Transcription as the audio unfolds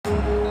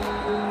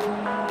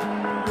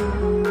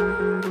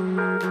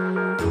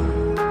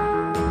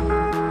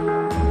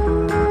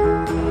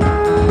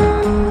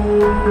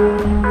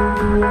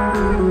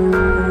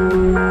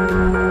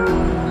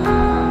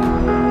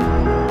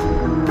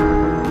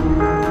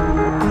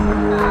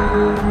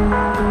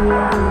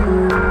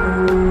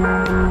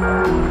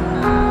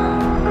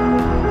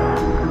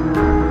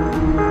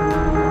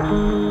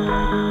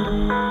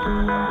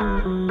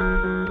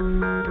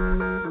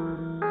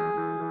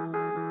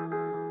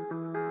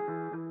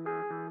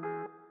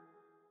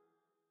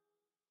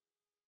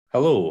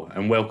Hello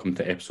and welcome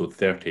to episode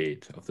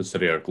 38 of the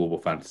SoRare Global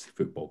Fantasy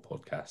Football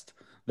Podcast.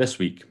 This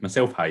week,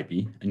 myself,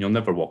 Hybe, and You'll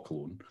Never Walk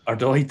Alone, are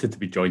delighted to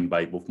be joined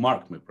by both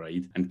Mark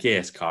McBride and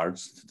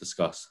KSCards to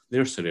discuss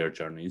their SoRare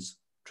journeys,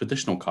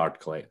 traditional card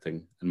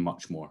collecting, and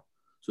much more.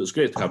 So it's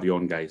great to have you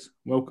on, guys.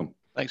 Welcome.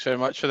 Thanks very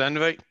much for the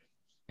invite.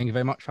 Thank you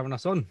very much for having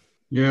us on.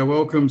 Yeah,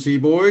 welcome to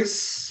you boys.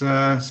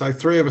 So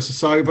three of us are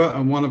sober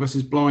and one of us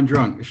is blind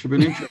drunk. It should be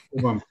an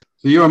interesting one.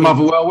 So you're in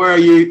Motherwell. Where are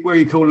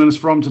you calling us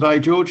from today,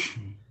 George?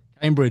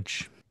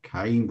 Cambridge.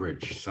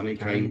 Sunny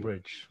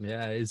Cambridge.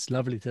 Yeah, it's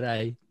lovely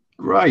today.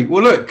 Great.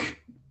 Well, look,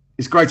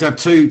 it's great to have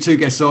two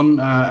guests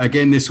on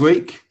again this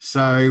week. So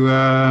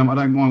I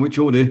don't mind which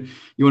order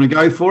you want to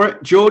go for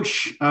it.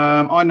 George,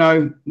 I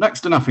know next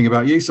to nothing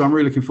about you, so I'm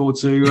really looking forward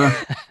to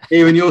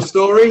hearing your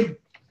story.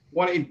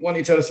 Why don't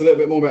you tell us a little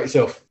bit more about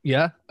yourself?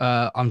 Yeah,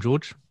 I'm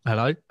George.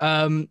 Hello.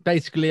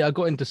 Basically, I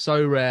got into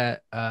SoRare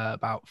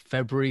about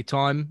February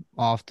time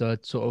after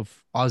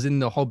I was in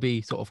the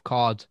hobby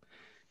card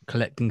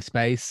collecting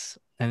space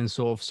and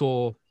saw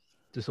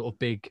the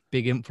big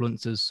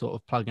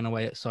influencers plugging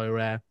away at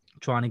SoRare,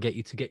 trying to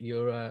get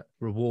your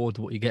reward,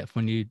 what you get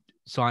when you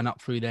sign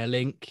up through their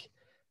link.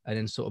 And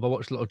then I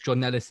watched a lot of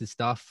John Ellis's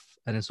stuff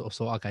and then thought,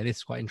 okay, this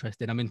is quite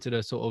interesting. I'm into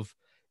the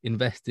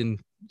investing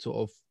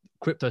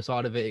crypto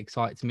side of it,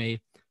 excites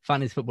me.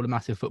 Fantasy football, a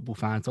massive football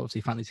fan, so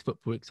obviously fantasy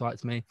football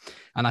excites me.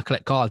 And I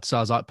collect cards, so I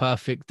was like,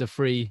 perfect, the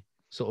free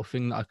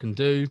thing that I can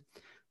do.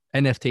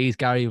 NFTs,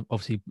 Gary,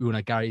 obviously we all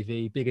know Gary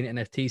V, big in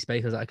NFT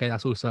space. I was like, okay,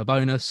 that's also a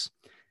bonus.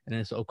 And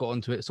then got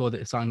onto it, saw that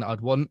it's something that I'd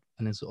want,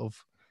 and then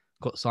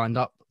got signed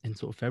up in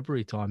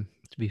February time,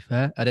 to be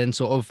fair. And then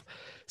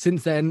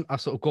since then I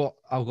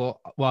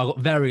got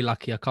very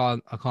lucky. I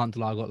can't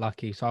deny I got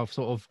lucky. So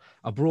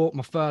I brought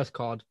my first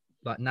card,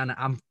 like Nana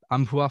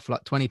Ampua, for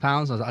like £20.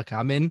 I was like, okay,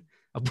 I'm in.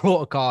 I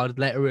brought a card,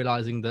 later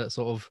realizing that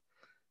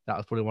that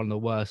was probably one of the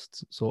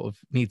worst.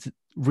 Need to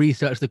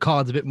research the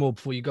cards a bit more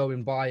before you go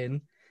in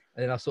buying.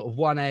 And then I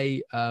won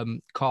a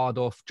card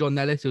off John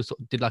Ellis, who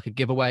did like a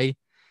giveaway.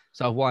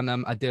 So I won a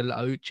Adil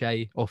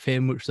Auche off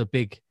him, which was a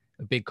big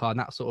card. And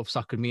that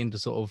suckered me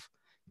into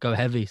go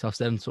heavy. So I've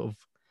then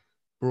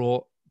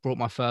brought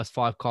my first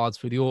 5 cards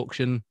through the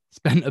auction,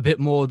 spent a bit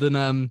more than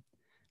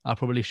I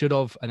probably should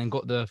have, and then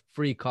got the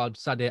free card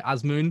Sadir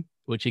Azmoun,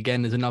 which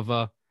again is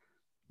another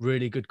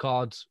really good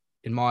card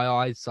in my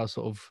eyes. So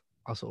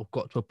I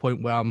got to a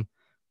point where I'm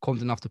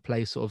confident enough to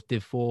play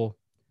Div 4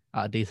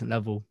 at a decent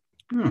level.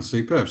 Oh,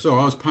 superb. So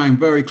I was paying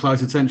very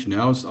close attention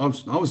now. I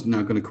was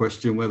now going to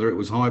question whether it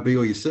was Hybe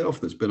or yourself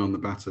that's been on the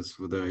batters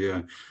with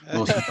kind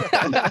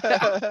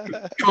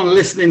of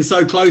listening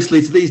so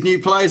closely to these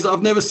new players that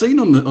I've never seen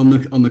on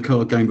the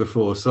card game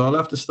before. So I'll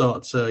have to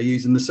start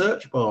using the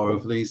search bar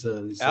of these.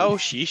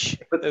 Sheesh!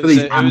 For these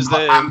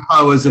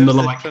Ampowers and the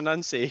like.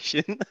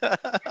 Pronunciation.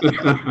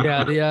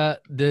 Yeah,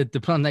 the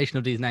pronunciation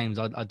of these names,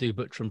 I do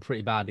butcher them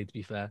pretty badly, to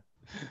be fair.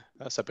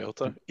 That's a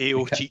belter.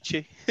 Eo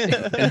Chichi.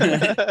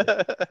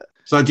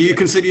 So do you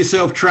consider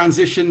yourself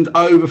transitioned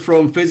over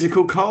from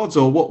physical cards,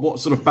 or what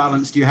sort of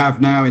balance do you have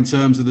now in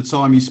terms of the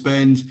time you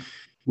spend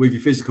with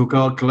your physical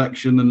card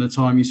collection and the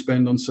time you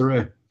spend on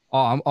SoRare?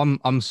 Oh, I'm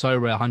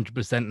SoRare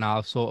 100% now.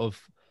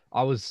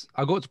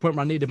 I got to the point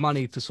where I needed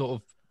money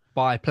to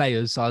buy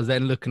players. So I was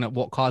then looking at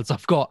what cards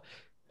I've got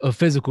of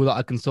physical that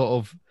I can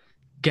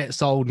get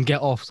sold and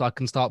get off, so I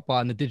can start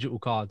buying the digital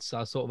cards.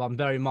 So I'm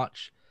very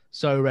much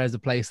SoRare is the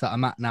place that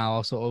I'm at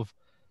now.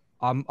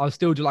 I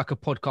still do like a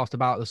podcast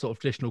about the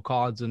traditional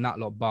cards and that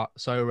lot, but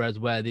SoRare is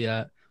where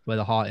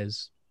the heart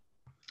is.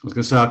 I was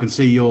going to say, I can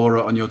see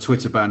on your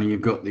Twitter banner,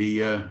 you've got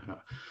the a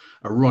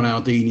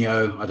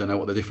Ronaldinho. I don't know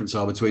what the difference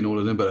are between all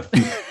of them, but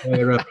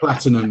a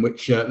platinum,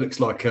 which looks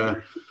like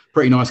a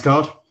pretty nice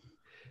card.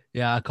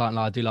 Yeah, I can't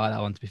lie. I do like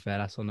that one, to be fair.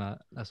 That's on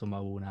my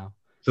wall now.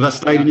 So that's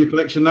stayed in your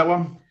collection, that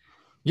one?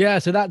 Yeah,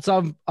 so that's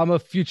I'm a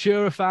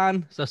Futura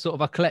fan, so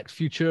I collect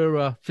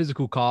Futura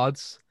physical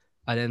cards,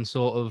 and then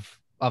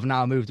I've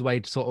now moved away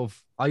to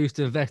I used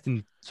to invest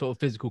in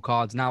physical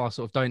cards. Now I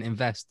don't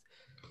invest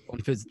on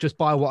just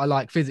buy what I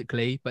like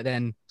physically, but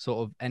then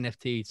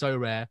NFT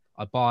SoRare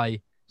I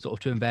buy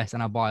to invest,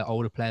 and I buy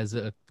older players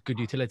that are good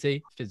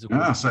utility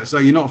physical. So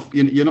you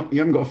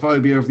haven't got a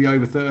phobia of the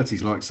over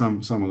 30s like some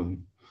of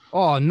them.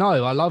 Oh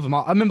no, I love them.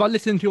 I remember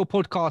listening to your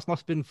podcast,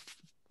 must have been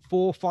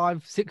 4,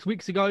 5, 6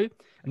 weeks ago,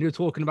 and you were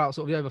talking about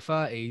the over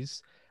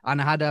 30s,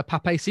 and I had a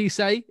Pape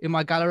Cisse in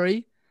my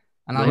gallery,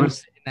 and I was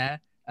sitting there,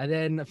 and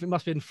then I think it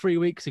must have been 3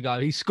 weeks ago,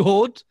 he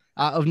scored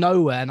out of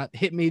nowhere and it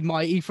hit me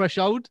my E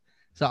threshold.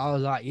 So I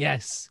was like,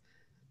 yes.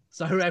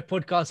 So SoRare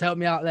podcast helped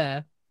me out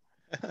there.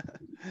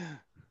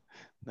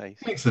 Nice.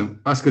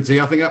 Excellent. That's good to see.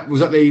 I think that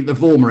was at the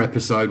Vormer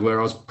episode where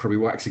I was probably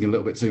waxing a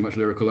little bit too much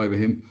lyrical over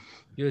him.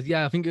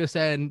 I think you were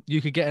saying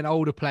you could get an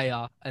older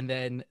player, and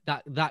then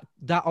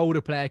that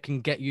older player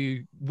can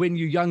win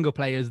you younger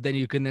players, then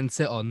you can then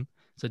sit on.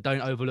 So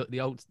don't overlook the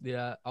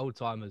old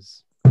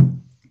timers.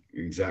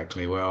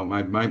 Exactly. Well,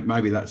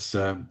 maybe that's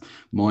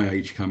my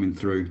age coming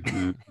through.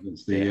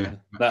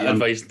 That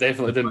advice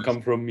definitely didn't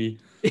come from me.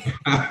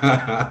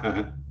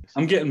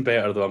 I'm getting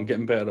better though. I'm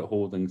getting better at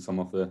holding some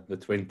of the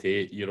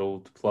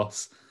 28-year-old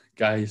plus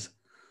guys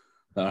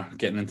that are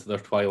getting into their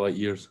twilight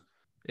years.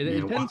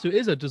 It depends who it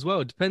is as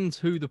well. It depends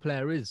who the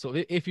player is. So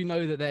if you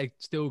know that they're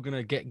still going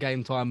to get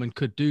game time and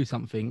could do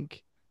something,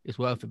 it's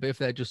worth it. But if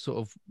they're just sort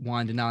of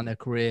winding down their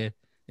career,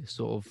 it's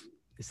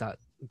that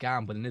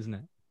gambling, isn't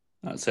it?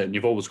 That's it. And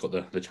you've always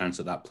got the chance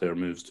that player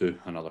moves to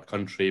another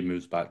country,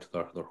 moves back to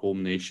their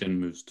home nation,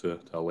 moves to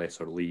a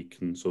lesser league.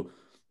 And so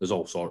there's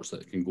all sorts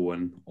that can go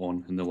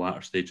on in the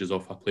latter stages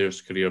of a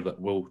player's career that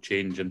will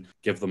change and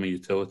give them a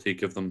utility,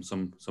 give them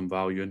some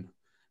value and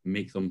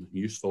make them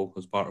useful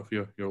as part of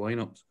your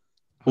lineups.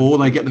 Or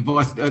they get the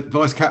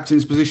vice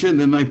captain's position,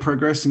 then they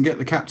progress and get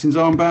the captain's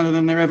armband, and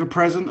then they're ever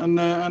present and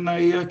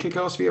they kick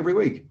ass for you every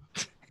week.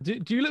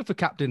 Do you look for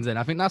captains then?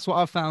 I think that's what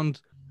I've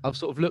found. I've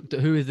sort of looked at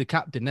who is the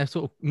captain. They're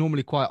sort of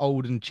normally quite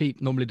old and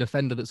cheap, normally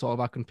defender that sort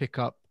of I can pick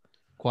up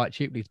quite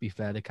cheaply, to be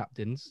fair, the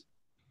captains.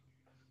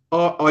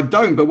 I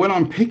don't, but when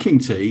I'm picking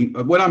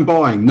when I'm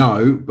buying,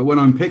 no. But when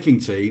I'm picking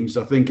teams,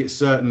 I think it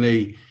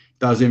certainly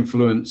does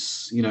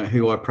influence,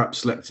 who I perhaps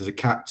select as a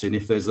captain.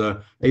 If there's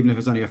even if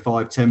there's only a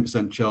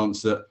 5-10%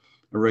 chance that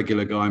a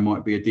regular guy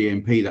might be a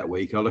DMP that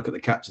week, I'll look at the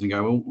captain and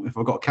go, well, if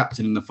I've got a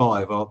captain in the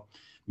 5, I'll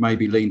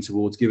maybe lean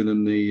towards giving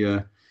them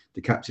the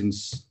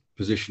captain's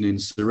position in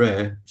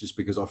SoRare, just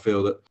because I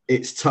feel that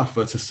it's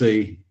tougher to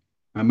see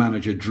a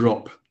manager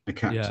drop a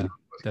captain.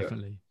 Yeah,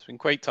 definitely. It's been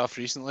quite tough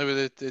recently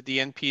with the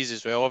DNPs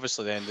as well.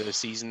 Obviously, the end of the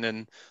season,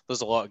 and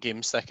there's a lot of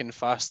games thick and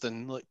fast,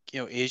 and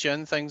Asia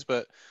and things.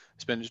 But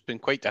it's been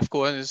quite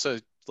difficult. And it's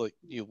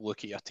you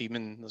look at your team,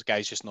 and there's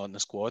guys just not in the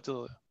squad.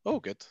 Like,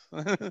 oh, good.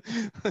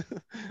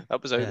 That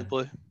was out of the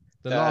blue.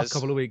 The last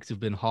couple of weeks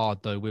have been hard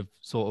though. With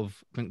sort of,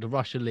 I think the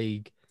Russia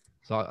League.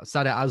 So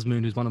Sadat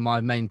Azmoun, who's one of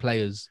my main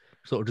players,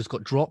 sort of just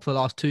got dropped for the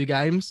last 2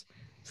 games.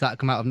 So that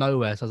come out of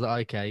nowhere. So I was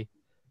like, okay.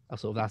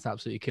 That's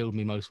absolutely killed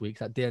me most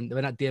weeks. When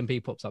that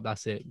DMP pops up,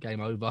 that's it.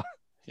 Game over.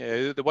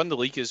 Yeah, they won the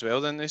league as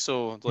well, didn't they?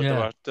 So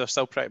they're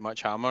still pretty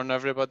much hammering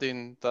everybody,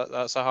 and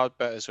that's a hard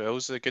bit as well.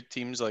 So the good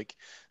teams,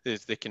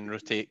 they can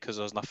rotate because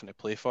there's nothing to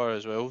play for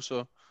as well.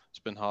 So it's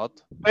been hard.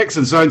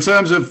 Excellent. So in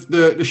terms of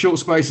the short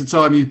space of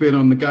time you've been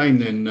on the game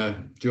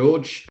then,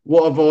 George,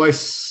 what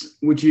advice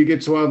would you give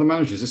to other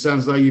managers? It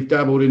sounds like you've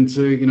dabbled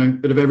into, a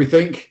bit of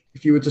everything.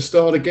 If you were to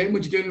start again,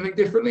 would you do anything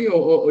differently,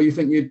 or you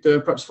think you'd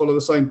perhaps follow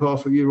the same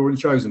path that you've already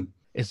chosen?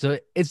 It's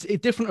a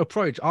different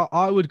approach.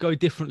 I would go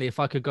differently if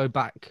I could go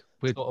back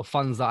with sort of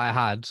funds that I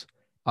had.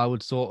 I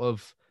would sort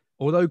of,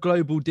 although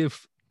global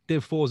Div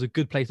 4 is a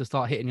good place to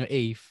start hitting your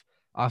ETH,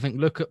 I think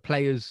look at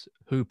players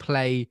who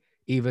play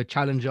either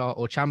challenger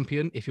or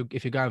champion if you're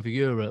going for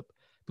Europe,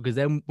 because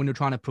then when you're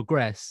trying to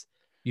progress,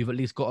 you've at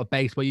least got a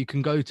base where you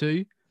can go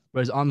to.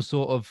 Whereas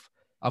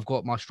I've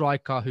got my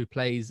striker who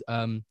plays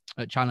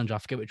at challenger. I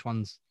forget which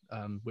ones,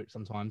 which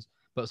sometimes,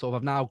 but sort of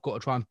I've now got to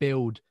try and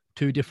build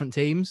 2 different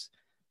teams.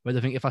 Whereas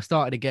I think if I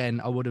started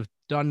again, I would have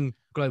done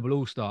Global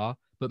All-Star,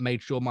 but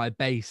made sure my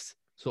base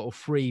sort of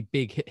 3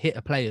 big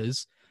hitter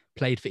players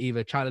played for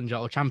either challenger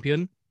or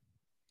champion,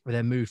 and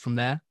then moved from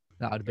there.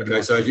 That would be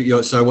okay.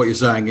 So what you're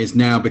saying is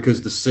now,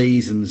 because the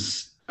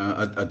seasons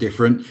are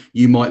different,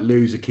 you might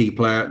lose a key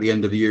player at the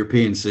end of the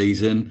European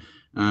season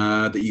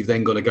that you've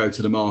then got to go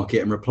to the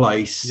market and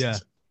replace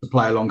to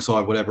play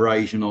alongside whatever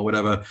Asian or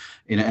whatever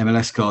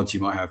MLS cards you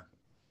might have.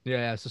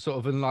 Yeah, so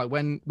sort of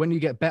when you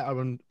get better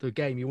on the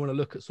game, you want to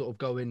look at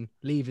sort of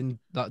leaving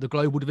the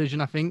global division,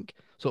 I think.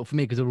 Sort of for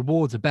me, because the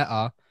rewards are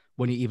better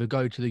when you either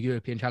go to the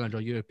European Challenger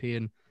or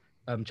European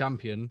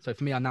Champion. So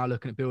for me, I'm now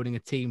looking at building a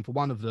team for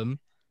one of them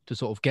to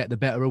sort of get the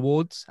better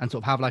rewards and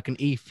sort of have like an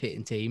ETH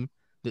hitting team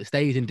that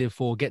stays in Div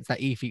 4, gets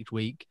that ETH each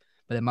week.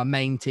 But then my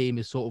main team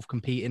is sort of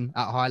competing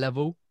at a high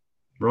level.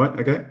 Right,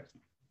 okay.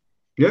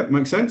 Yeah,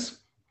 makes sense.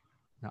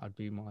 That would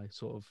be my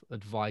sort of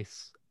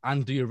advice.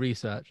 And do your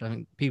research. I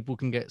think people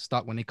can get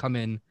stuck when they come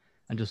in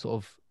and just sort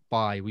of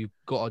buy. We've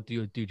got to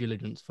do due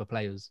diligence for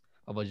players,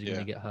 otherwise you're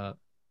going to get hurt.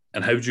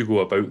 And how do you go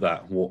about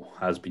that? What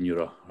has been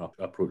your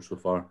approach so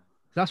far?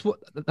 That's what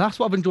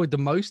I've enjoyed the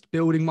most,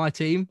 building my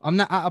team. I'm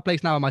not at a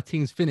place now where my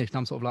team's finished.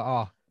 I'm sort of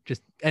like,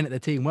 just enter the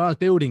team. When I was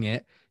building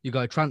it, you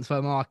go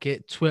transfer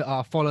market,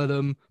 Twitter, follow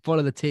them,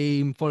 follow the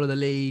team, follow the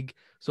league,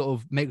 sort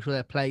of make sure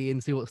they're playing,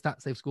 see what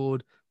stats they've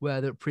scored,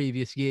 where they're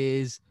previous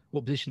years,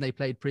 what position they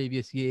played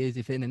previous years,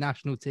 if they're in the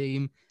national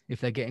team, if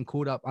they're getting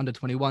called up under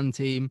 21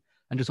 team,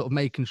 and just sort of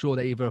making sure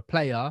they're either a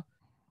player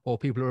or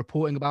people are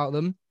reporting about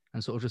them,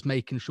 and sort of just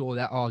making sure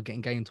they are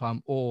getting game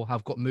time or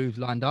have got moves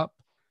lined up.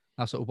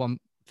 That's sort of one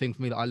thing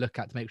for me that I look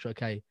at to make sure,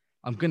 okay,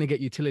 I'm going to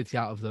get utility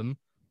out of them,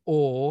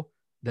 or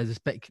there's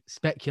a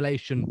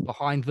speculation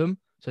behind them.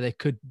 So they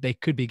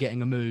could be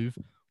getting a move,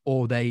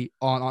 or they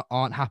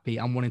aren't happy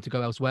and wanting to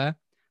go elsewhere.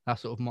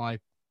 That's sort of my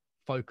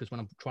focus when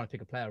I'm trying to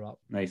pick a player up.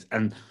 Nice.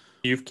 And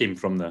you've came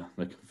from the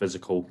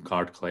physical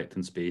card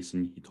collecting space,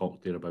 and you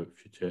talked there about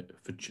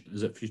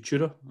is it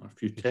Futura or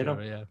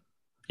Futera?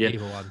 Yeah.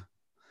 Either one.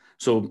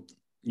 So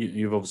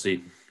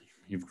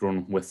you've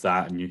grown with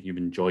that, and you've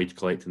enjoyed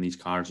collecting these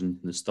cards, and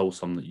there's still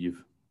some that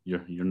you've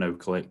you're now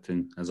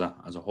collecting as a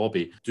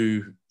hobby.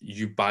 Do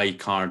you buy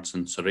cards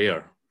in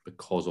SoRare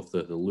because of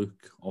the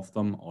look of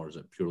them, or is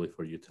it purely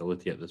for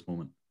utility at this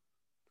moment?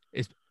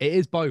 It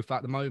is both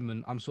at the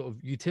moment. I'm sort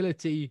of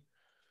utility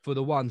for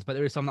the ones, but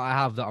there is some that I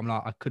have that I'm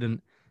like, I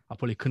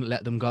probably couldn't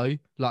let them go.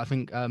 Like I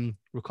think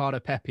Ricardo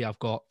Pepe I've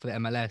got for the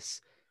MLS.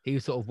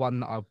 He's sort of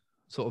one that I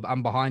sort of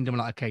am behind him.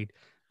 Like, okay,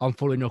 I'm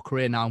following your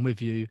career now. I'm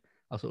with you.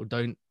 I sort of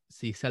don't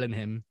see selling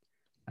him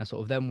and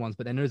sort of them ones.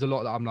 But then there's a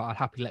lot that I'm like, I'd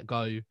happily let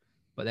go.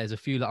 But there's a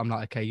few that I'm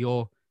like, okay,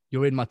 you're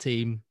in my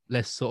team.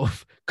 Let's sort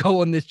of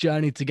go on this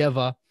journey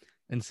together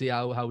and see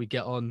how we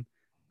get on.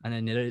 And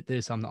then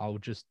there's some that I'll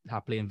just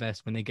happily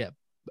invest when they get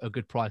a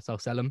good price. I'll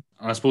sell them.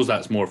 And I suppose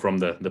that's more from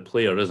the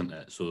player, isn't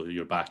it? So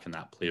you're backing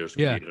that player's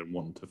career and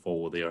wanting to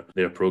follow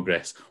their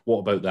progress. What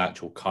about the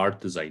actual card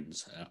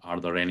designs? Are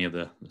there any of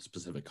the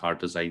specific card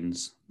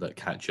designs that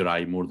catch your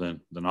eye more than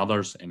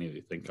others? Any that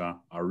you think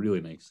are really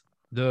nice?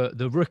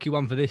 The rookie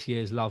one for this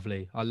year is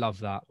lovely. I love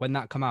that. When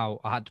that came out,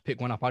 I had to pick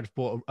one up. I just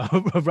bought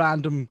a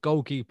random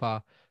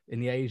goalkeeper in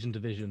the Asian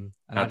division.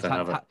 And I had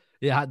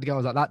to go. I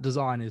was like, that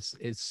design is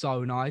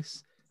so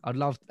nice. I'd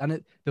love,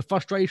 and the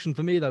frustration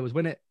for me though was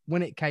when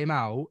it came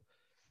out,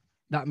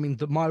 that means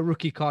that my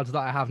rookie cards that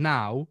I have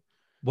now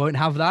won't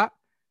have that,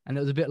 and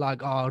it was a bit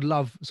like, oh, I'd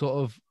love sort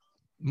of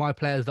my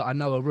players that I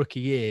know are rookie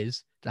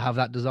years to have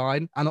that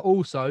design, and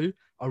also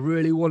I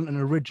really want an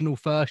original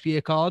first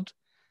year card.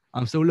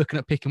 I'm still looking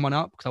at picking one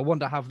up because I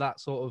want to have that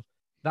sort of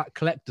that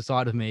collector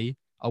side of me.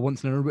 I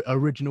want an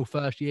original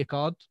first year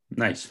card.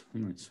 Nice.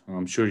 Well,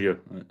 I'm sure you're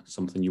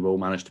something you will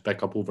manage to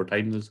pick up over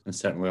time. There's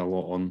certainly a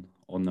lot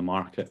on the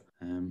market.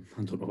 I don't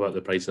know about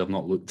the price. I've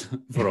not looked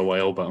for a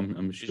while, but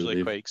I'm sure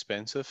usually quite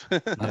expensive.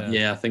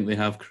 Yeah, I think they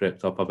have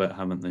crept up a bit,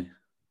 haven't they?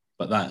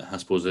 But that, I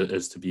suppose, it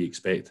is to be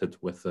expected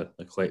with the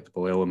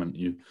collectible element.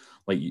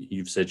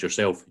 You've said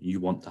yourself, you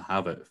want to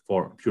have it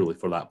purely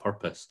for that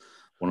purpose.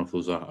 One of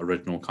those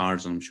original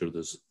cards, and I'm sure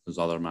there's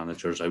other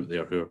managers out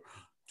there who are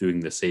doing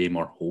the same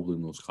or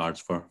holding those cards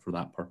for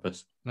that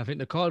purpose. And I think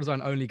the card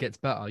design only gets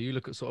better. You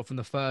look at sort of from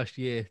the first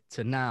year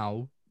to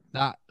now,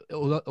 that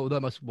although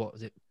almost, what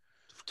was it,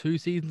 2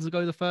 seasons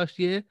ago, the first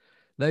year,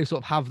 they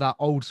sort of have that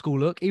old school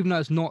look. Even though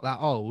it's not that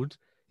old,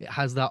 it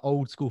has that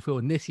old school feel.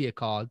 And this year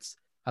cards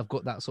have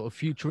got that sort of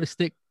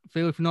futuristic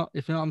feel, if you know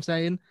what I'm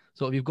saying.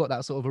 Sort of you've got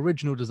that sort of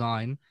original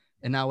design,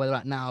 and now where they're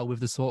at now with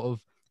the sort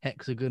of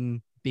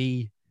hexagon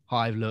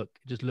beehive look,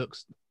 it just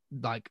looks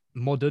like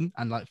modern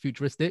and like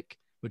futuristic,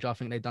 which I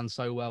think they've done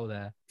so well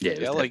there. Yeah,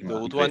 I like the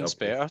old ones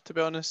better, to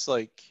be honest.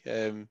 Like,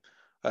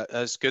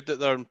 it's good that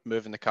they're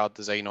moving the card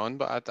design on,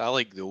 but I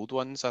like the old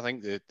ones. I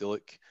think they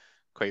look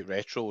quite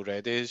retro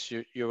already, as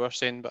you were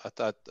saying,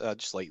 but I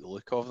just like the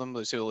look of them.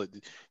 Let's say, like,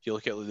 you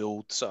look at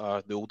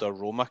the older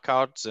Roma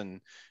cards and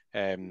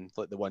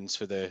like the ones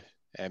for the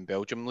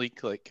Belgium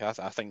league. Like,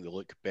 I think they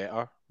look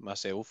better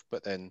myself,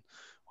 but then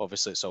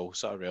obviously it's all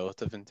sort of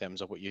relative in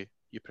terms of what you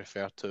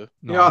prefer to.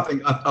 Yeah, I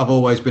think I've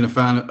always been a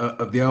fan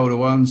of the older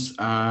ones,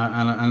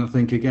 and I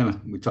think, again,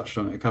 we touched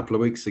on it a couple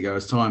of weeks ago.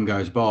 As time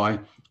goes by, I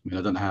mean,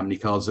 I don't know how many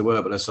cards there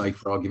were, but let's say,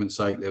 for argument's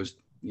sake, there was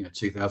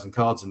 2,000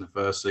 cards in the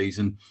first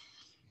season.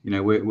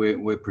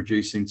 We're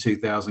producing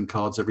 2,000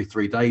 cards every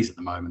 3 days at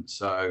the moment.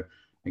 So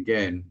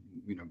again,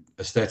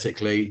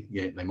 aesthetically,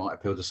 yeah, they might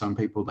appeal to some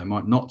people, they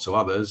might not to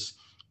others.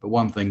 But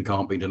one thing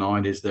can't be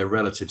denied is their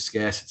relative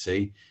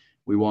scarcity.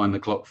 We wind the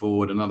clock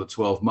forward another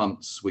 12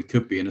 months, we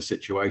could be in a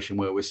situation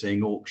where we're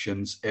seeing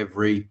auctions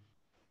every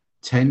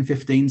 10,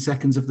 15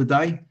 seconds of the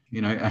day,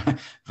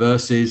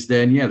 versus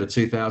then, the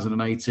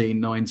 2018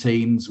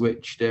 19s,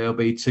 which there'll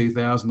be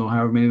 2,000 or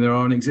however many there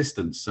are in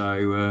existence.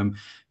 So,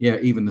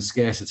 even the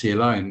scarcity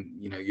alone,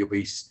 you'll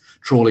be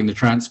trawling the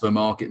transfer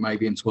market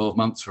maybe in 12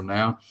 months from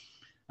now,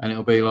 and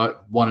it'll be like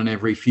one in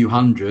every few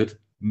hundred,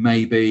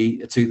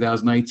 maybe a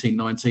 2018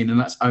 19, and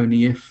that's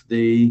only if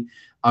the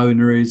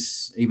owner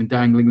is even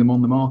dangling them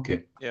on the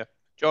market. Yeah.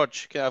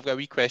 George, I've got a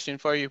wee question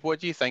for you. What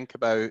do you think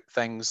about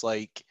things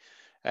like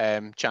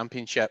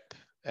championship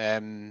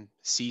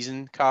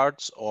season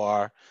cards,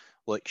 or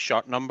like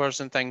shirt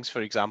numbers and things?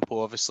 For example,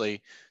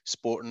 obviously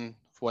Sporting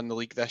won the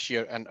league this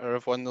year, Inter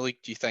have won the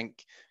league. Do you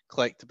think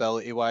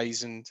collectability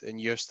wise and in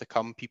years to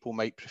come, people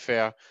might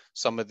prefer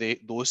some of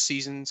those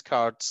seasons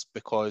cards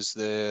because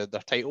they're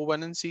title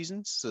winning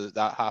seasons, so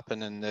that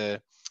happen in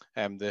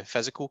the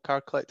physical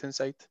card collecting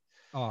side?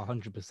 Oh,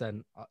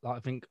 100%. I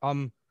think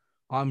I'm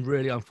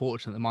really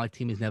unfortunate that my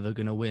team is never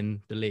going to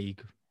win the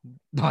league,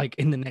 like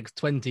in the next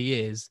 20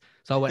 years.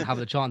 So I won't have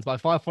the chance. But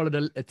if I followed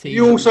a team...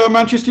 You also a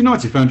Manchester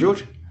United fan,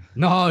 George?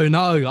 No.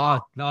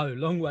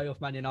 Long way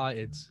off Man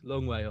United.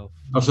 Long way off.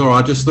 That's all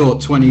right. I just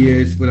thought 20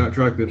 years without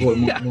Drogba before it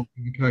might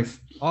be the case.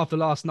 After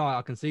last night,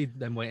 I can see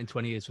them waiting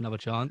 20 years for another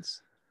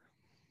chance.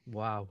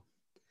 Wow.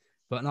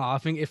 But no, I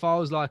think if I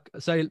was like,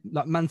 say,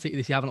 like Man City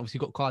this year haven't obviously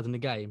got cards in the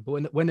game,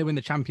 but when they win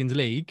the Champions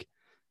League,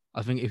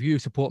 I think if you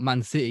support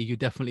Man City, you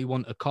definitely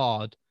want a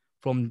card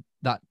from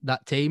that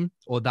team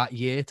or that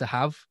year to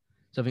have.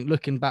 So I think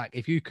looking back,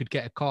 if you could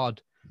get a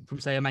card from,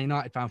 say, a Man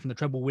United fan from the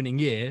treble winning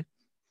year,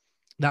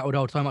 that would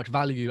hold so much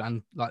value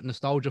and like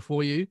nostalgia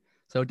for you.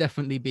 So it'll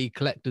definitely be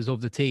collectors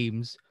of the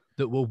teams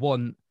that will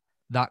want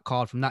that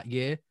card from that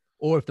year.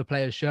 Or if the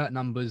player's shirt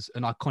number's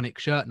an iconic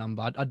shirt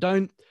number.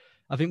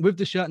 I think with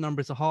the shirt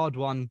number, it's a hard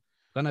one.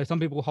 I know some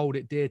people hold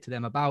it dear to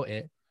them about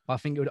it, but I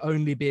think it would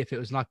only be if it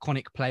was an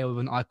iconic player with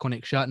an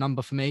iconic shirt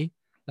number for me.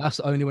 That's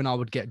the only when I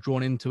would get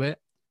drawn into it.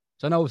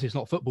 So I know obviously it's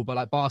not football, but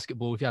like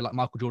basketball, if you had like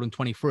Michael Jordan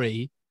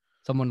 23,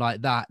 someone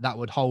like that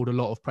would hold a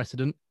lot of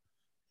precedent.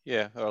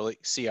 Yeah, or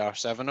like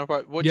CR7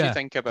 or what do you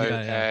think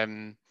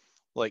about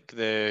like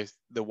the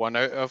 1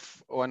 out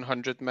of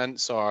 100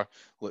 mints, or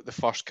like the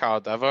first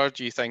card ever?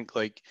 Do you think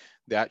like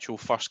the actual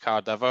first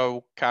card ever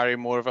will carry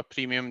more of a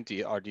premium? Do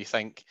you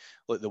think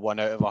like the 1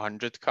 out of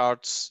 100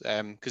 cards?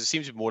 Because it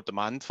seems to be more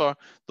demand for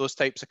those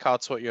types of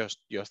cards. What are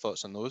your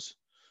thoughts on those?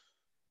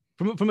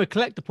 From a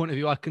collector point of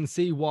view, I can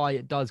see why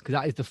it does, because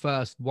that is the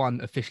first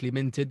one officially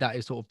minted. That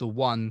is sort of the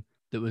one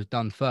that was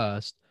done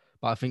first.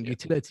 But I think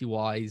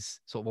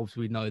utility-wise, sort of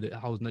obviously we know that it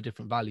holds no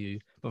different value.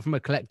 But from a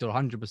collector,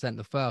 100%,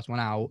 the first one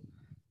out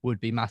would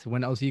be massive.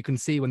 When also you can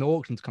see when the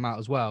auctions come out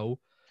as well,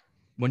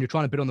 when you're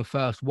trying to bid on the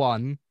first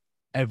one,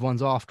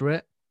 everyone's after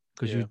it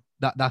because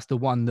that's the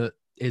one that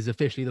is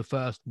officially the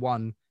first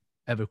one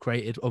ever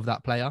created of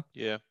that player.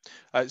 Yeah.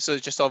 So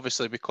just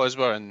obviously because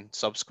we're in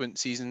subsequent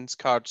seasons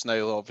cards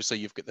now, obviously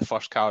you've got the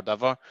first card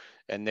ever,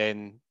 and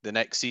then the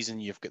next season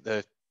you've got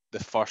the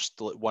first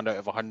 1 out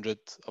of 100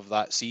 of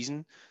that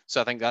season.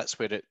 So I think that's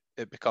where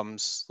it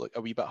becomes like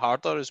a wee bit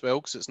harder as well,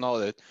 because it's not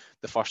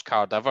the first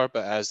card ever,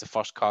 but it is the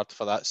first card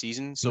for that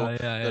season. So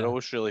they're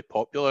always really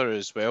popular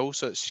as well.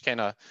 So it's kind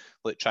of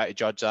like try to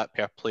judge that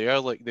per player.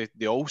 Like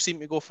they all seem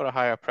to go for a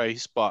higher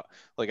price, but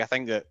like I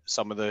think that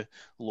some of the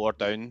lower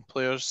down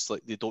players,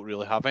 like they don't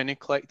really have any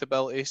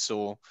collectability.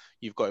 So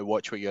you've got to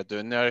watch what you're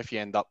doing there. If you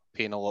end up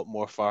paying a lot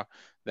more for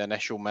the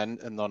initial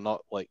mint and they're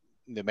not like,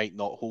 they might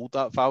not hold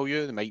that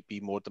value. There might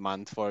be more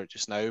demand for it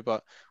just now,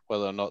 but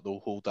whether or not they'll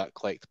hold that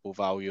collectible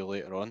value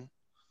later on.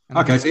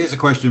 Okay, so here's a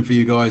question for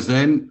you guys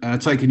then.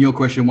 Taking your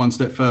question one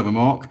step further,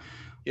 Mark.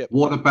 Yep.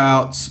 What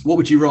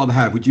would you rather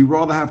have? Would you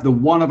rather have the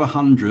 1 of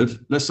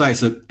 100? Let's say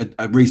it's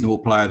a reasonable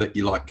player that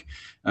you like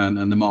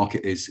and the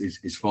market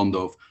is fond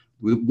of.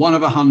 With 1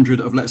 of 100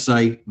 of, let's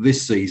say,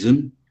 this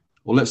season,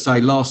 or let's say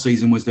last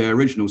season was their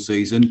original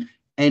season,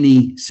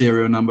 any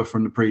serial number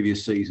from the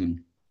previous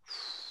season.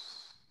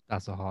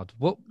 That's a hard.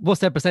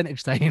 What's their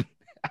percentage saying?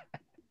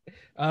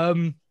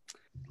 That's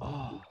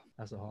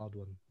a hard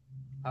one.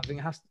 I think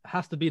it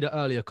has to be the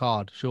earlier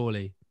card,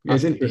 surely. Yeah,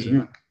 it's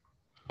interesting.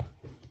 Yeah.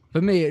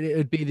 For me, it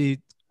would be the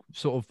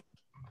sort of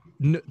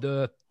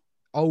the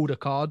older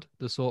card,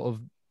 the sort of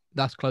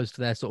that's close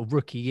to their sort of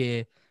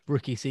rookie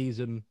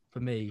season for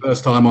me.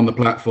 First time on the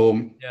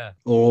platform. Yeah.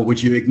 Or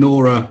would you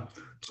ignore a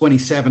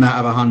 27 out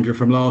of 100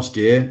 from last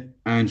year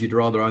and you'd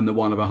rather own the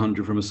 1 of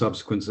 100 from a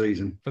subsequent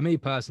season? For me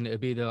personally, it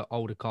would be the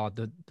older card.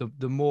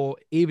 The more,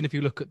 even if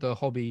you look at the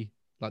hobby,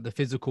 like the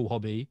physical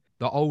hobby,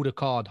 the older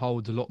card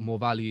holds a lot more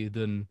value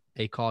than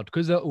a card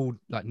because they're all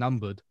like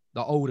numbered.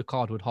 The older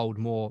card would hold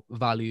more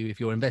value if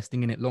you're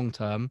investing in it long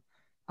term.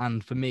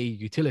 And for me,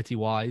 utility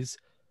wise,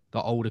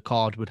 the older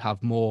card would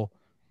have more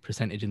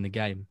percentage in the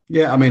game.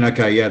 Yeah, I mean,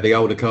 okay, yeah, the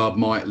older card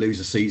might lose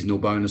a seasonal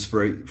bonus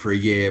for a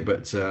year,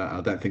 but I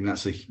don't think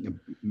that's a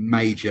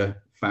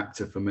major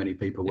factor for many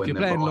people. If you're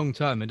playing long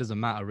term, it doesn't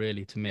matter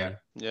really to me.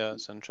 Yeah,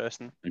 it's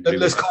interesting.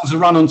 Let's cause a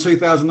run on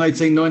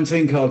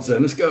 2018-19 cards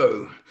then. Let's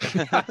go.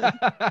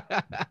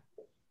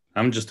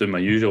 I'm just doing my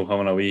usual,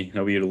 having a wee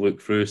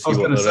look through. I was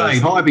going to say,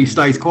 Hybie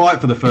stays quiet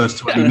for the first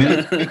 20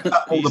 minutes.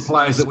 All the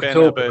players that we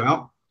talk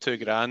about.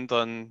 $2,000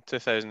 on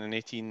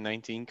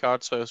 2018-19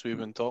 cards whilst we've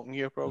been talking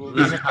here,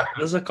 probably.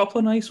 There's a couple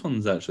of nice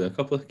ones, actually. A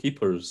couple of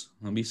keepers.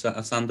 Maybe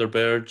a Sander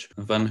Berge,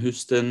 a Van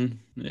Hoesten.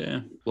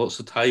 Yeah, lots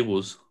of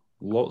Tywos.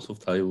 Lots of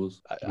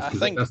Tywos.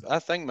 I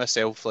think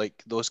myself,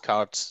 like those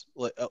cards,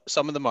 like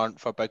some of them aren't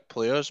for big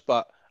players,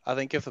 but I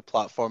think if the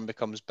platform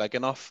becomes big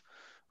enough,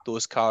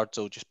 those cards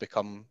will just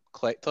become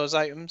collector's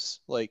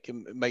items. Like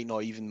it might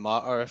not even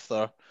matter if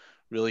they're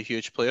really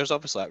huge players.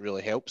 Obviously, that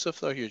really helps if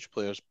they're huge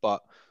players.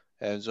 But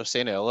as I was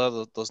saying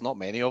earlier, there's not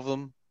many of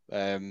them.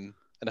 And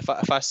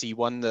if I see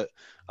one that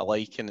I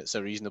like and it's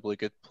a reasonably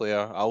good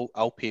player,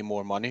 I'll pay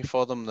more money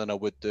for them than I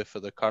would do for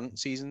the current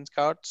season's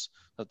cards.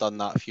 I've done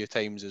that a few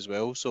times as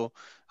well. So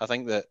I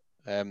think that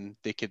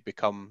they could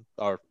become,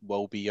 or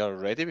will be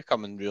already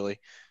becoming, really,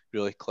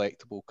 really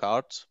collectible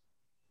cards.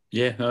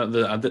 Yeah,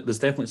 there's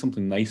definitely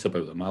something nice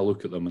about them. I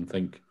look at them and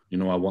think,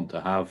 I want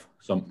to have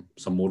some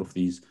more of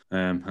these.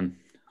 And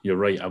you're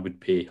right, I would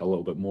pay a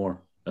little bit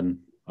more than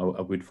I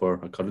would for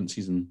a current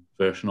season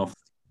version of.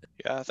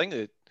 Yeah, I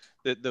think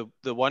that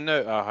the 1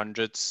 out of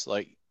 100s,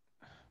 like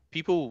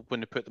people when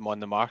they put them on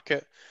the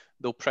market,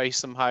 they'll price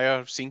them higher.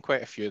 I've seen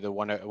quite a few of the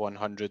 1 out of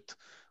 100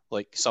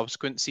 like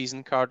subsequent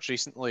season cards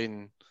recently,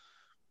 and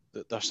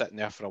they're sitting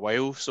there for a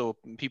while. So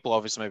people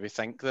obviously maybe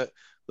think that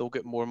they'll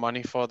get more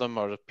money for them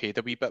or paid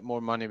a wee bit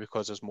more money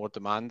because there's more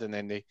demand, and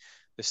then they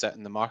sit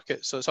in the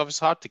market. So it's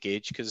obviously hard to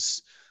gauge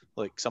because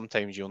like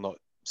sometimes you'll not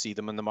see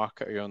them in the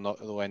market, or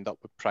they'll end up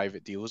with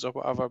private deals or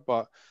whatever.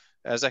 But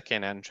as a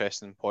kind of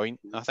interesting point,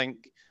 I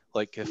think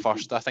like the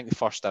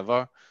first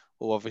ever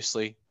will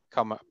obviously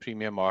come at a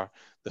premium, or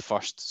the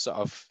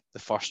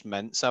first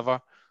mints ever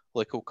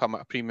like will come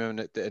at a premium, and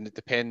it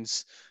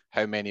depends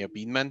how many are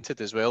being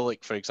minted as well.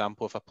 Like for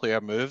example, if a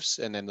player moves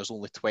and then there's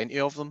only 20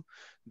 of them,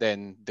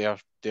 then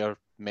they're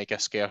mega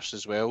scarce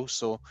as well.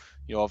 So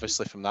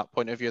obviously from that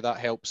point of view, that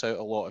helps out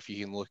a lot if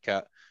you can look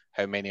at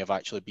how many have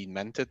actually been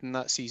minted in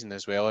that season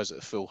as well. Is it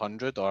the full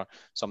 100, or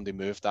somebody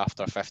moved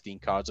after 15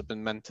 cards have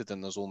been minted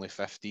and there's only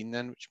 15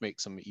 then, which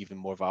makes them even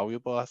more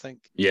valuable, I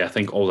think. Yeah, I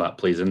think all that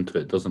plays into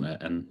it, doesn't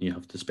it? And you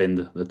have to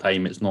spend the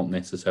time. It's not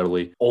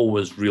necessarily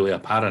always really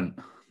apparent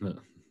that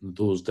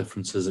those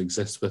differences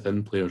exist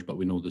within players, but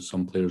we know there's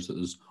some players that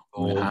there's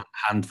only a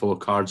handful of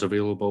cards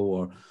available,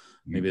 or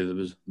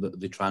maybe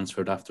they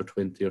transferred after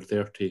 20 or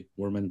 30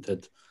 were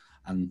minted,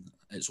 and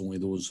it's only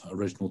those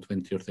original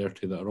 20 or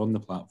 30 that are on the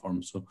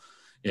platform. So,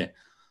 yeah,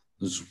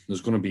 there's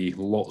going to be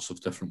lots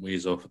of different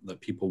ways that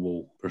people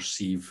will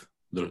perceive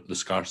the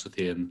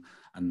scarcity and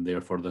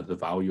therefore the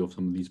value of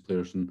some of these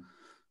players, and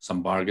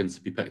some bargains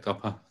to be picked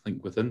up, I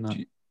think, within that.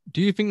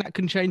 Do you think that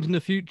can change in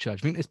the future? Do you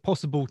think it's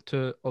possible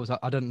to, obviously,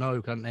 I don't know,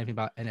 because I don't know anything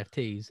about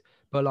NFTs,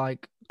 but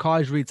like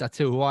Kai's reads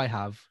Atil, who I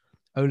have,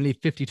 only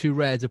 52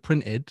 rares are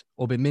printed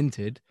or been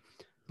minted,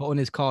 but on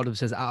his card it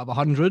says out of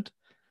 100.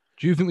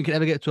 Do you think we could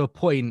ever get to a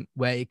point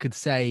where it could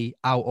say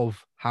out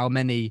of how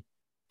many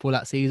for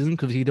that season?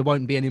 Because there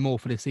won't be any more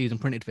for this season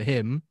printed for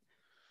him.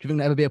 Do you think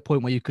there'll ever be a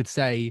point where you could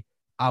say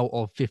out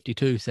of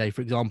 52, say,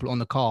 for example, on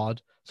the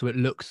card, so it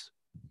looks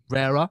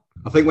rarer?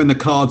 I think when the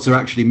cards are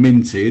actually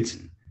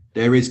minted,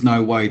 there is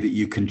no way that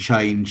you can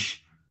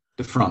change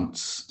the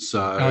fronts.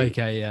 So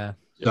okay, yeah.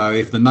 So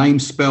if the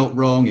name's spelt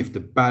wrong, if the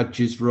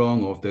badge is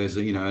wrong, or if there's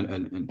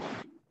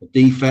a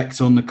defect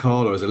on the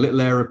card, or there's a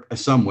little error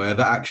somewhere,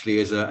 that actually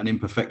is an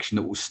imperfection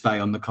that will stay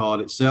on the card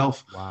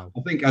itself. Wow.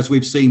 I think as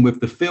we've seen with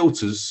the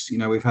filters,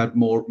 we've had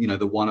more,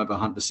 the one of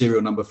the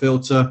serial number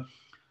filter,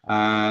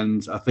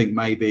 and I think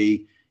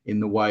maybe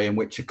in the way in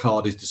which a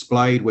card is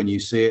displayed when you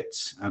see it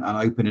and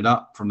open it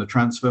up from the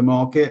transfer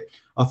market,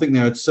 I think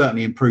there are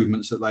certainly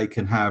improvements that they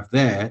can have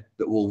there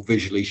that will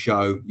visually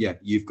show,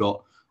 you've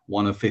got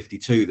one of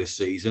 52 this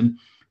season.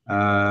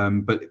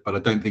 But I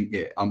don't think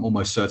I'm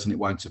almost certain it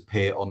won't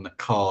appear on the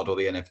card or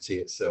the NFT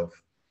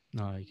itself.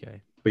 Oh,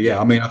 okay. But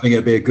I think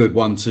it'd be a good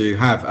one to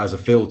have as a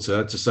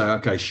filter to say,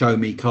 okay, show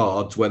me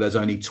cards where there's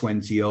only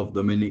 20 of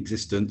them in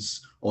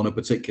existence on a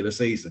particular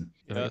season.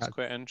 Yeah, that's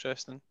quite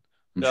interesting.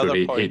 I'm sure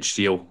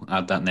HG will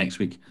add that next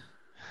week.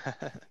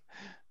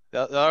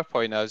 The other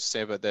point I was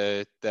saying about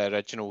the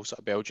original sort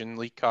of Belgian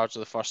league cards, or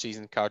the first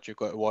season cards you've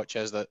got to watch,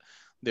 is that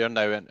they're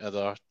now into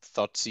their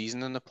third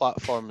season on the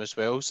platform as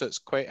well. So it's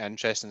quite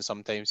interesting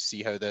sometimes to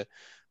see how the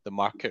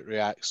market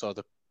reacts, or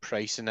the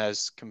pricing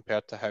is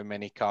compared to how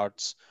many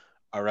cards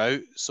are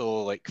out.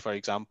 So like, for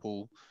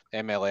example,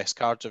 MLS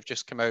cards have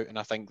just come out, and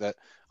I think that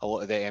a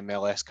lot of the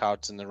MLS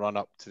cards in the run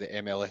up to the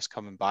MLS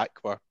coming back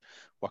were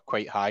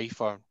quite high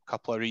for a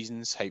couple of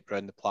reasons, hype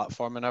around the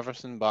platform and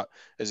everything. But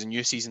as the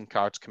new season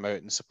cards come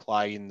out and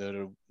supply and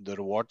the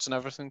rewards and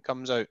everything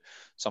comes out,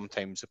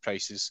 sometimes the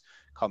prices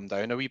come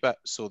down a wee bit.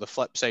 So the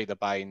flip side of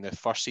buying the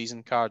first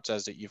season cards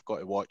is that you've got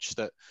to watch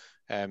that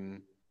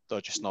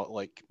they're just not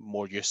like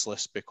more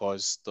useless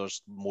because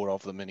there's more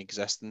of them in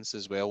existence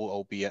as well,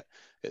 albeit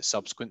it's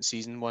subsequent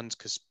season ones,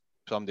 because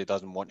somebody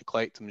doesn't want to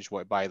collect them, just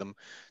want to buy them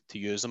to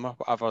use them or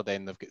whatever,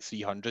 then they've got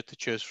 300 to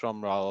choose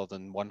from rather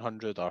than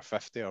 100 or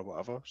 50 or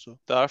whatever. So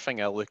the other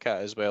thing I look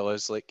at as well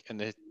is like in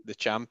the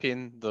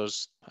champion,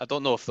 I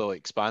don't know if they'll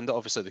expand it,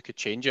 obviously they could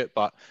change it,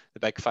 but the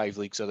big 5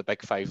 leagues are the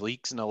big 5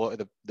 leagues, and a lot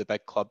of the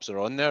big clubs are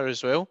on there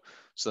as well,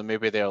 so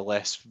maybe they're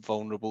less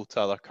vulnerable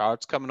to other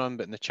cards coming on.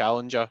 But in the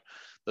challenger,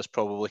 there's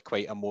probably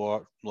quite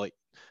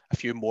a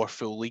few more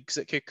full leagues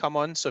that could come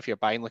on. So if you're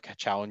buying like a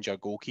challenger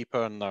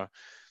goalkeeper and they're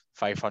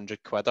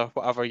 500 quid or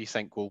whatever, you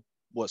think, well,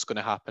 what's going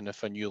to happen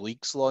if a new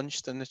league's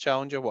launched in the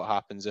challenger? What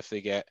happens if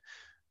they get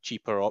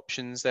cheaper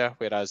options there?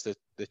 Whereas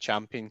the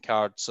champion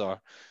cards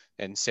are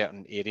in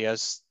certain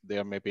areas,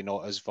 they're maybe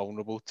not as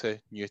vulnerable to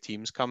new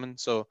teams coming.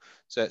 So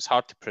it's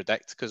hard to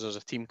predict because there's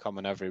a team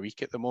coming every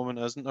week at the moment,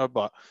 isn't there?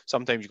 But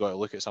sometimes you've got to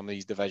look at some of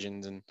these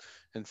divisions and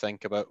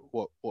think about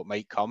what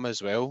might come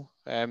as well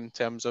in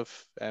terms of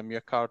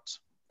your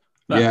cards.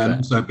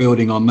 And so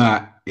building on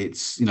that,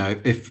 it's,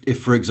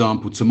 if for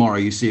example, tomorrow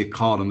you see a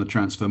card on the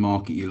transfer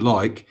market you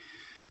like,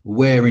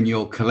 where in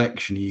your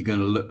collection are you going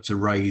to look to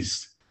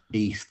raise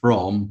ETH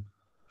from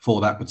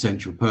for that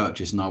potential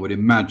purchase? And I would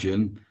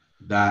imagine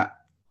that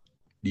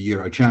the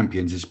Euro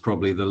Champions is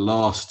probably the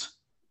last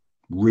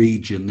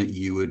region that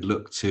you would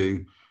look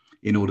to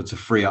in order to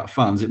free up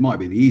funds. It might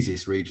be the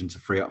easiest region to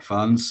free up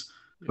funds,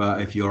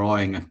 but if you're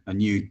eyeing a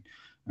new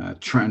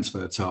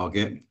transfer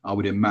target, I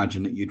would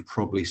imagine that you'd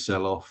probably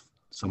sell off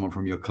someone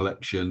from your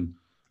collection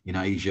in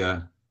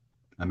Asia,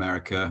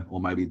 America,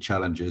 or maybe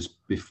challengers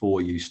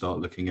before you start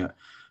looking at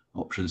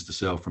options to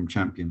sell from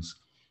champions.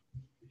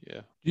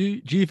 Yeah.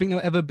 Do you think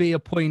there'll ever be a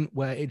point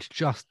where it's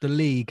just the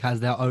league has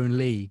their own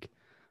league?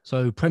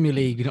 So Premier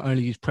League, you can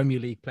only use Premier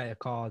League player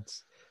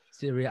cards.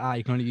 Serie A,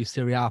 you can only use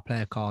Serie A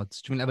player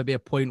cards. Do you think there'll be a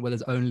point where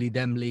there's only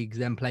them leagues,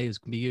 them players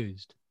can be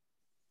used?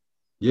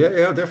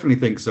 Yeah, I definitely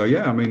think so.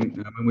 Yeah, I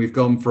mean, we've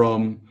gone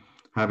from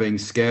having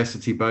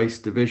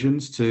scarcity-based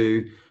divisions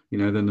to,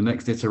 then the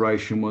next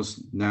iteration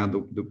was now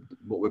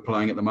what we're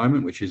playing at the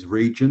moment, which is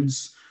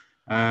regions.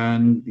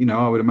 And,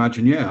 I would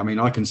imagine, I mean,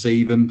 I can see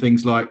even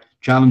things like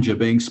Challenger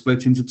being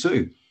split into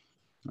two.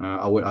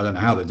 I don't know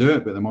how they do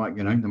it, but they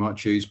might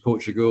choose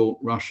Portugal,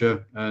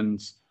 Russia,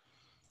 and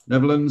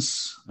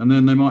Netherlands, and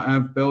then they might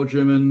have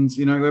Belgium and,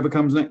 whoever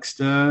comes next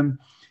in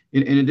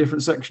a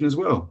different section as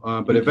well.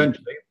 But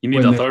eventually, you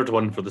need a third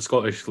one for the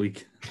Scottish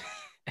League.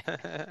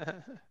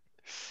 That'll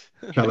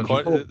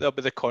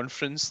be the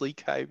Conference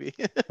League, Ivy.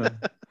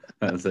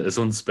 That's its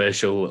own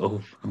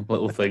special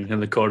little thing in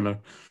the corner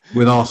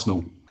with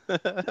Arsenal.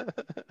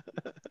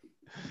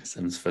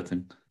 Sounds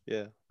fitting.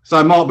 Yeah.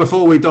 So, Mark,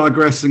 before we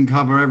digress and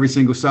cover every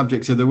single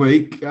subject of the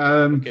week,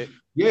 okay.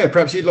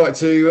 Perhaps you'd like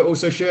to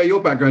also share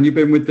your background. You've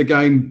been with the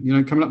game,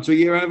 coming up to a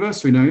year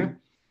anniversary now, yeah?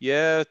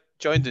 Yeah,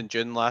 joined in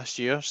June last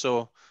year.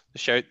 So the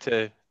shout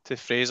to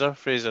Fraser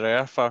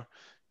Eyre for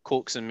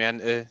coaxing me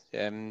into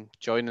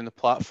joining the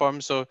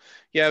platform. So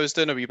yeah, I was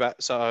doing a wee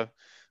bit on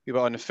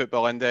the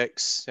Football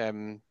Index,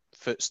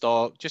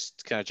 Footstock,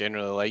 just kind of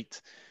generally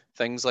liked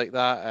things like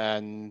that.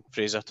 And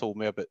Fraser told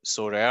me about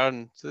SoRare,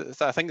 and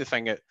I think the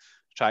thing that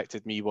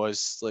attracted me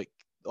was, like,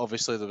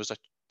 obviously there was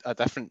a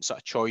different sort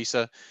of choice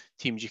of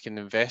teams you can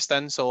invest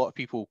in. So a lot of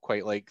people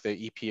quite like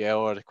the EPL,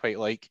 or they quite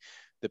like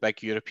the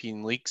big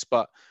European leagues,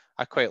 but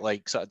I quite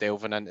like sort of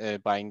delving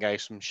into buying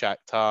guys from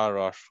Shakhtar,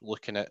 or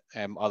looking at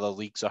other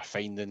leagues, or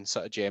finding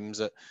sort of gems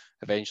that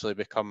eventually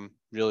become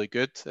really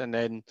good. And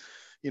then,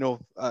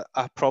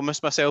 I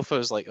promised myself, I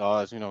was like,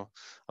 I'm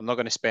not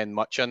going to spend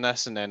much on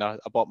this. And then I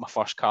bought my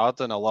first card,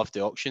 and I loved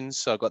the auctions,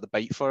 so I got the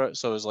bite for it.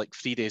 So it was like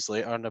 3 days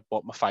later, and I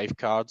bought my 5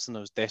 cards, and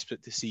I was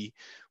desperate to see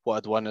what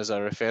I'd won as a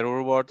referral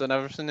reward and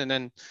everything. And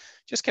then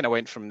just kind of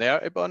went from there,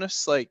 to be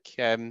honest. Like,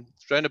 around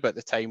about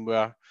the time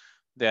where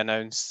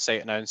the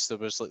site announced there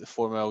was like the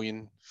 4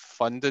 million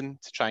funding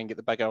to try and get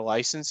the bigger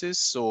licenses.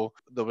 So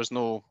there was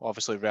no,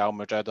 obviously, Real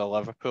Madrid or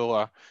Liverpool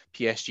or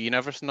PSG and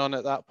everything on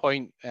at that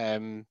point.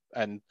 And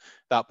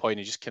that point,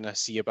 I just kind of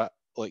see a bit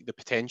like the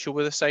potential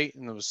with the site,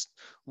 and there was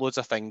loads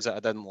of things that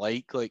I didn't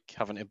like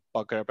having to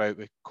bugger about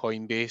with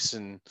Coinbase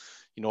and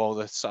all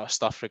the sort of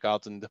stuff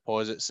regarding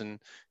deposits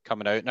and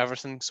coming out and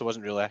everything. So I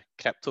wasn't really a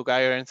crypto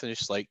guy or anything. I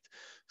just liked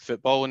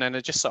football, and then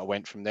it just sort of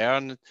went from there.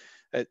 And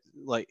it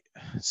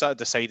sort of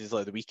decided,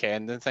 like, the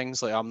weekend and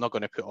things, like, I'm not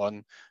going to put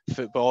on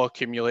football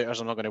accumulators.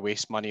 I'm not going to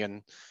waste money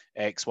on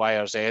X, Y,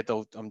 or Z.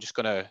 I'm just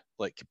going to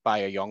buy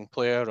a young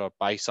player or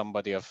buy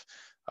somebody I've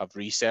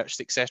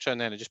researched, etc. And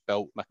then I just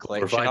built my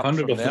collection up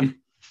from there.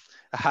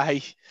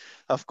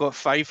 I've got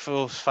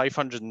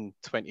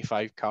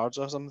 525 cards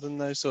or something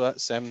now, so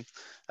that's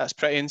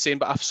pretty insane.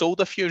 But I've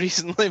sold a few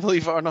recently,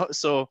 believe it or not.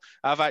 So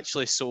I've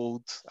actually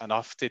sold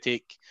enough to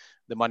take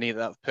the money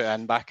that I've put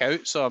in back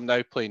out. So I'm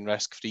now playing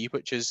risk free,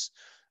 which is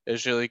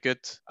really good,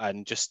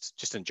 and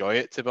just enjoy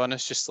it, to be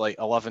honest. Just I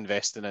love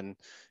investing in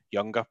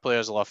younger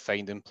players. I love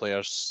finding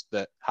players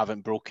that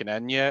haven't broken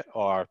in yet,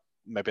 or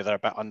maybe they're a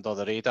bit under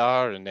the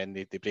radar, and then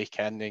they break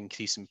in, they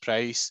increase in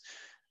price.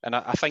 And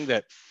I think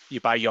that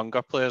you buy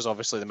younger players,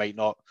 obviously they might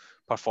not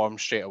perform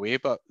straight away,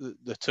 but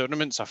the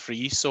tournaments are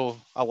free, so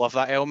I love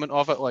that element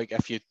of it. Like,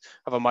 if you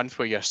have a month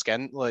where you're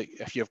skint, like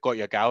if you've got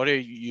your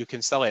gallery, you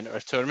can still enter a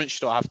tournament.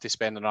 You don't have to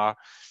spend another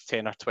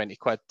 10 or 20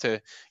 quid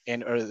to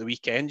enter at the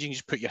weekend. You can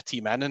just put your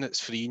team in, and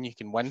it's free, and you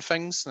can win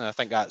things. And I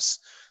think that's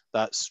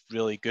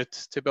really good,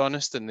 to be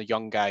honest. And the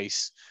young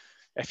guys,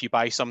 if you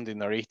buy somebody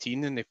and they're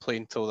 18 and they play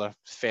until they're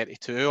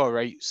 32, all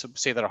right, so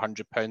say they're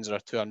 £100 or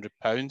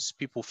 £200,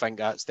 people think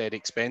that's dead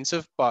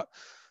expensive, but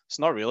it's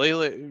not really.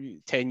 Like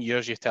 10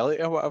 years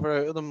utility or whatever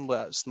out of them,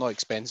 it's not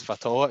expensive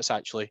at all. It's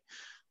actually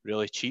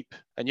really cheap.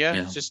 And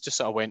just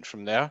sort of went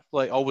from there.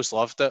 Like, always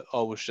loved it,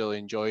 always really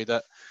enjoyed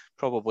it.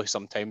 Probably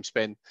sometimes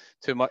spend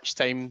too much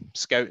time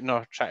scouting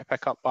or trying to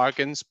pick up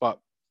bargains, but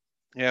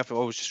yeah, I've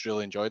always just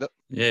really enjoyed it.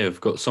 Yeah,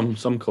 I've got some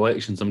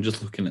collections. I'm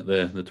just looking at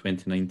the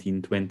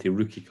 2019-20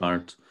 rookie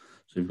cards.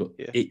 So we've got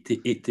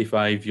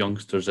 85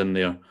 youngsters in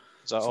there.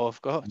 Is that all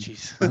I've got?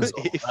 Jeez.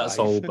 That's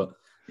all, but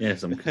yeah,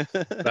 some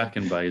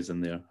cracking buys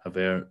in there.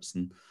 Havertz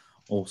and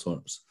all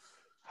sorts.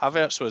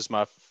 Havertz was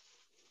my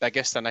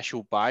biggest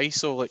initial buy.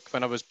 So like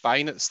when I was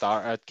buying at the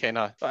start, I'd kind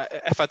of,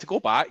 if I had to go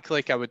back,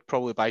 like I would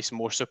probably buy some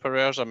more super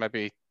rares or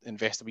maybe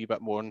invest a wee bit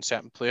more in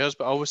certain players.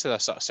 But I always had a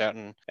sort of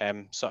certain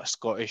sort of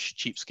Scottish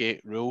cheapskate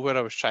rule where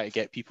I was trying to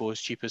get people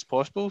as cheap as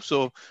possible.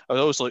 So I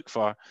would always look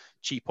for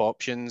cheap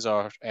options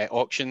or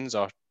auctions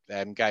or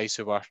guys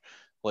who were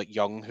like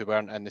young, who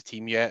weren't in the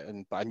team yet,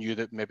 but I knew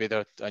that maybe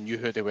I knew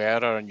who they were,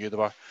 or I knew they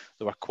were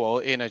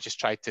quality, and I just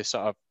tried to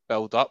sort of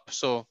build up.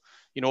 So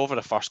over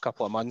the first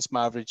couple of months,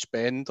 my average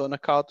spend on a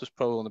card was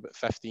probably only about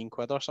 15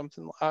 quid or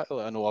something like that.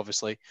 I know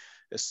obviously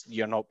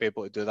you're not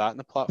able to do that in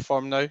the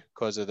platform now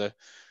because of the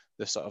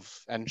sort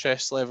of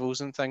interest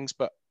levels and things,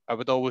 but I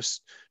would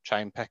always try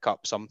and pick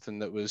up something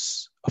that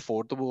was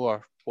affordable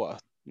or what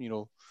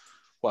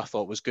what I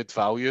thought was good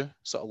value,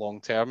 sort of long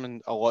term,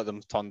 and a lot of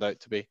them turned out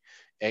to be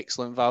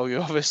excellent value,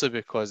 obviously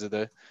because of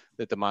the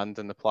demand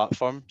in the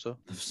platform. So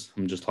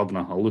I'm just having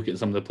a look at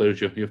some of the players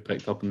you've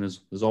picked up, and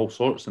there's all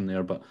sorts in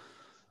there, but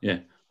yeah,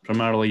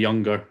 primarily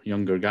younger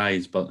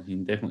guys, but you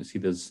can definitely see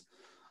there's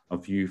a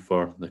view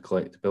for the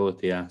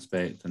collectability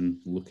aspect and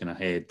looking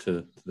ahead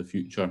to the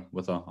future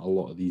with a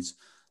lot of these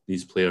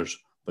players.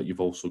 But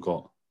you've also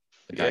got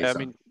the guys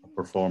that are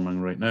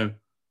performing right now.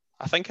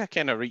 I think I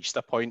kind of reached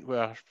a point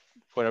where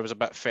I was a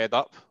bit fed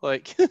up.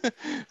 Like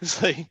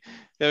it's like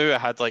maybe I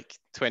had like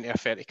 20 or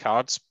 30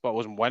 cards, but I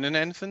wasn't winning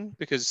anything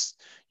because,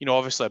 you know,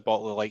 obviously I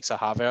bought the likes of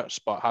Havertz,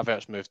 but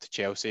Havertz moved to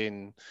Chelsea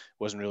and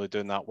wasn't really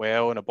doing that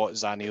well. And I bought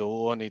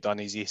Zaniolo and he'd done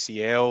his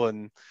ACL,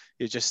 and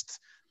you just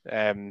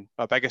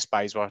my biggest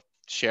buys were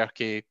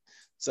Sherky,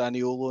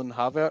 Zaniolo and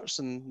Havertz,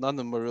 and none of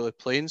them were really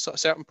playing. So at a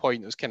certain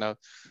point I was kind of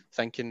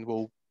thinking,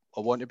 well,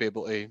 I want to be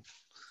able to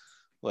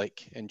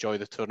like enjoy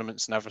the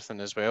tournaments and everything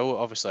as well.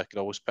 Obviously I could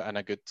always put in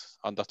a good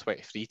under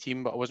 23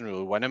 team, but I wasn't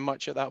really winning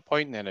much at that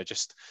point, and then I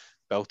just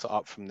built it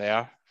up from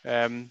there,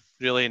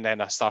 really. And then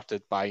I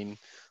started buying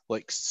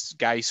like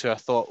guys who I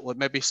thought like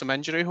maybe some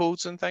injury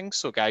holds and things,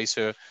 so guys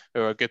who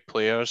are good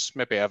players,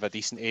 maybe have a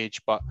decent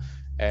age, but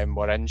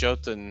were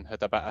injured and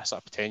had a bit of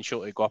sort of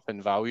potential to go up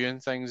in value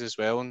and things as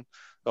well, and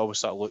I always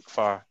sort of look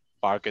for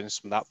bargains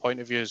from that point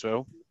of view as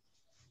well.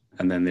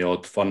 And then the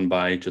odd fun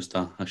buy, just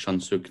a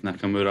Shunsuke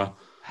Nakamura.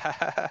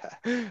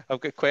 I've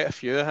got quite a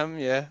few of him.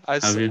 Yeah, I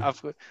just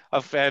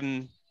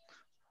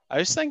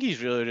think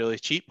he's really, really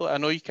cheap. Like, I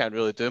know you can't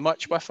really do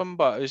much with him,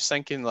 but I was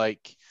thinking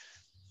like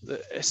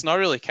it's not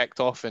really kicked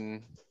off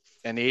in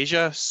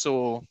Asia,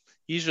 so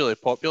he's really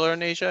popular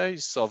in Asia.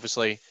 He's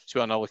obviously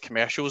doing all the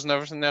commercials and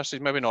everything there, so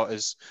he's maybe not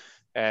as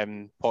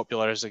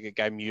popular as like a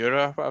guy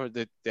Miura,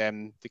 the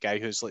guy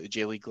who's like the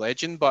J League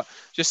legend. But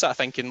just sort of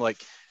thinking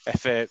like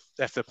if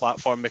the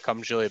platform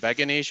becomes really big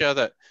in Asia,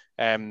 that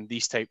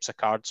these types of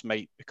cards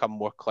might become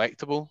more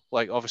collectible.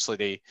 Like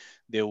obviously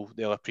they'll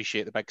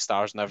appreciate the big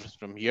stars and everything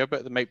from here,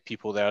 but there might be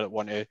people there that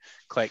want to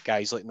collect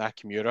guys like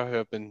Nakamura who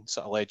have been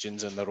sort of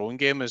legends in their own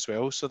game as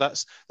well. So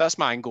that's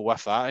my angle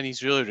with that, and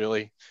he's really,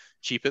 really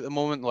cheap at the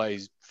moment. Like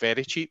he's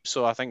very cheap,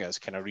 so I think that's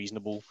kind of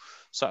reasonable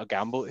sort of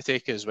gamble to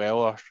take as well.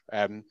 Or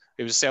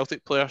he was a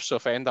Celtic player, so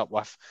if I end up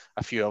with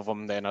a few of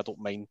them, then I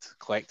don't mind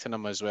collecting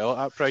them as well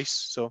at that price.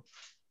 So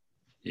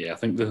yeah, I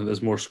think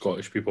there's more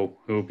Scottish people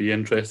who will be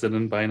interested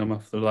in buying them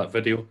after that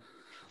video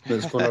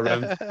that's going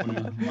around. One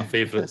of my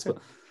favourites, but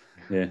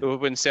yeah. So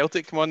when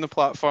Celtic come on the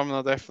platform,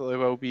 there definitely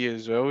will be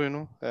as well, you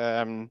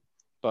know.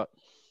 But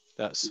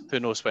that's, who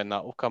knows when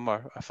that will come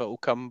or if it will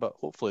come, but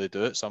hopefully they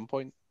do at some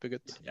point. Be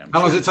good. Yeah, how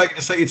long does it take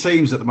to set your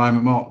teams at the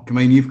moment, Mark? I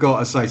mean, you've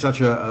got to say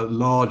such a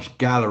large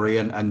gallery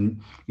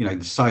and you know,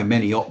 there's so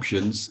many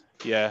options.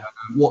 Yeah.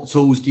 What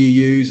tools do you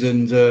use,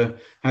 and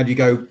how do you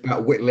go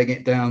about whittling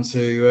it down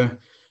to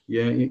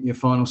your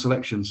final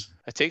selections?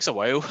 It takes a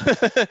while.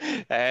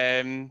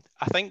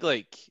 I think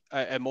like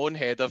in my own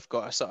head, I've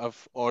got a sort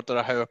of order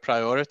of how I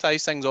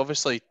prioritise things.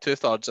 Obviously,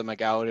 2/3 of my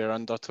gallery are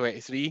under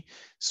 23,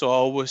 so I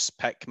always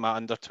pick my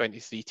under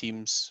 23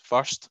 teams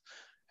first.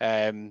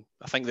 I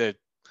think the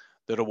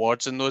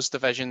rewards in those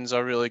divisions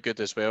are really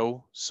good as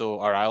well.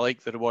 Or I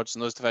like the rewards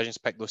in those divisions.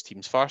 Pick those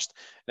teams first,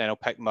 then I'll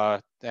pick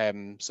my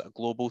sort of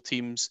global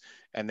teams,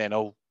 and then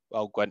I'll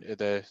go into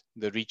the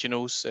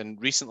regionals. And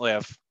recently,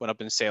 when I've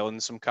been selling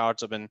some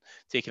cards, I've been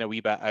taking a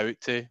wee bit out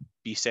to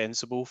be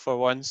sensible for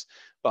once.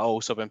 But I've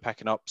also been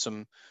picking up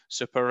some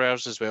super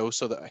rares as well,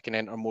 so that I can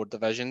enter more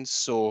divisions.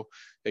 So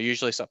I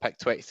usually sort of pick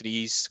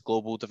 23s,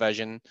 global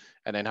division,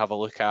 and then have a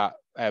look at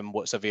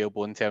what's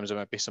available in terms of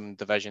maybe some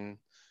division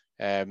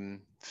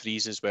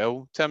threes as well.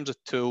 In terms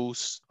of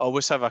tools, I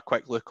always have a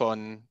quick look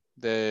on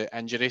the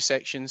injury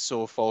section.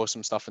 So follow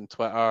some stuff on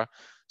Twitter.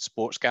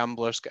 Sports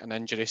Gamblers get an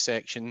injury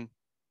section.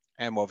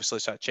 Obviously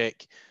sort of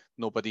check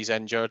nobody's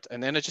injured,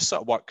 and then I just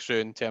sort of work through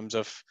in terms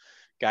of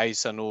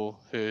guys I know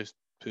who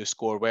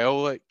score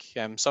well. Like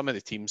some of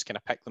the teams kind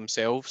of pick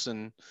themselves,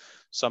 and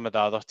some of the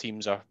other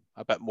teams are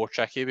a bit more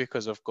tricky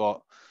because I've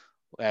got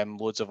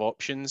loads of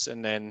options.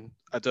 And then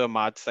I do a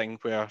mad thing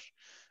where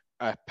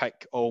I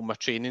pick all my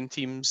training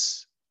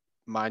teams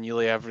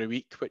manually every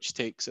week, which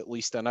takes at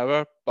least an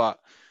hour. But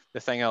the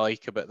thing I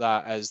like about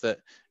that is that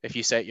if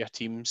you set your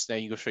teams,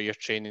 then you go through your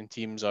training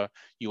teams, or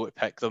you look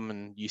to pick them,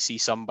 and you see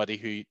somebody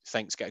who you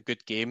think's got a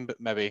good game, but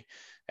maybe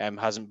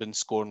hasn't been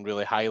scoring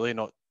really highly,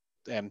 not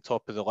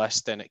top of the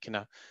list, then it kind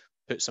of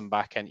puts them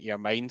back into your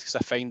mind. Because I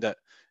find that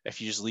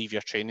if you just leave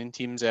your training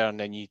teams there and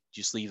then you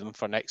just leave them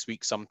for next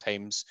week,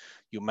 sometimes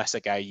you'll miss a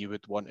guy you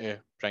would want to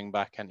bring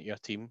back into your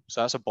team.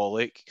 So that's a ball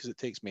ache because it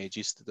takes me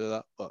ages to do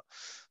that, but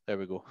there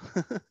we go.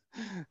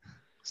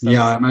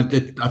 Yeah,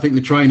 I think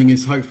the training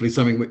is hopefully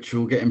something which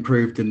will get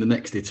improved in the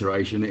next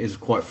iteration. It is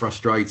quite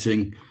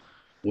frustrating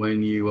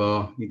when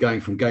you're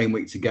going from game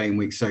week to game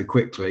week so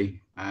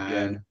quickly,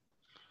 and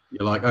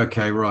you're like,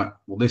 okay, right,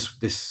 well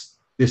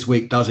this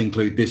week does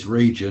include this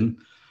region,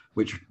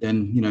 which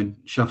then, you know,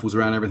 shuffles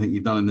around everything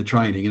you've done in the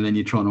training, and then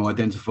you're trying to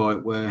identify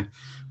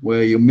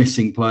where you're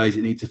missing players,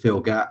 you need to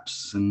fill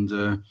gaps,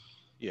 and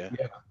Yeah.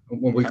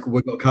 Well,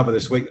 we've got to cover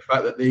this week the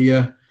fact that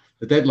the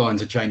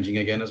deadlines are changing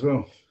again as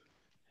well.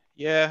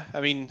 Yeah,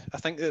 I mean, I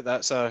think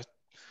that's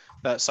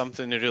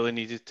something they really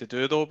needed to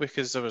do though,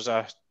 because there's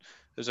a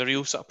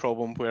real sort of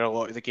problem where a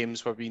lot of the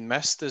games were being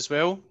missed as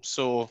well.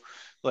 So,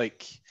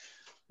 like,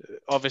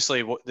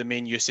 obviously, what the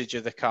main usage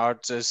of the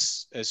cards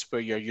is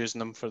where you're using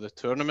them for the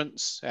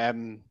tournaments.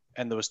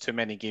 And there was too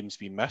many games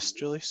being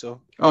missed, really. So.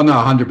 Oh no,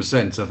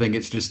 100%. I think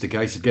it's just a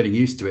case of getting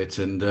used to it,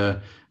 and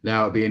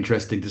now it'll be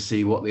interesting to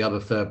see what the other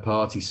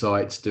third-party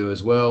sites do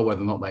as well,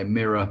 whether or not they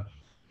mirror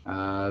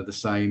the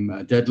same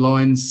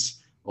deadlines,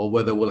 or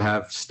whether we'll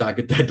have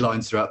staggered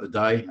deadlines throughout the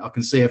day. I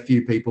can see a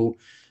few people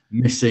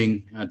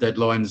missing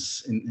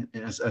deadlines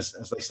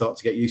as they start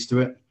to get used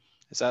to it.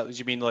 Is that what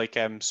you mean, like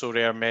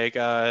SoRare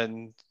Mega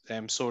and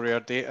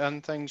SoRare Data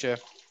and things? Yeah.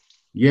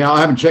 Yeah, I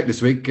haven't checked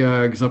this week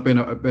because I've been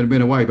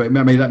away, but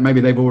maybe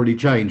they've already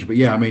changed. But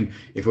yeah, I mean,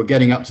 if we're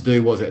getting up to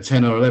do, was it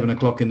 10 or 11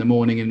 o'clock in the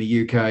morning in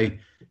the UK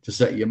to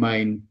set your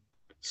main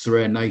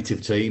SoRare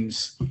native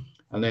teams,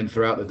 and then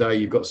throughout the day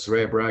you've got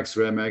SoRare Brag,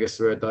 SoRare Mega,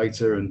 SoRare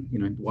Data, and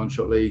One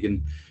Shot League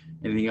and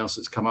anything else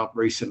that's come up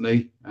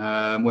recently.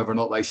 Whether or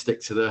not they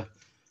stick to the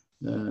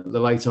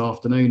late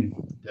afternoon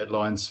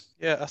deadlines.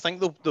 Yeah, I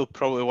think they'll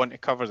probably want to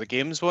cover the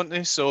games, won't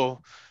they?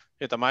 So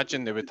you'd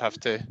imagine they would have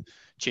to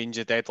change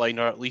the deadline,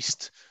 or at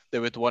least they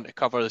would want to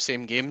cover the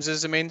same games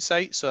as the main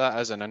site. So that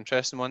is an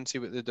interesting one, see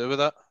what they do with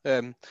that.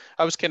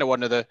 I was kind of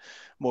one of the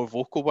more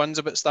vocal ones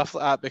about stuff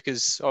like that,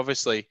 because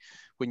obviously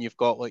when you've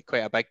got like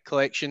quite a big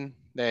collection,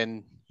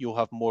 then you'll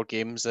have more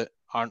games that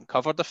aren't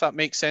covered, if that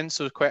makes sense.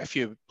 So quite a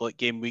few like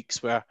game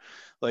weeks where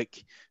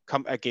like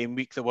come a game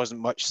week there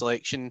wasn't much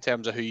selection in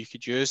terms of who you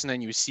could use, and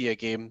then you would see a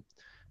game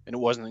and it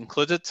wasn't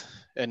included,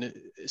 and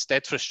it's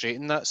dead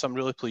frustrating that. So I'm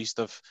really pleased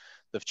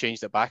they've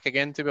changed it back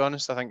again, to be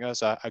honest. I think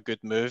that's a good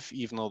move,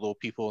 even although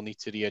people need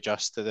to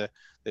readjust to the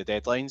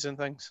deadlines and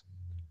things.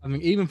 I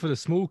mean, even for the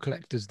small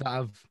collectors that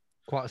have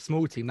quite a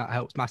small team, that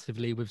helps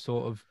massively with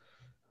sort of,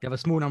 you have a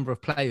small number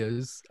of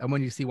players, and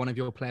when you see one of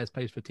your players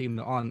plays for a team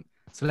that aren't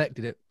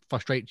selected, it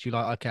frustrates you.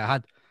 Like, okay, I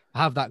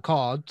have that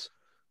card,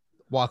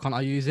 why can't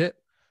I use it?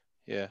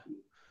 Yeah.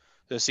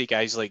 To see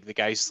guys like the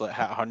guys that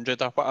hit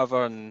 100 or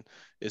whatever and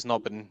is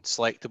not been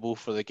selectable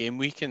for the game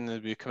week, and they'll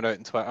be coming out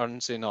on Twitter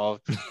and saying, "Oh,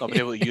 I've not been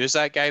able to use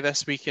that guy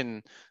this week,"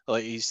 and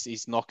like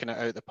he's knocking it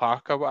out the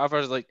park or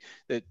whatever. Like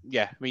that,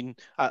 yeah. I mean,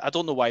 I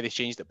don't know why they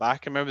changed it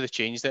back. I remember they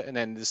changed it and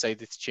then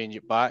decided to change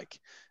it back,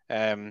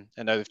 and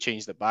now they've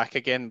changed it back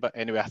again. But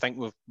anyway, I think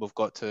we've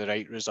got to the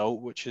right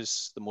result, which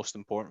is the most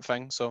important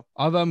thing. So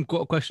I've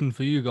got a question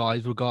for you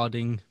guys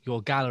regarding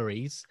your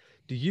galleries.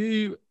 Do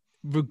you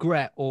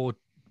regret, or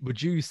would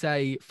you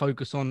say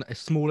focus on a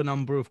smaller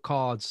number of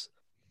cards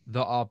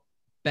that are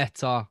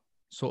better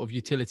sort of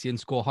utility and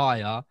score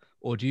higher?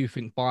 Or do you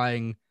think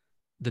buying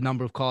the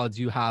number of cards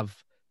you have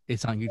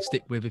is something you'd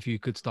stick with if you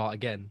could start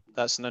again?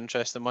 That's an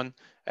interesting one.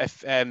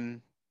 If I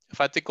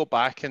had to go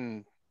back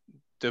and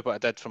do what I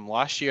did from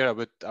last year,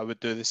 I would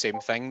do the same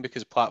thing,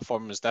 because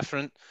platform was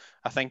different.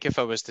 I think if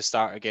I was to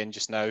start again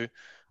just now,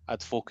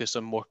 I'd focus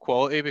on more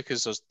quality,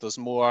 because there's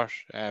more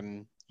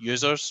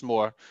users,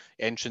 more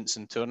entrants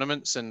in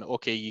tournaments, and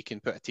okay, you can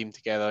put a team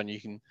together and you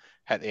can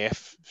hit the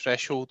F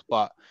threshold,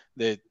 but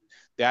the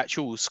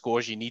actual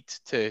scores you need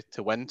to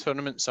win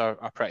tournaments are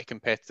pretty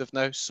competitive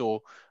now.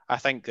 So I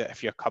think that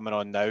if you're coming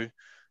on now,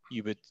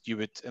 you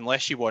would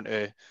unless you want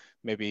to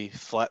maybe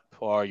flip,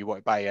 or you want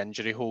to buy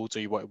injury holds,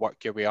 or you want to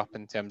work your way up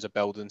in terms of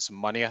building some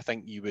money, I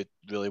think you would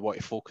really want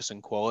to focus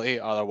on quality.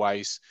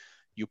 Otherwise,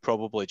 you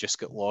probably just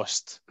get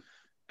lost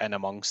in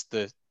amongst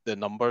the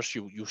numbers.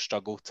 You'll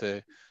struggle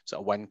to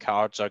sort of win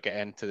cards or get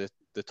into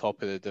the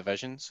top of the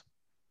divisions.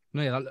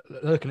 No, yeah,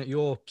 looking at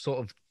your sort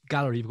of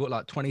gallery, you've got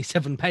like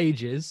 27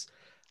 pages,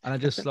 and I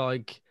just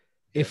like,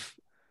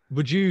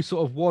 would you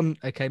sort of want,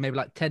 okay, maybe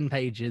like 10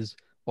 pages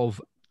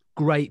of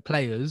great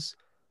players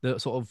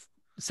that sort of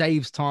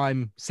saves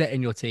time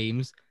setting your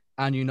teams,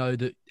 and you know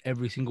that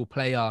every single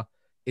player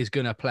is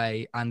going to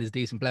play and is a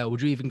decent player? Or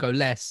would you even go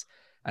less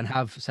and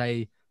have,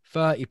 say,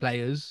 30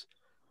 players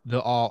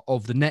that are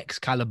of the next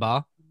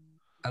caliber?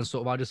 And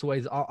sort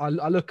of, I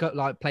look at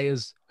like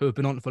players who have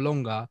been on for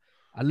longer.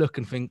 I look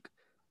and think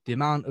the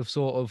amount of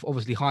sort of,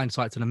 obviously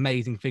hindsight's an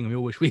amazing thing. We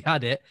all wish we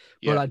had it,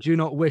 but I do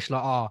not wish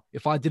like,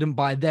 if I didn't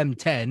buy them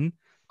 10,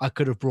 I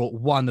could have brought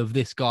one of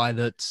this guy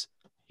that's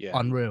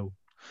unreal.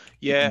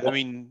 Yeah, I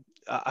mean,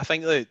 I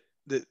think that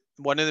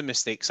one of the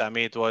mistakes I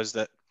made was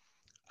that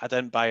I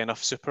didn't buy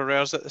enough super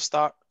rares at the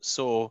start.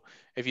 So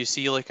if you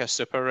see like a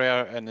super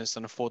rare and it's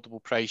an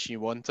affordable price and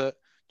you want it,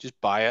 just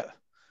buy it.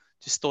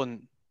 Just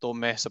don't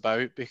mess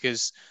about,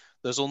 because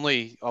there's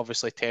only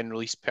obviously 10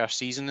 released per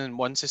season, and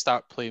once they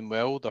start playing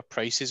well, their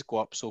prices go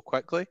up so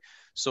quickly.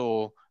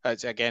 So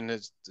it's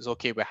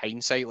okay with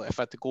hindsight. Like if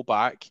I had to go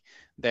back,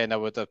 then I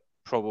would have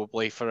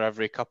probably, for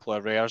every couple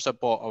of rares I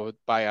bought, I would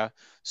buy a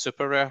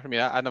super rare. I mean,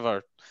 I never,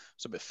 it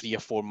was about 3 or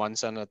 4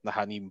 months in and I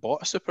hadn't even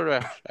bought a super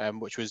rare,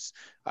 which was,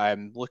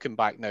 looking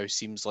back now,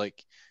 seems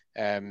like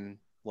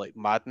like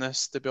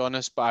madness, to be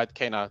honest. But I'd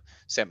kind of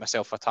set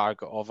myself a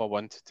target of I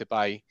wanted to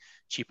buy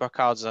cheaper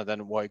cards, and I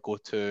didn't want to go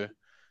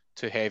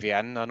too heavy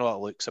in. I know it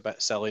looks a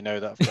bit silly now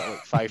that I've got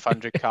like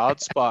 500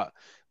 cards, but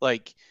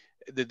like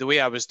the way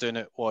I was doing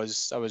it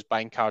was I was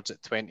buying cards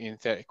at 20 and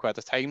 30 quid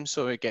a time.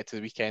 So I get to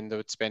the weekend, I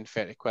would spend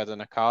 30 quid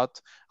on a card.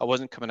 I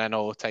wasn't coming in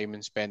all the time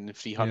and spending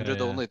 300.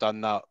 Yeah. I only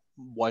done that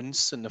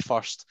once in the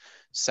first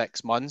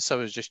 6 months. I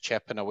was just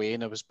chipping away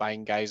and I was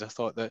buying guys I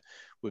thought that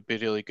would be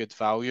really good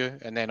value.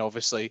 And then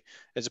obviously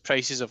as the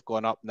prices have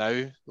gone up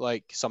now,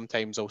 like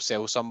sometimes I'll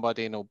sell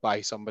somebody and I'll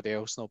buy somebody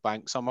else and I'll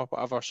bank some or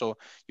whatever. So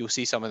you'll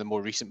see some of the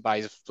more recent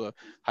buys. I've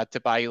had to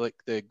buy like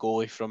the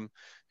goalie from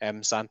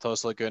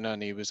Santos Laguna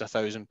and he was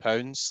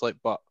 £1,000.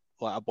 But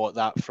I bought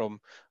that from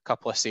a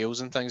couple of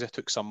sales and things. I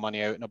took some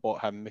money out and I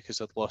bought him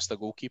because I'd lost a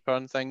goalkeeper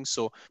and things.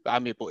 So, but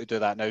I'm able to do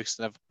that now because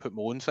I've put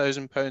my own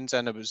 £1,000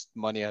 in. It was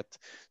money I'd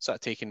sort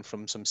of taken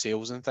from some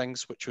sales and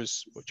things, which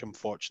I'm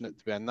fortunate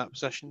to be in that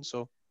position.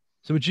 So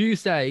would you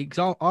say,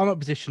 because I'm at a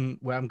position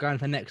where I'm going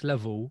for the next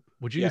level,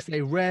 would you say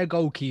rare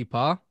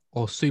goalkeeper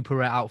or super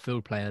rare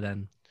outfield player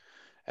then?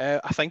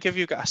 I think if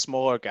you've got a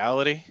smaller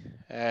gallery,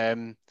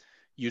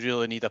 you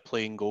really need a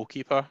playing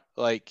goalkeeper.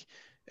 Like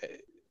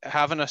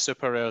having a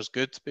super rare is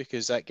good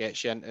because that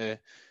gets you into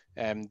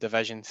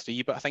Division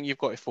 3, but I think you've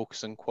got to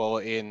focus on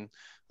quality and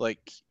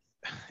like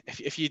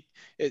if you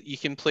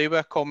can play with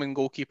a common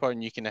goalkeeper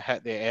and you can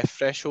hit the F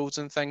thresholds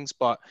and things,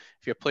 but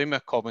if you're playing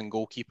with a common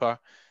goalkeeper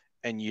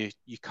and you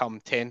come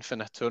 10th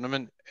in a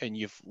tournament and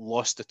you've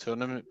lost the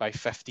tournament by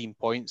 15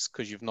 points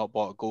because you've not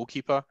bought a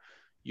goalkeeper,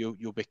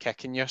 you'll be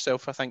kicking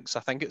yourself, I think. So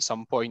I think at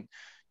some point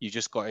you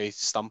just got to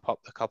stump up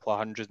a couple of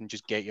hundred and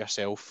just get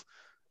yourself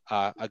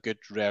a good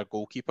rare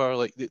goalkeeper.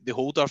 Like they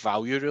hold their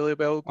value really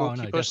well,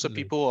 goalkeepers. No, so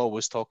people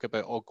always talk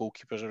about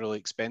goalkeepers are really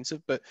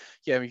expensive, but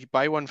yeah, if you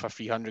buy one for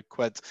 300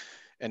 quid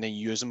and then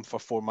you use them for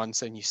 4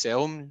 months and you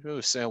sell them, you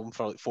really sell them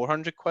for like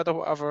 400 quid or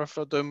whatever if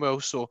they're doing well.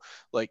 So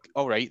like,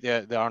 all right,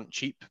 they aren't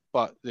cheap,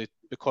 but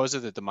because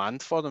of the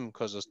demand for them,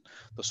 because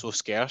they're so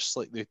scarce,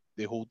 like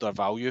they hold their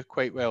value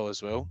quite well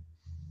as well.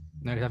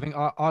 No, I think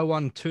I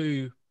won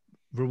 2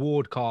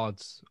 reward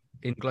cards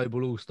in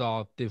Global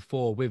All-Star Div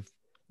 4 with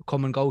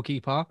common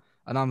goalkeeper,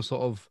 and I'm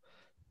sort of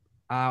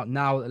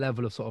now at the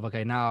level of sort of,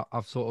 okay, now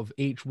I've sort of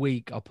each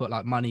week I'll put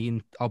like money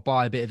in, I'll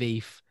buy a bit of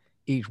ETH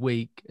each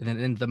week, and then at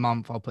the end of the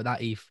month I'll put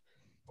that ETH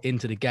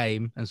into the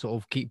game and sort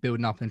of keep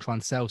building up and try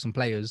and sell some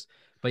players.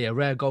 But yeah,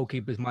 rare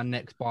goalkeeper is my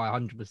next buy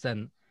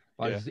 100%.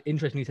 But it's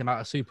interesting to say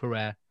about a super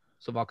rare,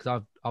 sort of,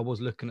 because I was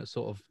looking at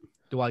sort of,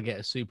 do I get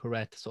a super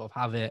rare to sort of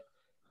have it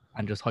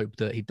and just hope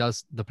that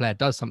the player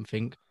does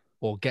something,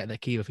 or get the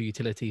keeper for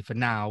utility for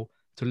now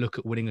to look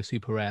at winning a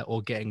super rare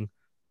or getting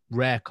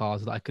rare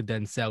cards that I could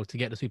then sell to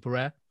get the super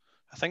rare?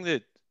 I think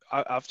that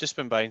I've just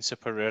been buying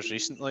super rares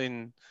recently,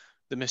 and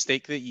the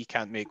mistake that you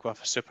can't make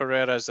with a super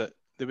rare is that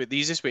the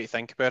easiest way to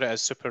think about it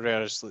is super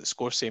rare is that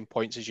scores same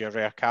points as your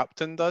rare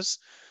captain does.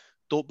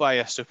 Don't buy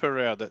a super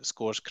rare that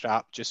scores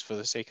crap just for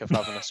the sake of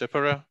having a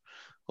super rare.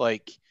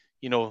 Like,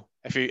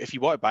 if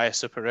you want to buy a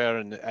super rare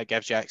and it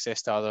gives you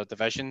access to other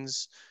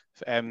divisions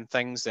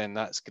things, then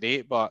that's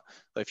great. But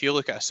if you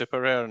look at a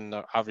super rare and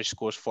their average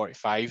score is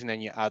 45 and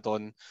then you add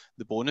on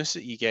the bonus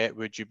that you get,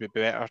 would you be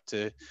better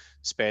to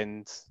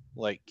spend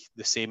like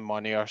the same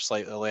money or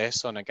slightly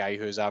less on a guy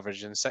who's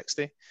averaging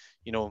 60?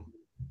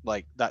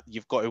 Like that,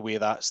 you've got to weigh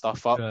that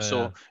stuff up.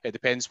 So it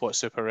depends what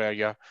super rare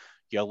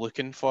you're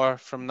looking for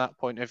from that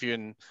point of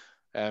view.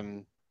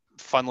 And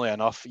funnily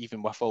enough,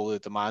 even with all the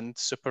demand,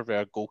 super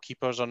rare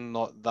goalkeepers are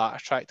not that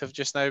attractive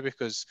just now,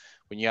 because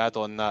when you add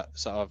on that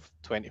sort of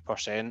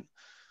 20%,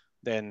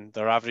 then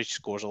their average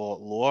score's a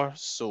lot lower.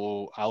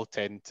 So I'll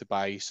tend to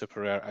buy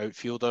super rare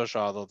outfielders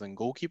rather than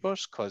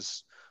goalkeepers,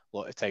 because a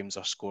lot of times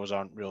their scores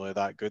aren't really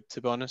that good,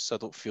 to be honest. I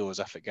don't feel as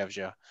if it gives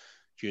you a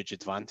huge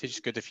advantage. It's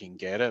good if you can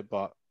get it,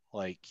 but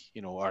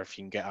or if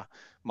you can get a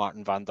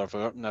Martin van der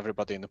Voort and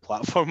everybody in the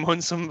platform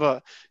wants him,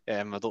 but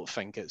I don't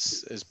think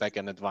it's as big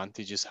an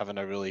advantage as having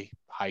a really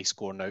high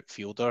scoring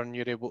outfielder and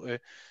you're able to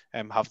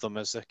have them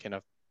as the kind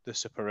of the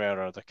super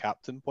rare or the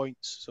captain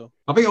points. So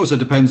I think it also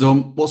depends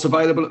on what's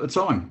available at the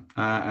time.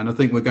 And I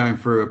think we're going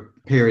through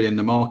a period in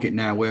the market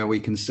now where we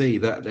can see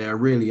that there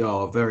really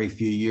are very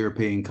few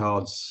European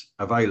cards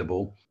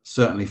available,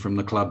 certainly from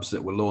the clubs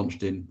that were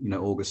launched in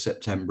August,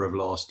 September of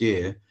last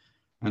year.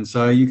 And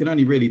so you can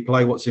only really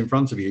play what's in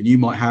front of you. And you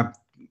might have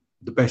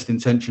the best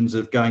intentions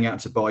of going out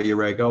to buy your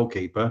rare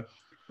goalkeeper,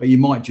 but you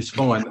might just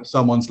find that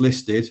someone's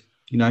listed,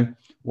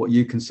 what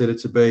you consider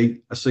to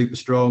be a super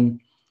strong,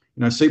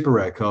 super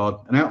rare card,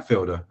 an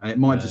outfielder. And it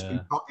might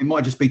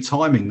just be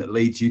timing that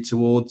leads you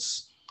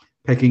towards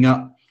picking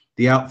up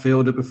the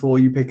outfielder before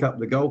you pick up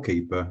the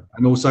goalkeeper.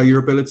 And also your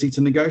ability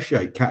to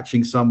negotiate,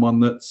 catching someone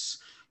that's,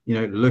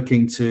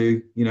 looking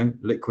to,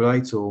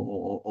 liquidate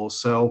or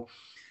sell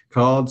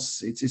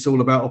cards. It's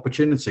all about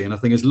opportunity. And I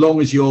think as long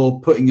as you're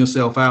putting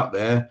yourself out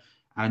there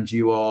and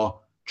you are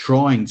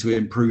trying to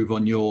improve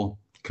on your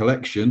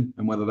collection,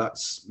 and whether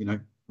that's,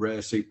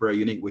 rare, super rare,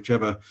 unique,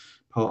 whichever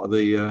part of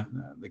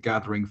the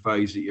gathering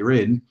phase that you're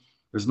in,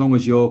 as long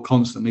as you're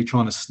constantly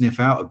trying to sniff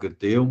out a good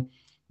deal,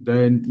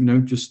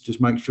 then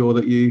just make sure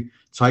that you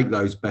take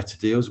those better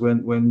deals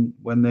when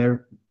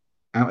they're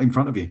out in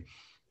front of you.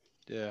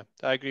 Yeah,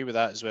 I agree with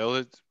that as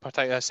well.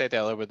 Particularly, I said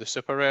earlier with the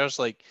super rares,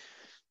 like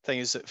thing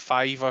is that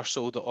 5 are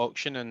sold at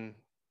auction and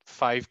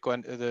 5 go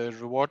into the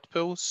reward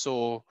pool.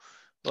 So,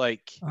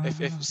 like,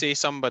 if say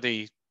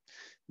somebody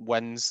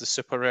wins the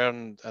super rare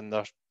and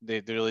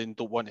they really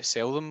don't want to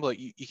sell them, like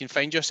you can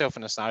find yourself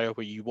in a scenario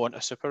where you want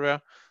a super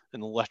rare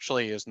and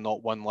literally is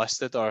not one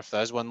listed, or if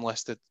there is one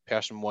listed, the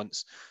person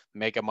wants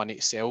mega money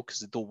to sell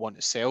because they don't want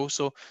to sell.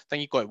 So the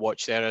thing you've got to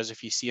watch there is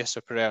if you see a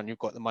super rare and you've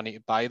got the money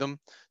to buy them,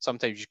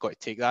 sometimes you've got to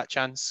take that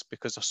chance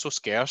because they're so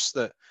scarce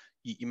that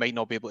you might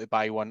not be able to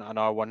buy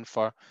another one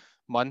for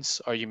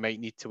months, or you might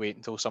need to wait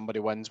until somebody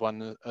wins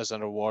one as a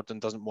reward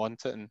and doesn't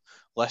want it and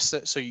lists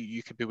it. So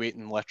you could be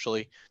waiting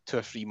literally 2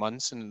 or 3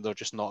 months and they're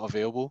just not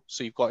available.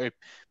 So you've got to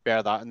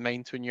bear that in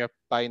mind when you're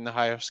buying the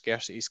higher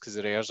scarcities, because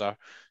the rares are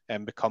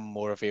become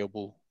more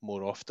available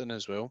more often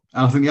as well.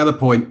 And I think the other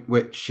point,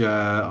 which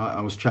I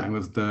was chatting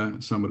with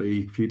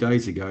somebody a few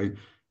days ago,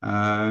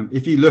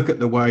 if you look at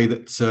the way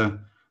that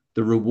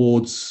the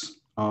rewards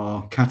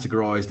are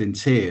categorized in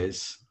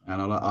tiers,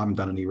 and I haven't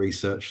done any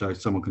research, so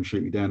someone can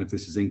shoot me down if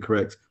this is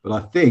incorrect, but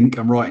I think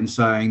I'm right in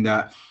saying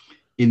that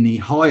in the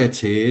higher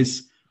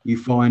tiers, you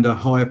find a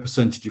higher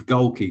percentage of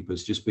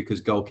goalkeepers, just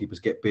because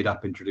goalkeepers get bid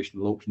up in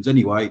traditional auctions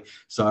anyway.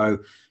 So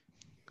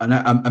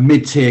a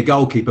mid-tier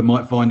goalkeeper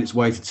might find its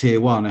way to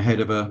tier 1 ahead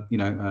of a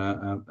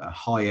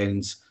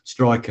high-end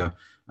striker,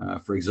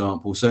 for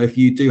example. So if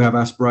you do have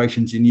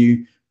aspirations and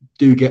you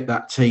do get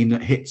that team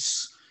that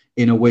hits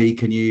in a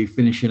week and you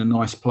finish in a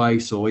nice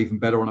place, or even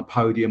better on a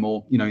podium,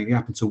 or you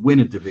happen to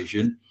win a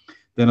division,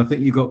 then I think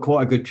you've got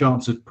quite a good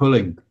chance of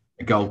pulling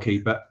a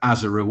goalkeeper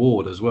as a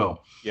reward as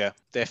well. Yeah,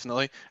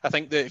 definitely. I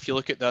think that if you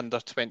look at the under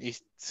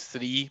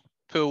 23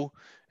 pool,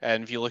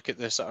 and if you look at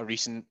the sort of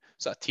recent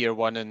sort of tier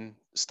 1 and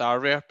star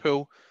rare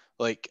pool,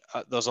 like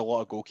there's a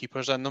lot of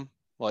goalkeepers in them,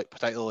 like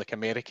particularly like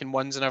American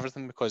ones and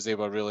everything, because they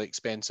were really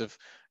expensive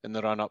in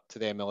the run up to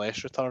the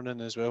MLS returning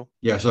as well.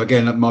 Yeah, so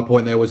again, my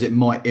point there was it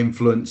might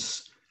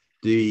influence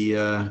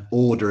the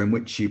order in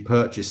which you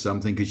purchase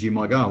something, because you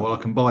might go, well, I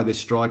can buy this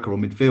striker or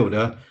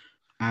midfielder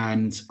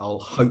and I'll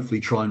hopefully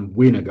try and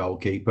win a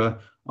goalkeeper.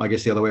 I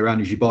guess the other way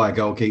around is you buy a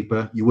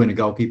goalkeeper, you win a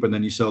goalkeeper, and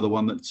then you sell the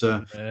one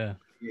that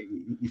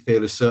you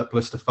feel is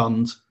surplus to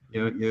fund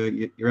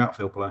your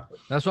outfield player.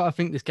 That's what I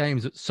think this game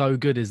is so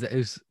good, is that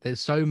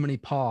there's so many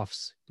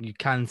paths you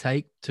can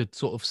take to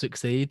sort of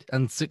succeed,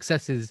 and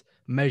success is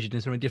measured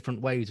in so many different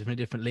ways, in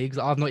different leagues.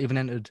 I've not even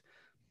entered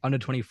under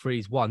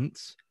 23s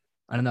once,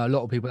 and I know a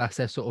lot of people, that's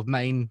their sort of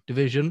main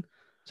division.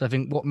 So I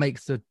think what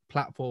makes the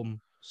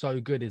platform so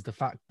good is the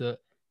fact that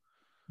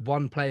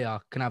one player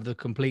can have the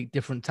complete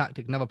different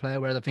tactic than another player,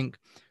 whereas I think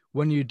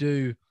when you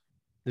do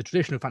the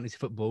traditional fantasy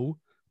football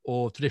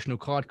or traditional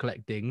card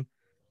collecting,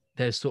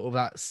 there's sort of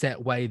that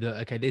set way that,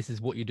 okay, this is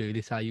what you do,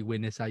 this is how you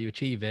win, this is how you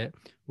achieve it.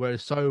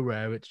 Whereas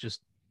SoRare, it's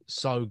just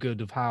so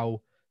good of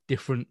how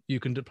different you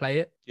can play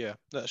it. Yeah,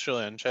 that's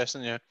really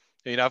interesting. Yeah,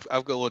 I mean, I've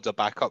got loads of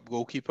backup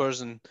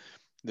goalkeepers, and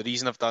the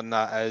reason I've done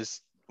that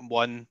is,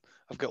 one,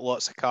 I've got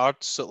lots of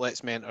cards, so it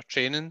lets me enter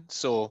training.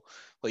 So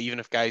like even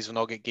if guys will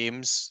not get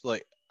games,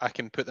 like I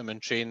can put them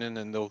in training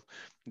and the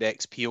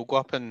XP will go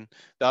up. And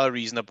the other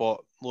reason I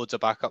bought loads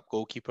of backup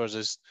goalkeepers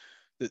is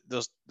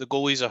that the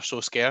goalies are so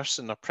scarce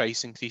and their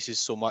price increases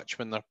so much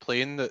when they're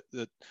playing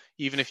that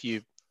even if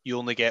you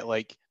only get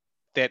like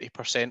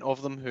 30%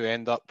 of them who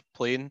end up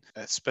playing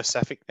at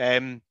specific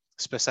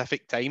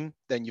time,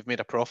 then you've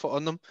made a profit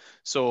on them.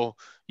 So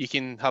you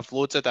can have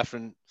loads of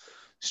different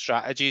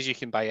strategies. You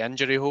can buy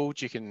injury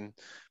holds, you can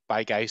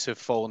buy guys who've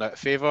fallen out of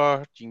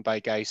favour, you can buy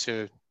guys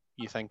who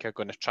you think are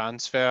going to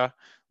transfer.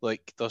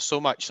 Like there's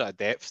so much sort of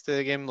depth to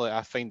the game. Like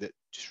I find it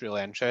just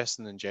really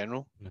interesting in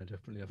general. No,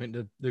 definitely. I think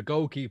the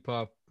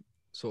goalkeeper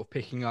sort of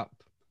picking up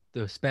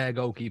the spare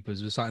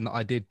goalkeepers was something that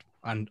I did,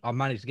 and I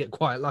managed to get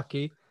quite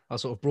lucky. I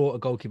sort of brought a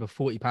goalkeeper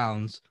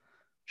 £40,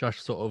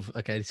 just sort of,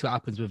 okay, this is what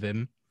happens with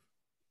him.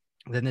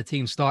 Then the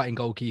team starting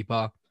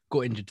goalkeeper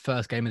got injured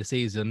first game of the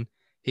season.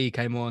 He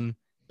came on,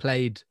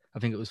 played, I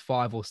think it was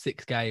 5 or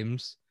 6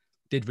 games,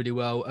 did really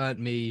well, earned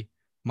me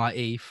my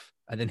ETH,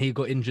 and then he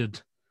got injured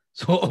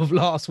sort of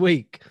last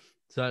week.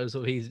 So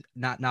sort of he's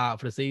now out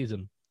for the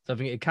season. So I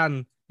think it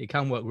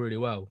can work really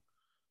well.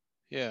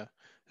 Yeah.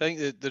 I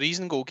think the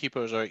reason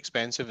goalkeepers are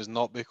expensive is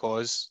not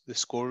because they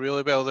score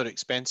really well. They're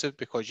expensive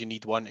because you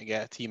need one to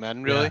get a team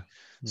in, really.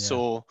 Yeah.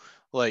 So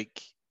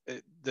like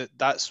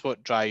that's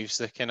what drives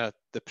the kind of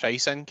the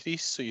price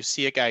increase. So you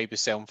see a guy be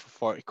selling for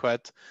 40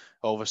 quid,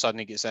 all of a sudden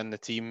he gets in the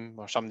team,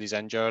 or somebody's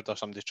injured, or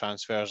somebody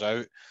transfers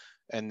out,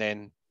 and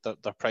then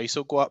their price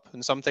will go up.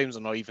 And sometimes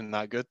they're not even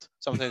that good.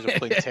 Sometimes they're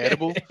playing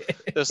terrible.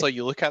 It's like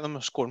you look at them,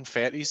 they're scoring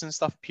 30s and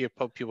stuff.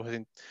 People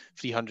paying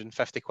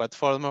 350 quid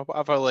for them or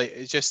whatever. Like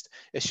it's just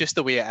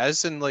the way it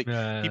is. And like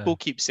people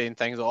keep saying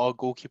things like, "Oh,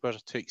 goalkeepers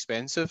are too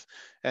expensive."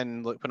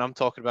 And like when I'm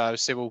talking about it, I would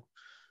say, well,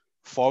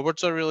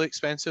 forwards are really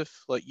expensive.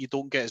 Like, you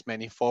don't get as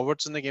many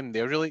forwards in the game.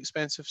 They're really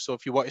expensive. So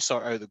if you want to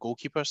sort out the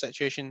goalkeeper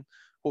situation,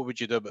 what would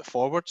you do about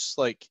forwards?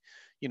 Like,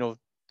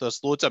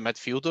 there's loads of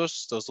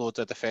midfielders, there's loads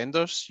of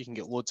defenders. You can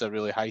get loads of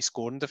really high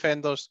scoring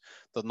defenders.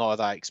 They're not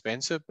that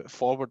expensive, but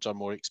forwards are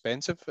more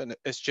expensive. And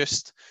it's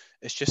just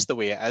the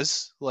way it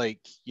is. Like,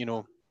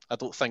 I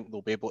don't think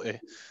they'll be able to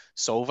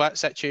solve that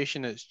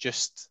situation. It's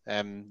just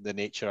the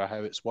nature of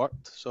how it's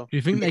worked. So do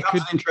you think they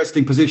could? An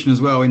interesting position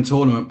as well in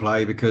tournament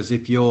play, because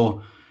if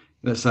you're,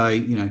 let's say,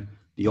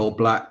 the All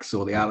Blacks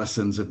or the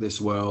Allisons of this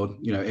world,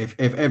 if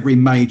every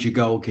major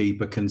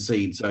goalkeeper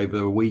concedes over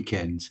a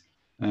weekend,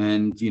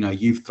 and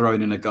you've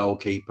thrown in a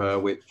goalkeeper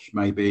which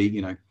may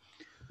be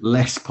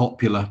less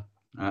popular,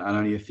 and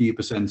only a few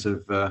percent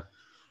of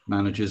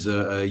managers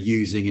are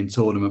using in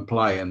tournament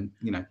play, and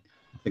I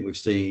think we've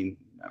seen,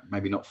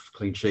 maybe not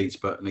clean sheets,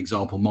 but an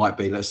example might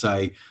be, let's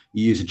say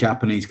you use a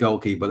Japanese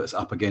goalkeeper that's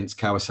up against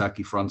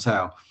Kawasaki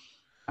Frontale,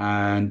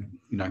 and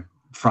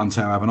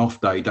Frontale have an off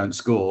day, don't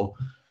score,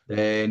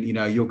 then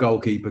your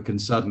goalkeeper can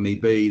suddenly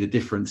be the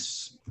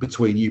difference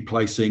between you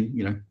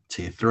placing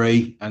tier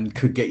 3 and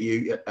could get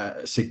you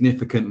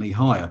significantly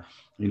higher.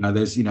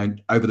 There's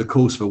over the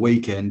course of a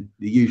weekend,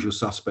 the usual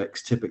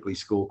suspects typically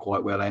score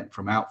quite well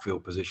from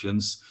outfield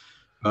positions.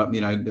 But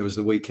there was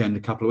a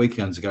couple of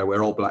weekends ago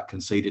where All Black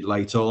conceded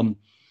late on.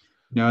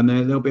 And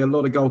there'll be a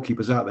lot of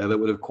goalkeepers out there that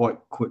would have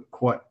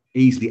quite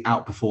easily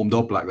outperformed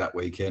All Black that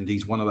weekend.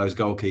 He's one of those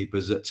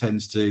goalkeepers that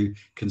tends to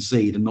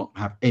concede and not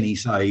have any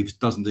saves,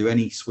 doesn't do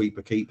any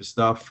sweeper keeper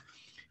stuff.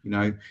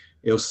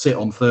 He'll sit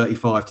on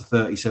 35 to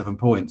 37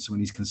 points when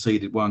he's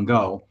conceded one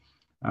goal.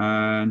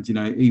 And,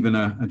 even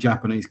a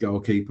Japanese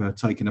goalkeeper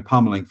taking a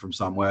pummeling from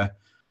somewhere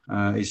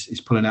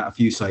is pulling out a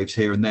few saves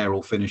here and there,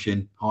 all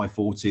finishing high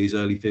 40s,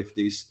 early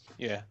 50s.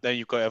 Yeah, then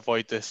you've got to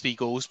avoid the 3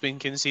 goals being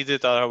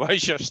conceded,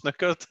 otherwise you're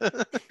snookered.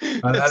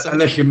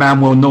 Unless you're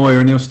Manuel Neuer,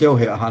 and he'll still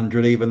hit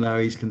 100 even though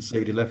he's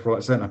conceded left,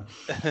 right, centre.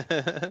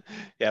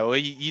 Yeah, well,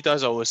 he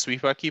does all the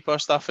sweeper keeper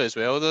stuff as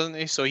well, doesn't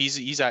he? So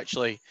he's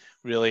actually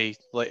really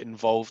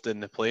involved in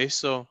the play.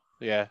 So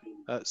yeah,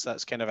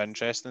 that's kind of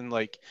interesting.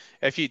 Like,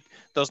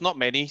 there's not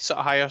many sort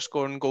of higher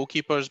scoring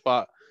goalkeepers,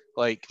 but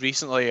like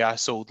recently I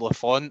sold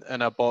Lafont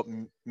and I bought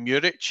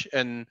Muric,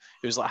 and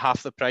it was like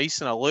half the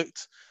price, and I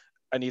looked,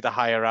 I need a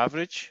higher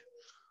average.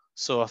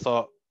 So I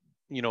thought,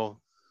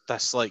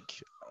 that's like,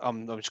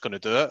 I'm just going to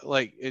do it.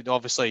 Like,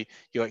 obviously,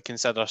 you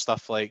consider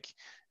stuff like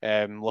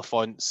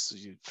Lafont's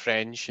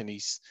French, and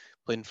he's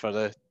playing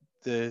for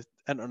the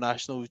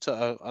international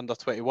under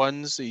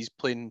 21s. He's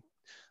playing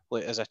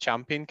like as a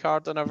champion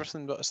card and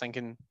everything. But I was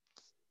thinking,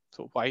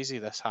 so why is he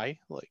this high?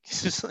 Like,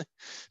 it's just like,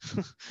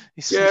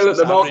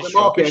 the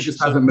market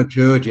just hasn't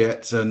matured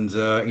yet, and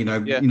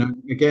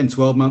again,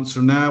 12 months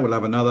from now, we'll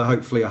have another,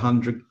 hopefully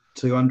 100,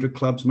 200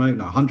 clubs, maybe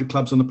 100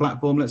 clubs on the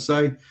platform, let's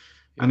say.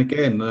 And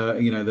again,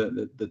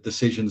 the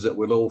decisions that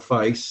we'll all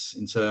face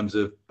in terms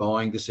of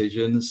buying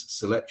decisions,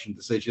 selection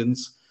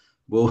decisions,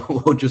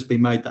 will just be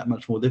made that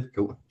much more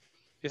difficult. Do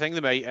you think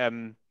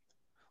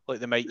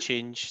they might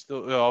change?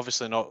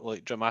 Obviously not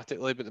like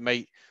dramatically, but they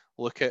might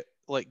look at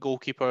like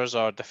goalkeepers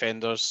or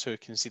defenders who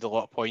concede a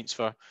lot of points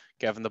for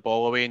giving the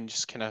ball away, and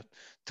just kind of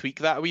tweak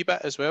that a wee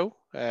bit as well.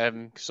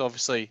 Because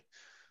obviously,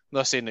 I'm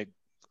not saying that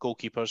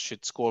goalkeepers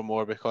should score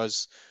more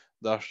because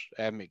they're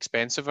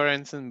expensive or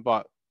anything,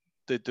 but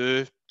they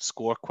do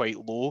score quite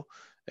low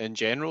in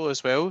general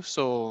as well.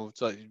 So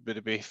would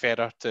it be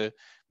fairer to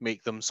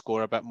make them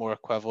score a bit more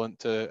equivalent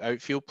to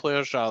outfield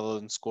players rather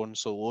than scoring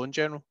so low in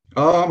general?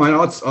 Oh, man,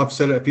 I've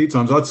said it a few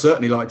times. I'd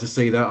certainly like to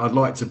see that. I'd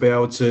like to be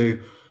able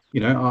to,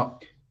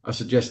 I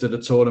suggested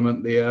a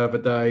tournament the other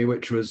day,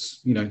 which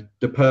was,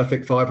 the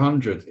perfect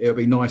 500. It would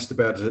be nice to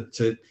be able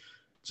to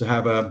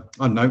have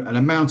an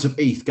amount of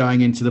ETH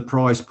going into the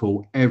prize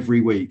pool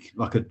every week,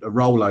 like a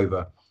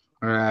rollover.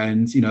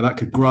 And, that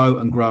could grow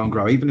and grow and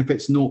grow, even if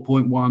it's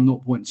 0.1,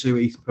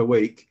 0.2 ETH per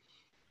week.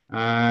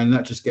 And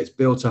that just gets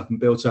built up and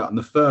built up. And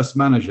the first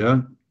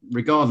manager,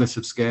 regardless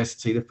of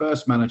scarcity, the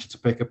first manager to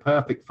pick a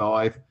perfect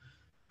 5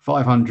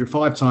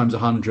 times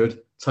 100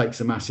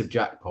 takes a massive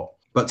jackpot.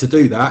 But to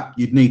do that,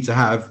 you'd need to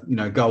have,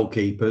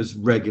 goalkeepers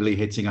regularly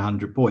hitting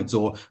 100 points,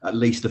 or at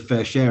least a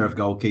fair share of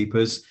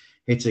goalkeepers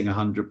hitting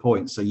 100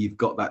 points. So you've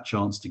got that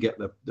chance to get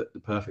the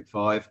perfect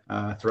 5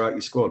 throughout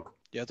your squad.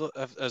 Yeah,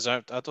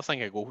 I don't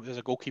think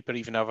a goalkeeper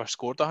even ever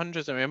scored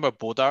 100. I remember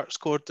Bodart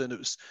scored, and it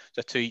was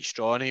a 2 each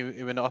draw, and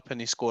he went up and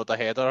he scored a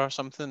header or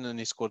something, and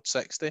he scored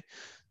 60.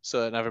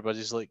 So, and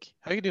everybody's like,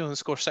 how can you only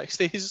score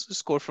 60? He's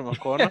scored from a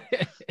corner.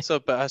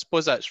 But I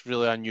suppose that's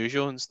really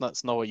unusual, and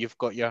that's not what you've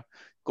got your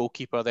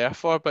goalkeeper there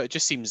for. But it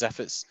just seems as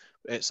if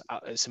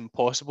it's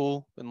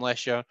impossible,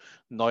 unless you're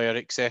Neuer,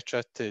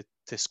 etc., to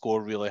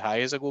score really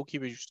high as a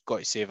goalkeeper. You've got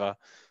to save a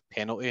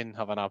penalty and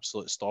have an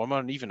absolute stormer,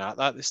 and even at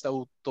that, they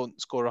still don't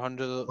score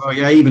 100. Well,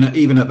 yeah, even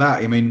at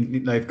that, I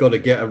mean, they've got to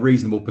get a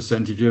reasonable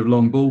percentage of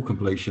long ball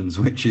completions,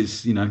 which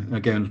is,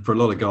 again, for a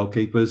lot of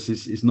goalkeepers,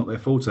 is not their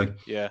forte.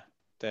 Yeah,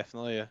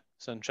 definitely. Yeah,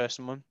 it's an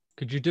interesting one.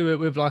 Could you do it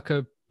with like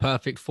a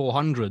perfect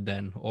 400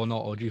 then, or not?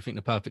 Or do you think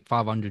the perfect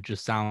 500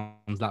 just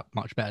sounds that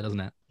much better, doesn't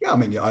it? Yeah, I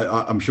mean,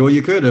 I'm sure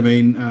you could. I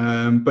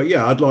mean, but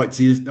yeah, I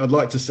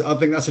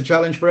think that's a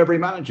challenge for every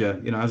manager.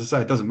 You know, as I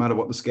say, it doesn't matter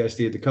what the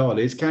scarcity of the card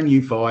is. Can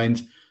you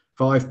find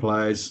 5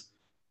 players,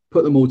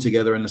 put them all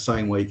together in the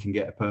same week and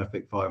get a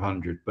perfect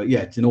 500? But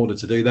yeah, in order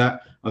to do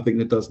that, I think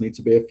there does need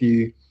to be a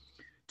few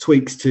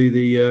tweaks to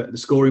the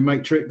scoring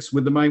matrix,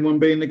 with the main one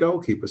being the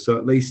goalkeeper. So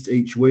at least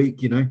each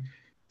week, you know,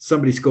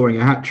 somebody scoring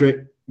a hat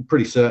trick, I'm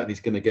pretty certain he's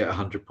going to get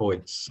 100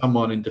 points.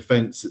 Someone in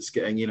defence that's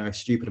getting, you know,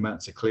 stupid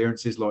amounts of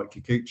clearances like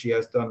Kikuchi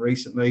has done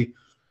recently,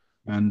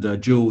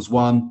 and Jules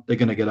won, they're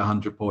going to get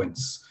 100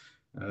 points.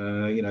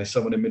 You know,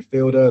 someone in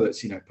midfielder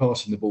that's, you know,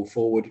 passing the ball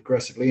forward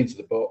aggressively into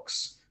the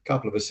box, a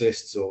couple of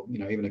assists, or, you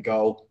know, even a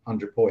goal,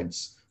 100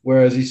 points.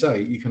 Whereas you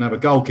say you can have a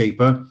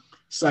goalkeeper,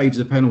 saves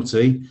a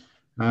penalty,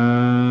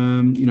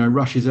 you know,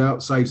 rushes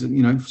out, saves,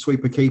 you know,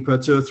 sweeper keeper,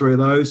 2 or 3 of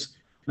those,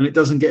 and it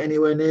doesn't get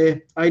anywhere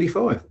near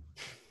 85.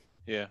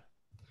 Yeah,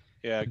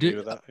 I agree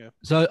with that. Yeah.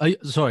 So,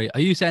 are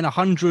you saying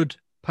 100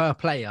 per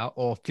player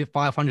or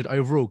 500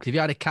 overall? Because if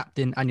you had a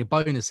captain and your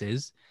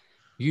bonuses,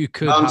 you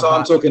could I'm have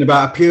that. talking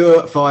about a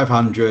pure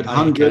 500,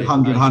 100, Okay,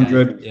 100, okay.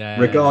 100, Yeah.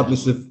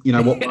 regardless of, you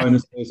know, what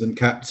bonuses and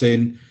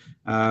captain.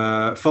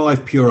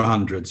 5 pure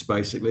 100s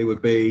basically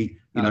would be,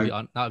 you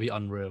know, that would be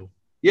unreal.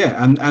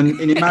 Yeah, and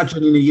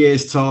imagine in a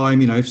year's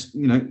time, you know,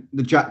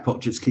 the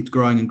jackpot just keeps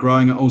growing and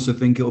growing. I also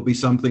think it will be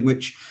something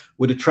which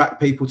would attract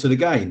people to the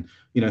game.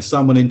 You know,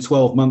 someone in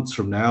 12 months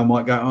from now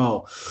might go,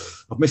 oh,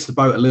 I've missed the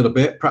boat a little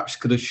bit. Perhaps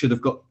should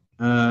have got,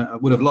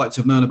 would have liked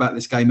to have known about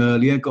this game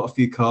earlier, got a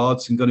few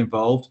cards and got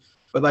involved.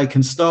 But they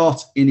can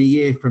start in a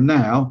year from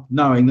now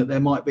knowing that there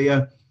might be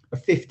a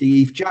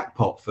 50 ETH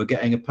jackpot for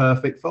getting a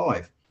perfect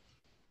 5.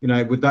 You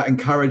know, would that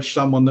encourage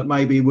someone that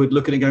maybe would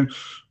look at it and go,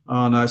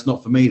 oh, no, it's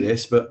not for me,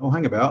 this, but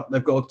hang about.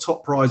 They've got a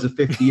top prize of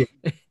 50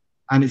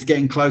 and it's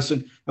getting closer.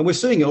 And we're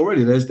seeing it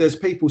already. There's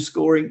people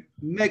scoring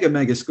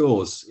mega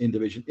scores in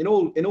division, in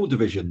all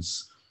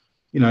divisions.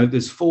 You know,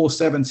 there's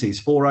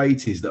 470s,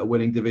 480s that are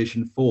winning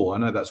Division 4. I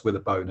know that's with a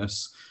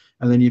bonus.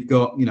 And then you've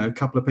got, you know, a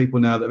couple of people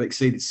now that have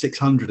exceeded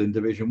 600 in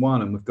Division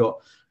 1. And we've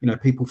got, you know,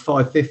 people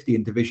 550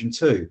 in Division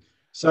 2.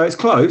 So it's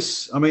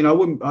close. I mean,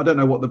 I don't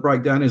know what the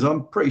breakdown is.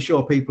 I'm pretty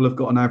sure people have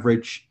got an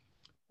average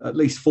at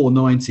least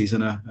 490s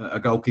and a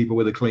goalkeeper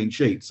with a clean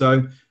sheet.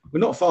 So we're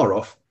not far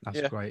off. That's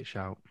a great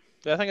shout.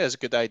 Yeah, I think that's a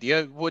good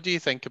idea. What do you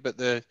think about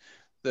the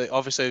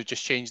obviously we've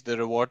just changed the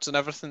rewards and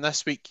everything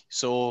this week.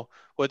 So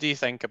what do you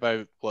think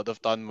about what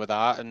they've done with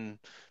that? And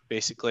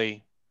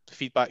basically the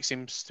feedback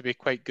seems to be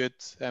quite good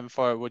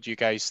for it. What do you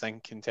guys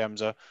think in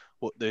terms of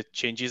what the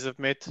changes they've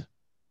made?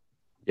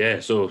 Yeah,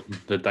 so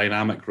the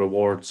dynamic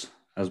rewards,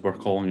 as we're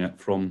calling it,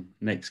 from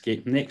next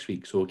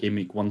week. So game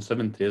week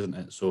 170, isn't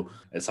it? So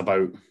it's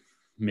about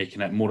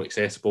making it more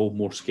accessible,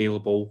 more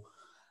scalable,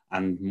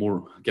 and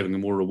giving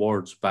more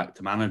rewards back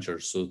to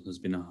managers. So there's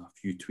been a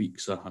few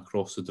tweaks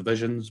across the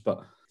divisions,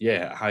 but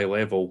yeah, at high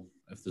level,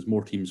 if there's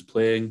more teams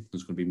playing,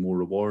 there's going to be more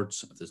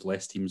rewards. If there's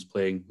less teams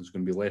playing, there's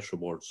going to be less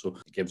rewards. So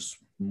it gives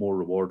more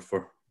reward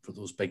for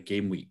those big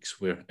game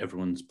weeks where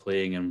everyone's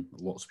playing and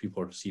lots of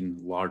people are seeing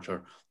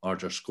larger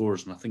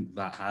scores. And I think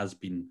that has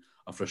been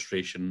a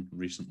frustration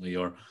recently,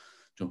 or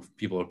you know,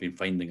 people have been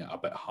finding it a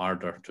bit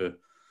harder to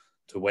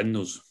win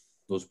those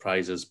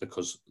prizes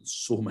because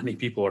so many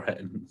people are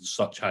hitting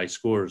such high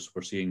scores.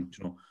 We're seeing,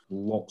 you know,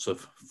 lots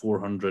of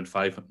 400,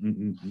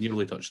 500,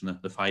 nearly touching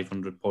the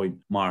 500 point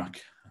mark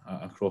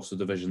across the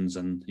divisions.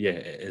 And yeah,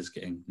 it is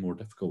getting more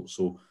difficult.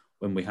 So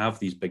when we have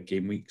these big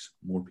game weeks,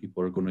 more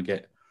people are going to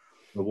get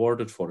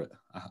rewarded for it.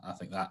 I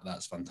think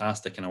that's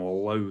fantastic, and it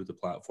will allow the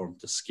platform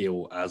to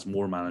scale as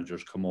more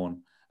managers come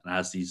on and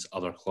as these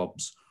other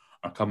clubs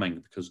are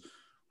coming, because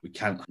we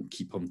can't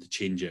keep them to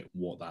change it,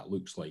 what that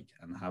looks like,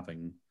 and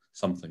having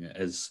something that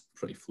is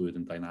pretty fluid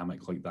and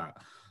dynamic like that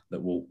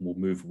will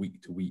move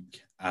week to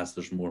week as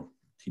there's more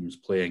teams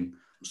playing,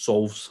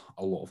 solves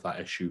a lot of that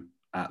issue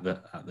at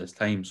this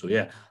time. So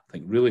yeah, I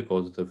think really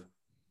positive.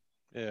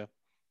 Yeah,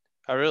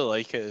 I really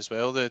like it as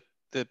well. The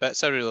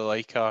bits I really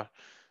like are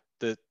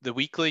the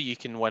weekly you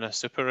can win a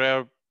super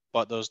rare,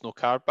 but there's no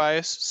card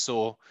bias.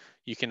 So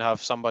you can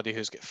have somebody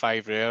who's got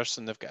 5 rares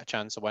and they've got a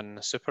chance of winning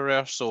a super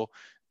rare. So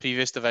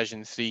previous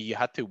Division 3, you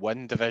had to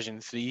win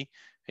Division 3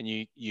 and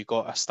you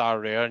got a star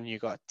rare and you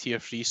got a tier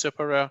 3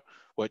 super rare,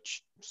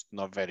 which is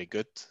not very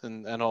good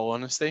in all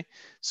honesty.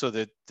 So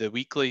the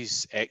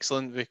weekly's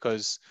excellent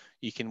because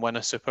you can win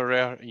a super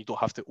rare and you don't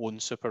have to own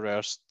super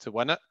rares to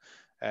win it.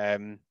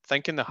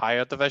 Thinking the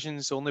higher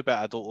divisions, the only bit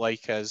I don't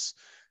like is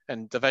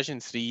in Division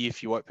 3,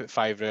 if you want to put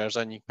 5 rares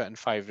in, you put in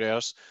 5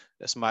 rares,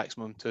 it's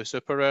maximum 2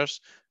 super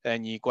rares.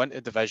 Then you go into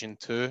Division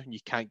 2, and you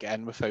can't get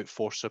in without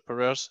 4 super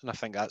rares, and I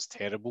think that's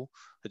terrible.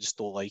 I just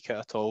don't like it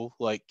at all.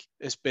 Like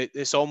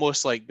it's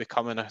almost like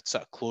becoming a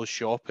sort of closed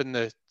shop in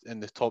the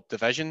top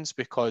divisions,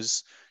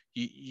 because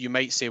you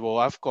might say, well,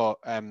 I've got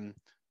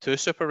 2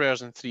 super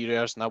rares and 3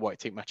 rares, and I want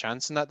to take my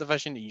chance in that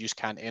division, and you just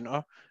can't enter.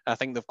 And I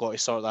think they've got to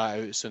sort that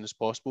out as soon as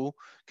possible,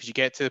 because you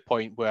get to the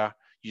point where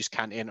you just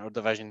can't enter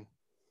Division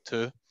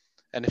 2.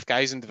 And if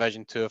guys in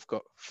Division 2 have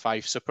got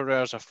 5 super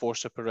rares or 4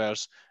 super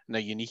rares and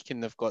they're unique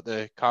and they've got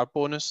the card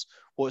bonus,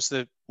 what's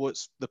the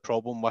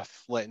problem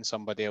with letting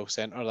somebody else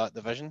enter that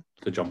division?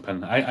 To jump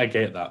in, I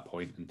get that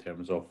point in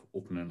terms of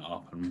opening it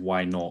up, and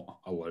why not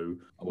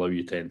allow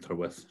you to enter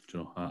with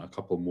a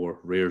couple more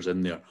rares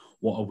in there.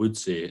 What I would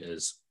say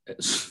is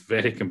it's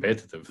very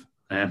competitive.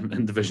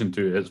 In Division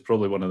 2, it's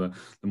probably one of the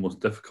most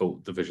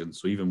difficult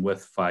divisions. So even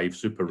with 5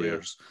 super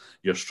rares,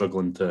 you're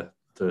struggling to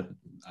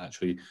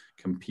actually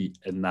compete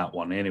in that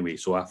one anyway.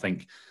 So I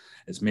think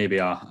it's maybe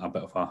a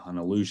bit of an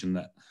illusion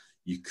that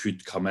you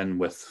could come in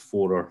with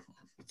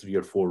 3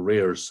 or 4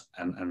 rares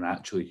and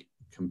actually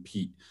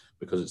compete,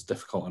 because it's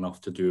difficult enough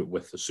to do it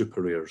with the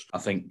super rares. I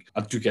think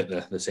I do get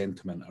the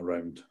sentiment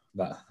around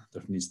that.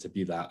 There needs to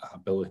be that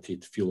ability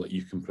to feel that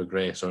you can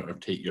progress or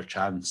take your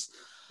chance.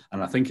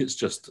 And I think it's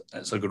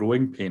a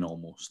growing pain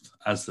almost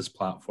as this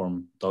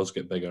platform does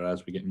get bigger,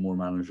 as we get more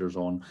managers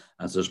on,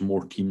 as there's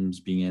more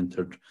teams being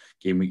entered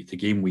game week to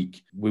game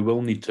week. We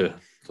will need to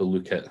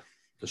look at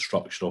the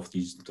structure of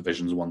these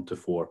divisions 1 to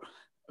 4.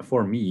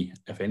 For me,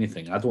 if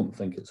anything, I don't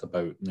think it's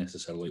about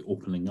necessarily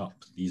opening up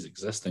these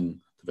existing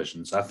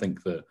divisions. I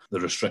think the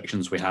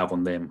restrictions we have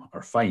on them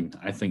are fine.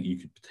 I think you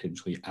could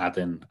potentially add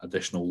in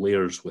additional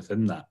layers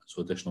within that,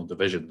 so additional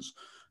divisions.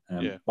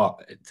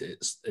 But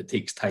it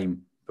takes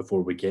time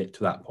before we get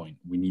to that point.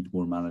 We need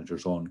more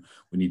managers on.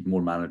 We need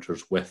more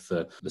managers with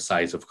the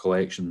size of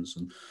collections.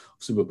 And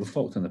so we've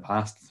talked in the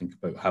past, I think,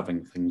 about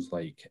having things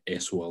like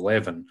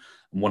SO11. And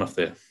one of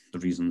the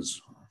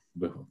reasons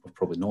we've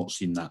probably not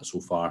seen that so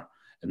far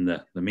in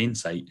the main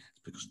site is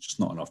because just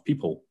not enough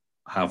people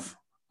have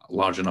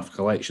large enough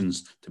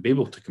collections to be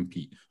able to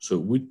compete. So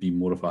it would be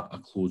more of a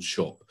closed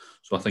shop.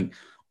 So I think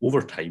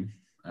over time,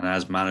 and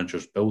as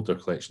managers build their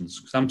collections,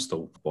 because I'm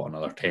still bought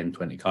another 10,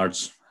 20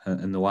 cards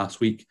in the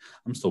last week,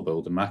 I'm still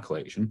building my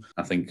collection.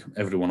 I think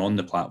everyone on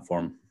the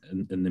platform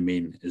in the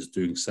main is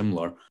doing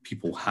similar.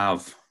 People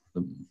have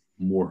the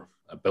more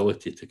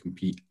ability to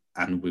compete,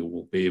 and we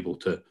will be able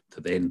to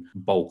then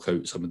bulk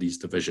out some of these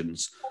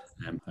divisions.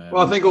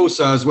 Well, I think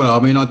also as well,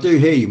 I mean, I do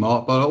hear you,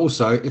 Mark, but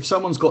also if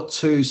someone's got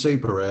 2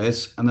 super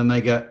rares and then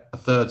they get a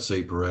 3rd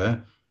super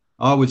rare,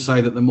 I would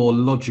say that the more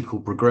logical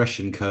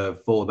progression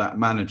curve for that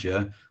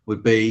manager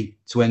would be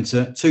to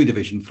enter 2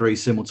 Division 3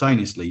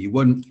 simultaneously. You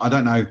wouldn't, I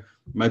don't know,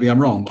 maybe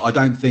I'm wrong, but I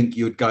don't think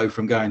you would go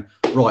from going,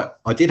 right,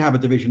 I did have a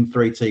Division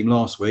 3 team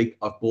last week,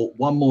 I've bought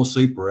 1 more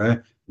super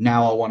rare,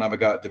 now I want to have a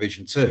go at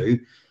Division 2.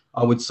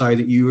 I would say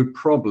that you would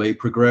probably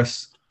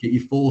progress, get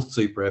your 4th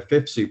super rare,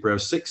 5th super rare,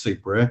 6th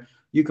super rare.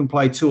 You can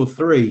play 2 or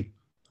 3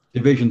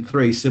 Division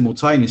 3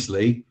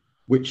 simultaneously,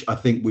 which I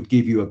think would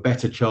give you a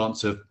better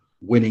chance of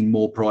winning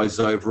more prizes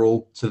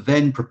overall, to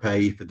then prepare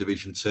you for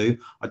Division 2.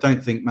 I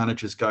don't think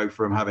managers go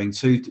from having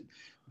 2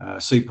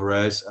 super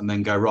rares and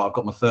then go, right, I've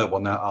got my 3rd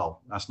one now. Oh,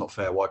 that's not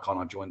fair. Why can't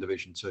I join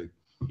Division 2?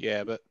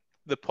 Yeah, but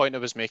the point I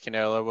was making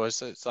earlier was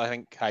that I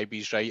think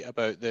Hybe's right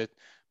about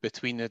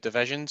between the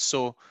divisions.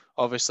 So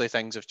obviously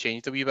things have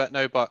changed a wee bit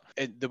now, but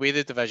the way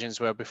the divisions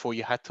were before,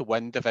 you had to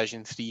win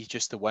Division 3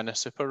 just to win a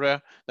super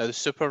rare. Now the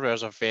super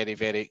rares are very,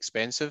 very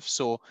expensive.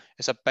 So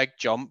it's a big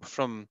jump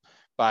from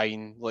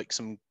buying like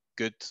some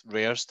good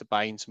rares to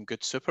buying some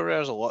good super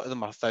rares. A lot of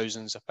them are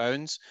thousands of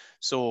pounds.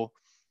 So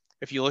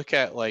if you look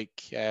at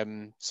like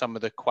some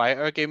of the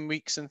quieter game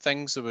weeks and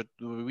things, there were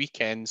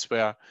weekends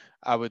where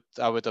I would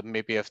have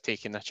maybe have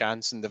taken a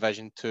chance in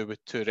Division 2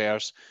 with 2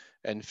 rares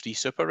and 3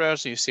 super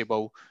rares. And you say,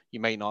 well, you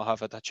might not have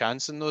had a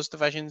chance in those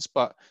divisions,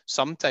 but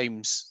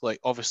sometimes, like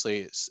obviously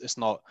it's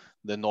not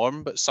the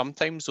norm, but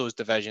sometimes those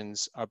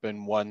divisions are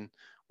being won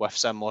with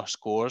similar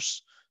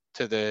scores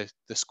to the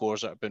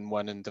scores that have been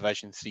won in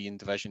Division 3 and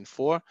Division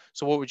 4.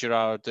 So what would you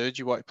rather do? Do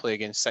you want to play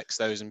against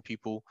 6,000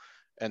 people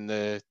in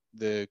the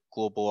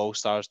Global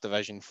All-Stars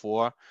Division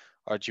 4,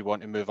 or do you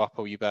want to move up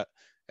a wee bit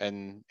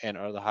and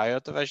enter the higher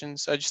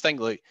divisions? I just think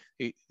like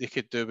they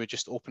could do with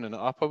just opening it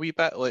up a wee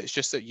bit. Like, it's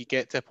just that you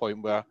get to a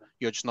point where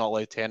you're just not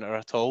allowed to enter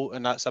at all,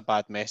 and that's a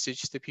bad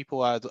message to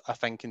people, I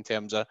think, in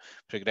terms of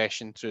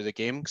progression through the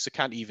game, because they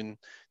can't even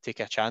take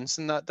a chance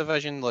in that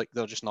division. Like,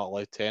 they're just not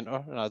allowed to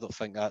enter, and I don't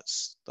think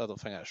that's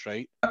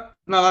right.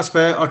 No, that's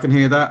fair. I can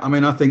hear that. I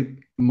mean, I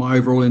think my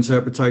overall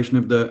interpretation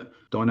of the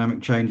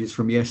dynamic changes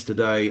from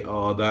yesterday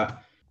are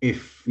that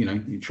if,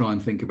 you try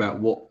and think about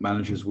what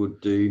managers would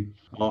do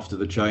after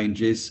the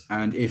changes,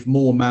 and if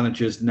more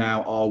managers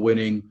now are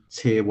winning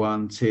tier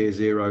 1, tier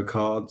 0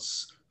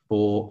 cards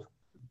for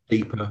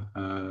deeper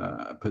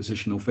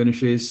positional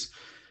finishes,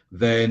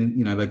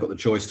 then, they've got the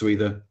choice to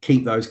either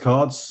keep those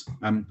cards,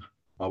 and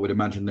I would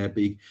imagine they'd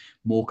be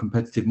more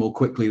competitive more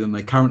quickly than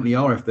they currently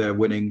are if they're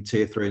winning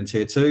tier 3 and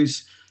tier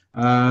 2s,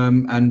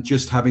 and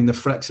just having the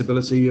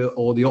flexibility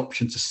or the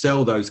option to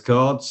sell those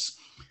cards.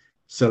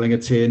 Selling a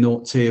tier 0,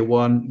 tier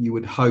 1, you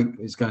would hope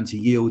is going to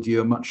yield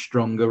you a much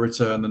stronger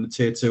return than a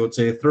tier 2 or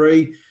tier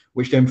 3,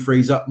 which then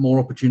frees up more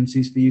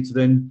opportunities for you to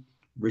then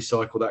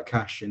recycle that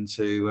cash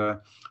into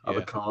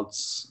other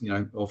cards,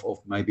 of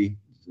maybe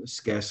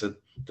scarcer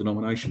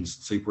denominations,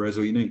 super rares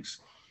or uniques.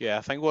 Yeah,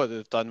 I think what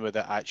they've done with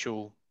the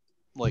actual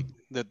like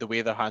the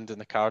way they're handing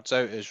the cards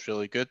out is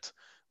really good.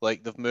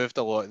 Like they've moved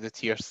a lot of the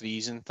tier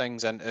 3s and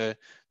things into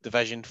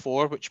Division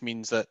 4, which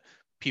means that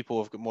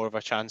people have got more of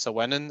a chance of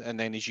winning, and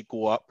then as you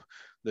go up,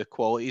 the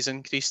quality is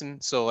increasing.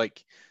 So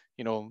like,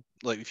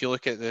 like if you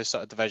look at the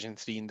sort of Division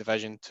 3 and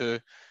Division 2,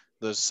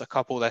 there's a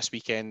couple this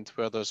weekend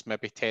where there's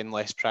maybe 10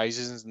 less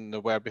prizes than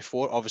there were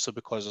before, obviously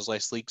because there's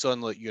less leagues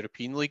on, like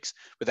European leagues,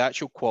 but the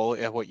actual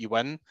quality of what you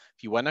win,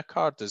 if you win a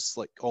card, is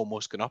like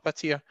almost going up a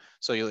tier.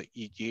 So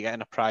you get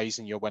in a prize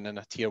and you're winning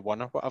a tier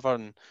 1 or whatever,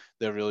 and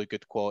they're really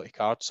good quality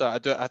cards. So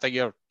I think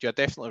you're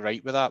definitely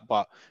right with that,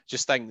 but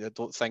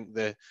don't think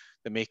the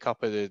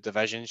makeup of the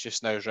divisions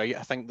just now is right.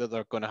 I think that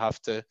they're going to have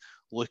to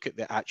look at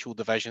the actual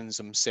divisions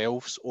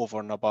themselves over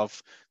and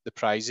above the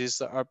prizes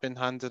that are being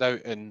handed out,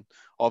 and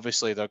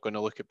obviously they're going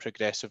to look at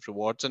progressive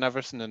rewards and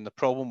everything. And the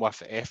problem with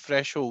the F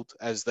threshold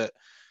is that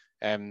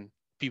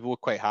people are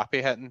quite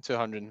happy hitting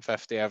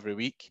 250 every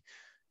week,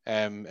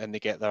 and they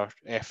get their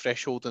F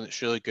threshold, and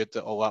it's really good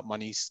that all that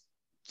money's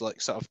like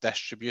sort of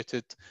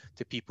distributed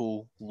to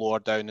people lower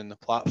down in the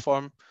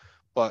platform,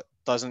 but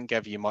doesn't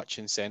give you much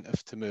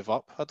incentive to move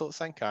up, I don't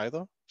think,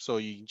 either. So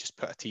you can just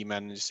put a team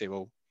in and just say,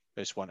 well,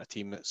 I just want a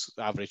team that's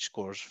average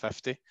scores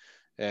 50.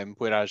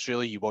 Whereas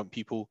really you want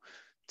people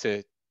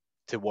to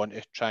want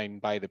to try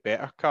and buy the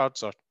better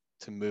cards or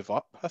to move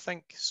up, I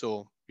think.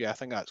 So yeah, I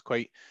think that's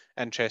quite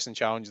interesting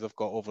challenge they've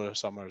got over the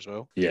summer as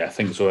well. Yeah, I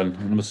think so. And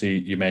obviously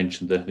you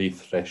mentioned the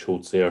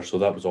thresholds there. So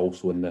that was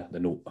also in the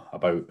note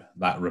about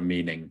that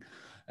remaining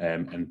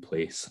in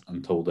place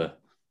until the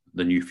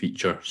new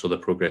feature. So the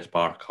progress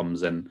bar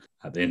comes in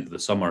at the end of the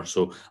summer.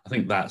 So I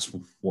think that's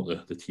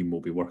what the team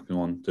will be working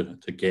on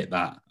to get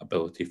that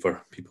ability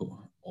for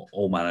people,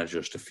 all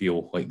managers, to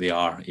feel like they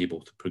are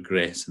able to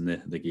progress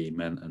in the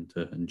game and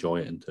to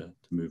enjoy it and to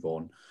move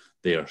on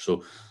there.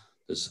 So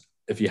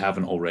if you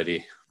haven't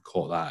already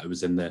caught that, it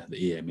was in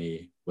the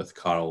AMA with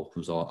Carl.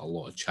 There was a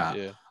lot of chat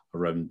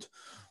around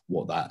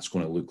what that's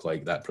going to look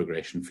like, that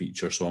progression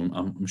feature. So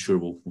I'm sure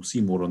we'll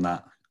see more on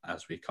that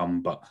as we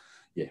come. But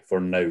yeah,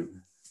 for now,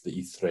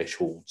 the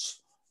thresholds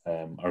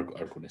are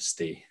going to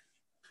stay.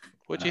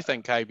 What do you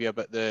think, Ivy,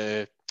 about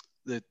the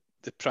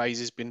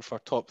prizes being for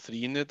top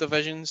 3 in the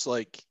divisions?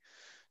 Like,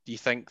 do you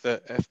think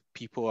that if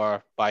people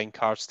are buying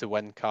cards to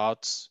win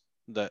cards,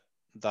 that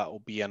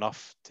will be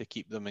enough to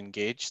keep them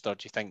engaged? Or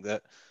do you think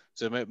that...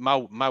 So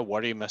my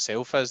worry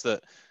myself is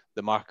that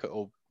the market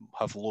will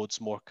have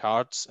loads more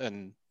cards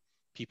and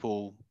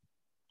people,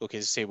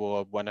 okay, say, well,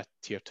 I win a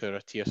tier 2 or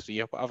a tier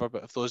 3 or whatever,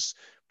 but if those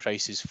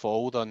prices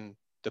fall, then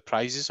the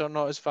prizes are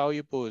not as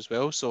valuable as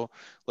well. So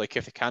like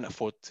if they can't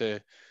afford to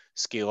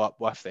scale up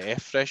with the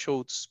F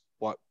thresholds,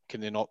 what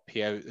can they not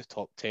pay out the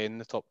top 10,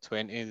 the top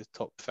 20, the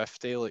top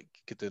 50? Like,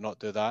 could they not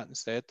do that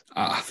instead?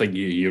 I think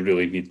you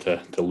really need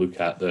to look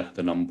at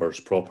the numbers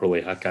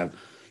properly. I can't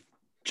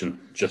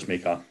just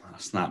make a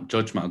snap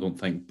judgment, I don't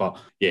think. But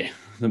yeah,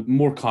 the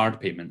more card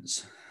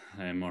payments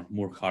or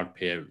more card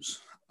payouts,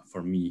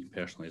 for me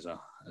personally, is a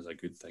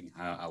good thing.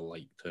 I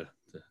like to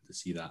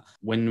see that.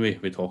 When we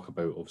talk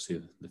about,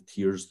 obviously, the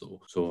tiers,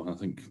 though, so I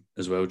think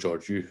as well,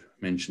 George, you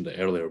mentioned it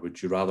earlier,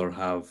 would you rather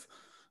have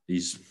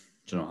these,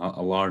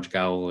 a large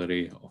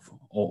gallery of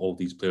all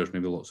these players,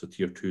 maybe lots of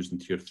tier 2s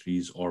and tier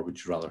 3s, or would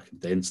you rather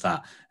condense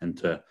that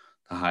into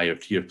the higher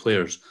tier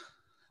players?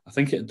 I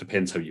think it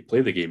depends how you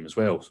play the game as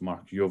well. So,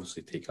 Mark, you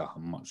obviously take a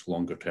much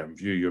longer term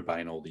view. You're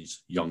buying all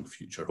these young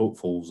future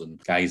hopefuls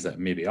and guys that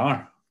maybe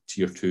are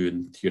tier 2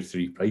 and tier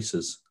 3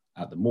 prices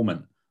at the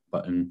moment,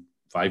 but in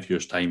 5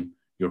 years' time,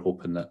 you're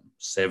hoping that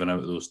 7 out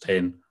of those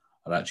 10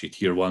 are actually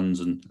tier 1s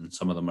and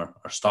some of them are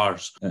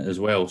stars as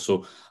well.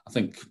 So I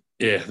think,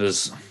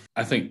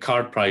 I think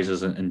card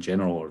prizes in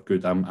general are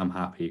good. I'm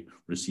happy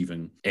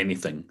receiving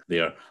anything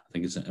there. I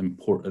think it's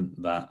important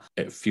that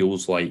it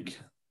feels like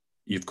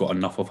you've got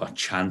enough of a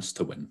chance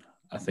to win.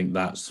 I think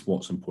that's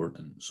what's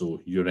important.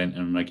 So you're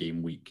entering a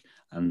game week,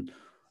 and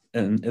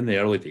in the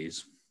early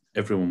days,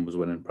 everyone was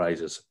winning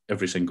prizes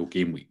every single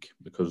game week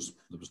because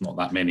there was not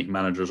that many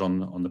managers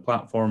on the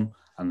platform,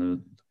 and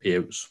the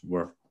payouts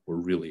were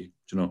really,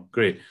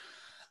 great.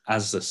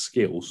 As this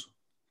scales,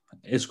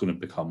 it's going to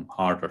become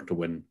harder to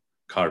win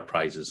card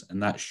prizes,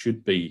 and that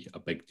should be a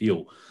big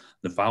deal.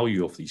 The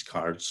value of these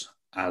cards,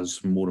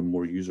 as more and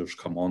more users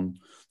come on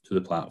to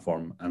the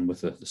platform, and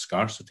with the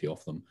scarcity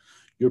of them,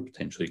 you're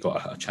potentially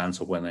got a chance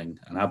of winning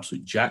an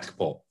absolute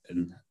jackpot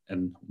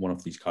in one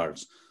of these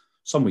cards.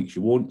 Some weeks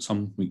you won't,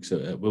 some weeks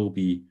it will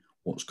be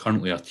what's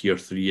currently a tier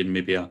 3 and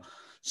maybe a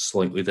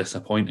slightly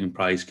disappointing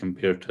prize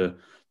compared to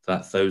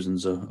that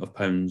thousands of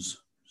pounds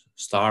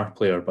star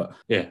player. But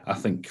yeah, I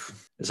think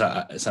it's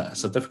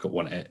a difficult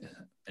one.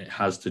 It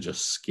has to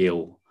just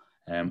scale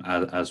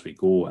as we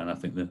go, and I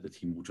think that the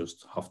team will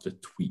just have to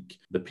tweak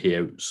the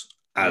payouts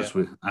as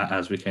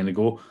we kind of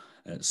go.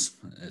 It's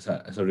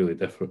a really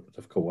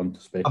difficult one to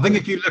speculate. I think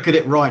if you look at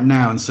it right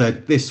now and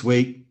said this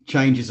week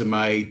changes are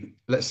made,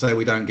 let's say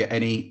we don't get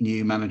any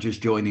new managers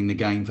joining the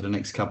game for the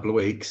next couple of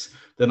weeks,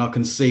 then I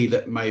can see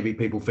that maybe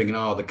people thinking,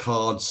 the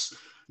cards,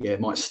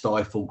 it might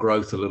stifle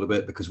growth a little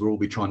bit because we'll all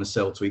be trying to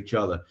sell to each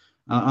other.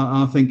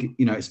 I think,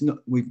 it's not.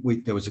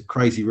 There was a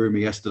crazy rumor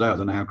yesterday. I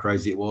don't know how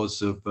crazy it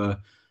was, of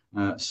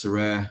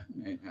SoRare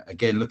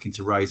again looking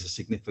to raise a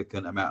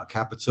significant amount of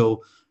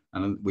capital,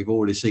 and we've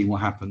already seen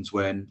what happens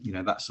when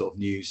that sort of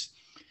news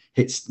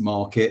hits the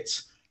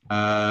market.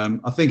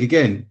 I think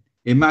again,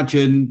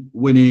 imagine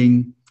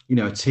winning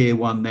a tier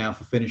 1 now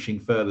for finishing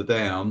further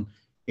down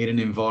in an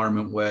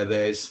environment where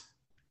there's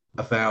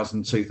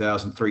 1,000,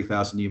 2,000,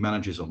 3,000 new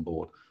managers on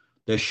board.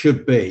 There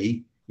should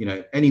be,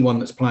 anyone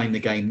that's playing the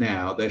game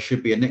now, there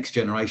should be a next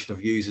generation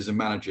of users and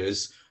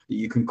managers that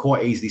you can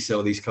quite easily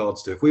sell these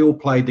cards to. If we all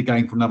played the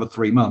game for another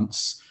 3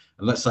 months,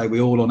 and let's say we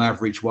all on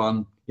average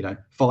won,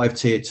 5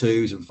 tier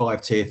 2s and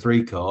 5 tier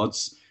 3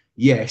 cards,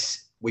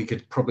 yes, we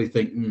could probably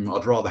think,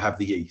 I'd rather have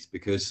the E's,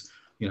 because,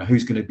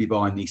 who's going to be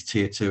buying these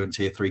tier 2 and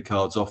tier 3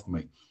 cards off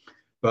me?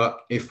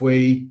 But if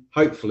we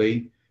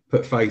hopefully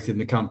put faith in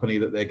the company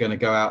that they're going to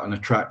go out and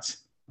attract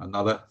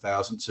another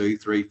 1,000, 2,000,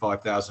 3,000,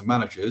 5,000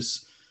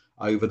 managers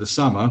over the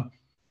summer,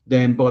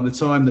 then by the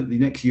time that the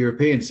next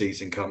European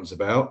season comes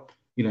about,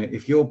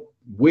 if you're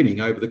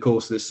winning over the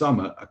course of this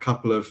summer a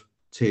couple of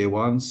tier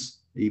 1s,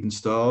 even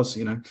stars,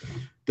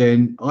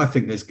 then I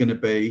think there's going to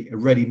be a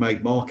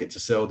ready-made market to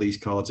sell these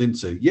cards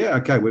into. Yeah,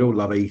 okay, we'd all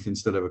love ETH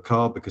instead of a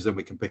card, because then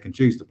we can pick and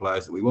choose the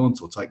players that we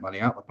want, or take money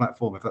out of the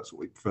platform if that's what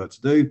we prefer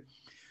to do.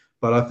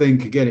 But I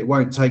think, again, it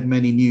won't take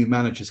many new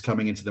managers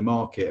coming into the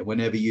market. And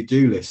whenever you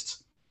do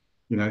list,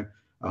 a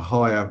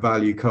higher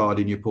value card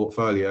in your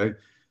portfolio,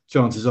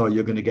 chances are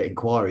you're going to get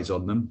inquiries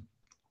on them.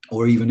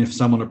 Or even if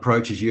someone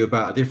approaches you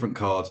about a different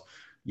card,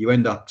 you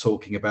end up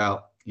talking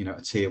about,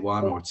 a tier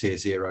 1 or a tier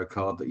 0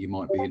 card that you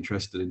might be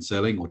interested in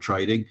selling or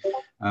trading.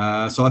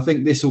 So I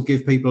think this will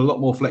give people a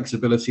lot more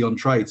flexibility on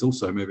trades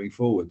also moving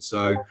forward.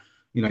 So,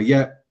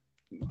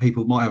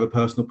 people might have a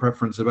personal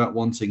preference about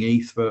wanting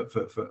ETH, but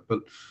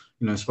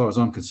as far as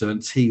I'm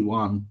concerned,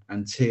 T1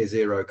 and tier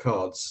 0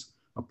 cards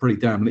are pretty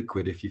damn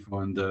liquid if you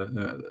find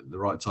the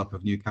right type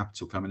of new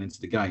capital coming into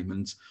the game.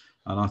 And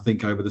I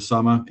think over the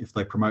summer, if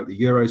they promote the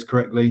Euros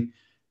correctly,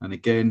 and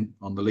again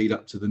on the lead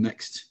up to the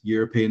next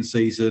European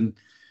season,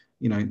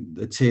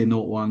 the tier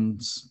 0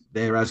 ones,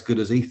 they're as good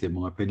as ETH in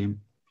my opinion.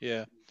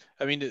 Yeah,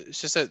 I mean, it's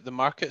just that the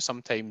market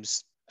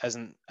sometimes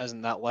isn't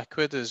that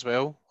liquid as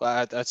well.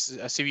 I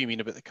see what you mean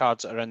about the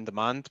cards that are in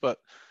demand, but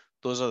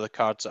those are the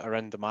cards that are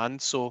in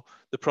demand. So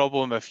the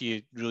problem if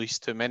you release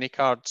too many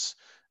cards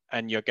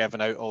and you're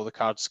giving out all the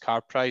card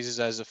prizes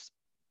is if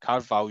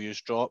card values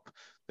drop,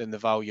 then the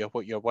value of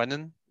what you're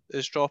winning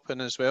is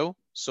dropping as well.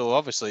 So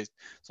obviously,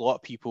 there's a lot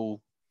of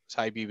people, as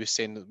Hybe was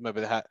saying, that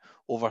maybe they hit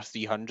over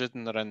 300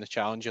 and they're in the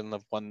challenge and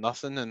they've won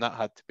nothing, and that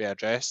had to be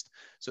addressed.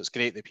 So it's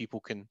great that people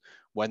can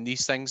win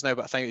these things now,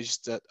 but I think it's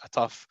just a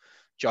tough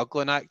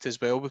juggling act as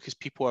well, because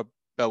people are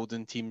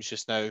building teams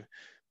just now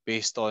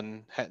based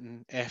on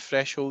hitting F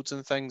thresholds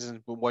and things,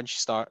 and once you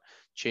start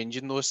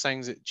changing those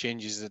things, it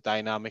changes the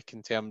dynamic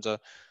in terms of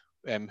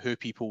who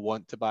people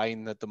want to buy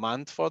and the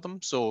demand for them.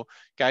 So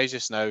guys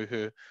just now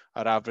who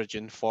are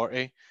averaging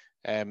 40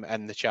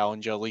 in the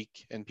Challenger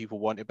League, and people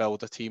want to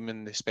build a team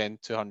and they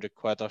spend 200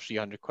 quid or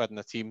 300 quid in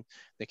a team,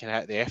 they can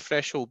hit the F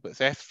threshold, but if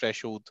the F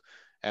threshold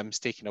is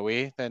taken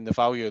away, then the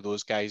value of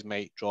those guys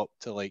might drop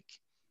to like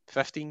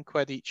 15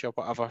 quid each or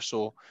whatever.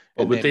 So,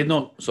 but would they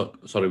not?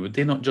 Would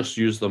they not just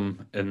use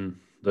them in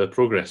the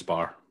progress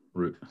bar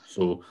route?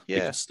 So they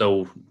could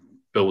still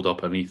build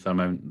up an ETH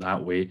amount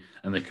that way,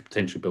 and they could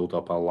potentially build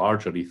up a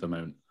larger ETH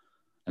amount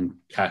and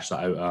cash that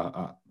out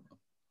at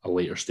a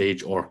later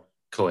stage, or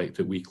collect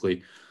it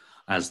weekly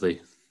as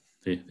they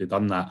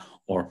done that,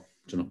 or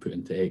put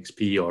into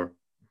XP or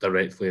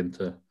directly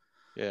into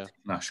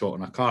a shot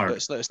on a card.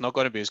 But it's not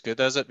going to be as good,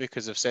 is it?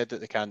 Because they've said that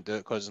they can't do it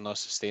because it's not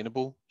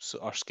sustainable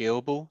or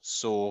scalable.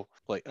 So,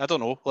 I don't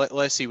know.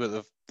 Let's see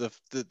what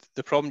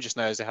the problem just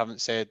now is they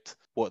haven't said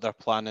what they're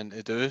planning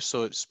to do.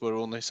 So we're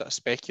only sort of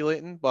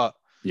speculating. But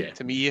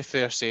to me, if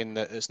they're saying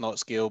that it's not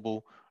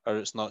scalable or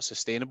it's not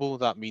sustainable,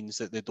 that means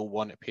that they don't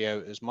want to pay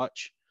out as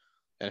much.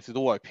 And if they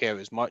don't want to pay out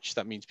as much,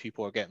 that means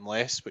people are getting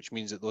less, which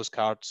means that those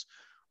cards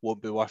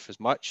won't be worth as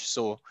much.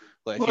 So,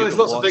 there's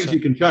lots of things you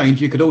can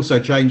change. You could also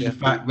change the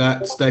fact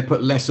that they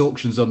put less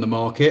auctions on the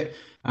market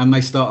and they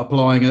start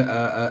applying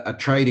a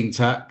trading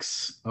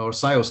tax or a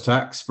sales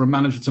tax from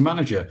manager to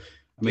manager.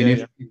 I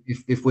mean,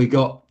 if we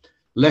got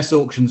less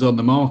auctions on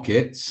the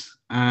market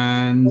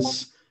and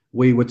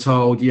we were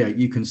told,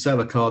 you can sell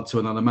a card to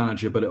another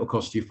manager, but it'll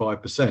cost you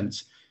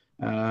 5%,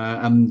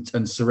 and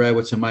SoRare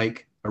were to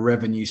make a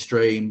revenue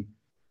stream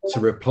to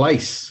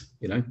replace,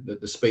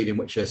 the speed in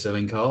which they're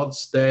selling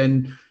cards,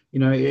 then,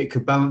 it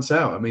could balance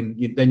out. I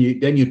mean, then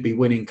you'd be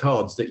winning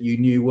cards that you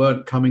knew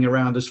weren't coming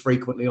around as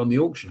frequently on the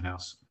auction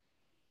house.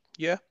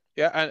 Yeah,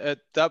 and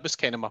that was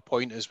kind of my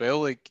point as well.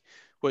 Like,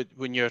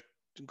 when you've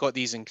got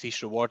these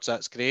increased rewards,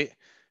 that's great,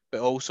 but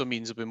it also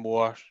means there'll be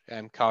more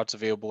cards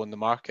available in the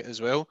market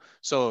as well.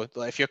 So,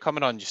 if you're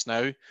coming on just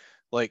now,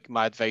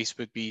 my advice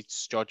would be,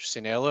 George was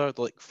saying earlier,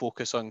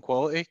 focus on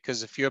quality,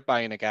 because if you're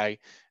buying a guy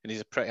and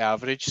he's a pretty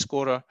average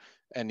scorer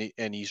and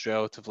he's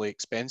relatively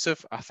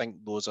expensive, I think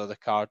those are the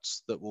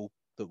cards that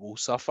will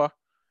suffer.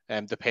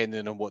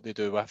 depending on what they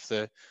do with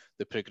the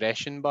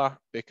progression bar.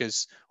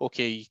 Because,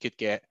 okay, you could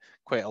get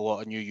quite a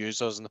lot of new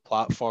users on the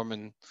platform,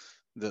 and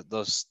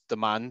there's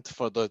demand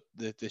for the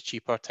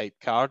cheaper type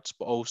cards,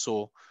 but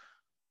also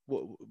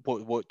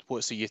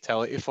what's the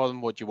utility for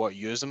them? What do you want to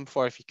use them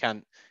for? If you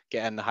can't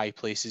get in the high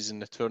places in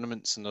the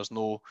tournaments and there's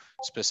no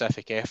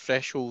specific F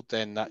threshold,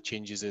 then that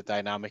changes the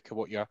dynamic of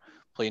what you're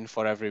playing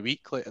for every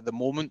week. Like at the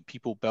moment,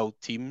 people build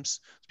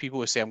teams. People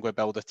will say, I'm going to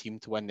build a team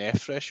to win the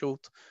F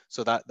threshold.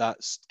 So that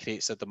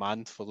creates a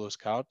demand for those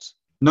cards.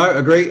 No,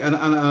 agree. And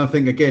I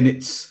think, again,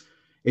 it's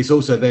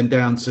also then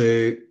down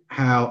to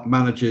how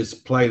managers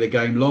play the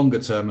game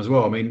longer term as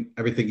well. I mean,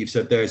 everything you've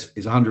said there is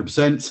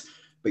 100%,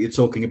 but you're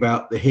talking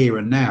about the here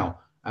and now.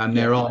 And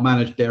there are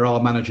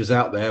managers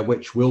out there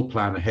which will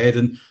plan ahead.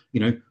 And,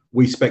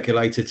 we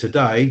speculated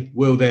today,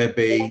 will there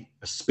be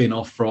a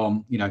spin-off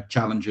from,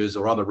 challengers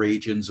or other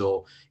regions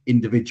or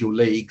individual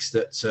leagues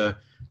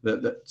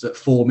that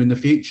form in the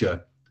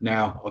future?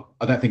 Now,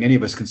 I don't think any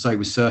of us can say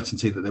with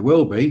certainty that there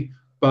will be,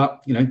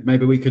 but,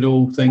 maybe we could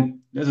all think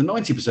there's a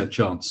 90%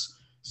 chance.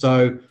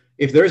 So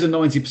if there is a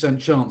 90%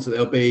 chance that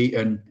there'll be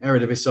an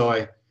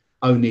Eredivisie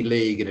only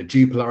league and a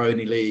Jupiler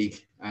only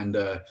league and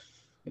a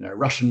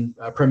Russian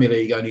Premier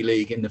League only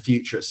league in the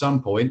future at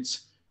some point,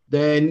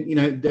 then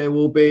there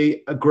will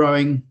be a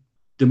growing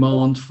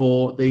demand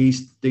for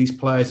these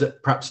players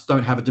that perhaps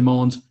don't have a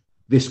demand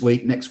this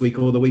week, next week,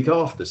 or the week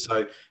after.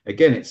 So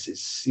again,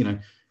 it's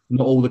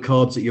not all the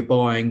cards that you're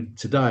buying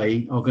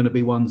today are going to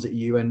be ones that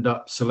you end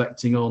up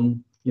selecting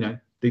on the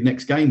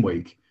next game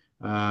week.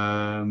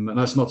 And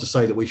that's not to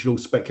say that we should all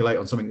speculate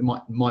on something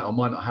that might or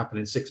might not happen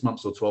in 6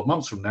 months or 12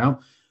 months from now.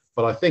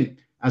 But I think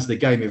as the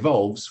game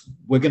evolves,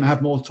 we're going to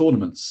have more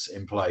tournaments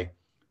in play.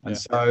 And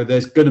so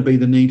there's going to be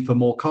the need for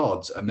more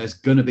cards, and there's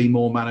going to be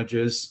more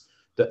managers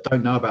that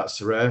don't know about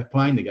SoRare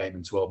playing the game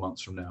in 12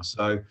 months from now.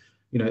 So,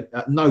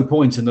 at no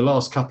point in the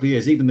last couple of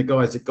years, even the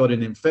guys that got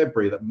in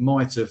February that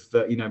might have,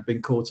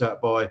 been caught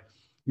out by,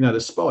 the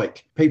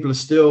spike, people are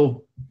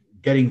still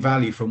getting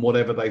value from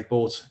whatever they've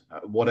bought,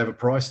 whatever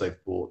price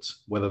they've bought,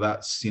 whether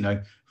that's,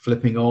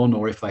 flipping on,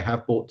 or if they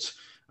have bought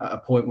at a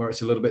point where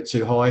it's a little bit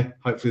too high,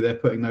 hopefully they're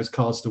putting those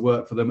cards to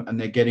work for them and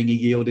they're getting a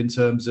yield in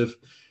terms of,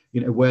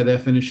 where they're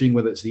finishing,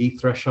 whether it's the E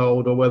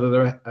threshold or whether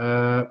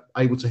they're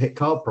able to hit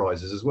card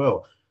prizes as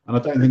well. And I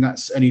don't think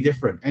that's any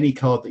different. Any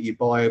card that you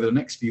buy over the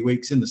next few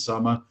weeks in the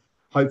summer,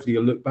 hopefully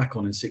you'll look back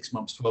on in 6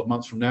 months, 12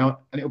 months from now,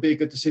 and it'll be a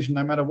good decision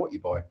no matter what you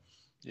buy.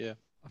 Yeah.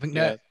 I think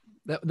there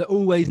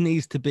always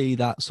needs to be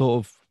that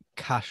sort of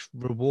cash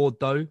reward,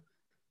 though.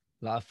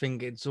 Like, I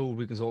think it's all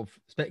we can sort of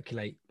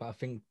speculate, but I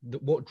think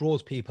that what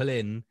draws people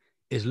in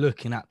is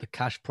looking at the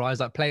cash prize.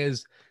 Like,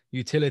 players'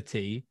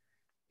 utility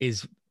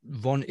is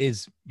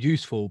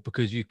useful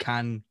because you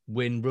can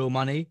win real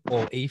money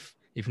or ETH,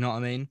 if you know what I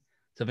mean.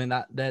 So I think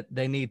that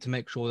they need to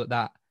make sure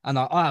that and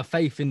I have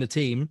faith in the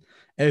team.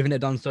 Everything they've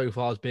done so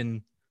far has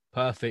been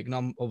perfect, and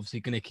I'm obviously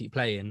going to keep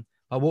playing.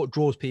 But what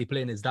draws people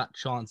in is that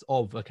chance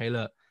of, okay,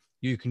 look,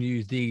 you can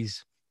use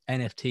these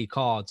NFT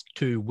cards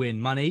to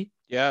win money.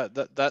 Yeah,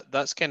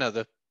 that's kind of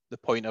the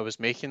point I was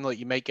making. Like,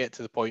 you might get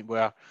to the point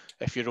where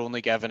if you're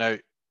only giving out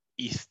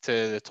ETH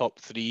to the top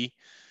 3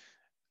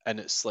 and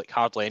it's like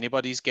hardly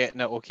anybody's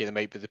getting it, okay, there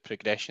might be the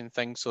progression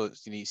thing, so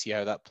you need to see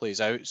how that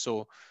plays out.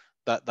 So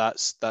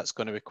that's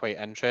going to be quite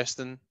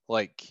interesting.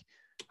 Like,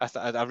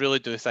 I really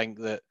do think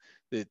that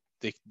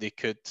they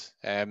could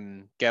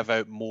give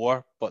out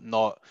more, but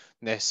not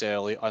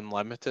necessarily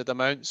unlimited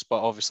amounts.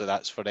 But obviously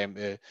that's for them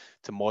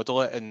to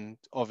model it. And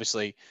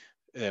obviously,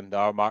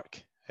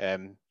 Mark,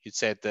 you'd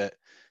said that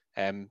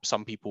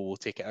some people will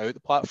take it out of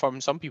the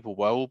platform, some people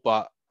will,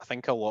 but I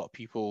think a lot of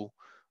people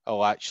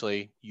will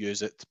actually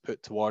use it to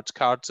put towards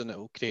cards, and it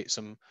will create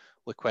some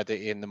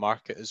liquidity in the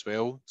market as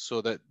well.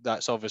 So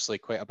that's obviously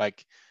quite a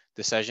big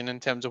decision in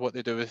terms of what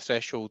they do with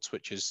thresholds,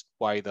 which is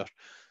why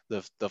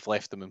they've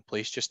left them in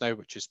place just now,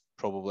 which is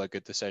probably a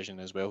good decision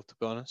as well, to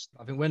be honest.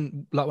 I think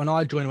when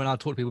I talk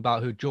to people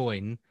about who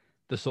join,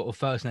 the sort of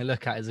first thing they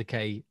look at is,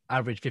 okay,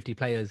 average 50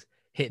 players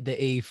hit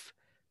the ETH,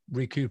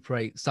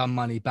 recuperate some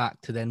money back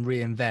to then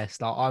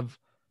reinvest.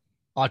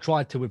 I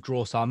tried to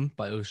withdraw some,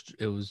 but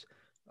it was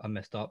I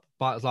messed up.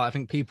 But it's like, I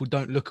think people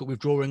don't look at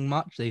withdrawing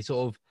much. They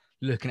sort of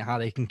looking at how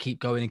they can keep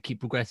going and keep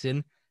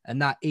progressing,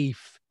 and that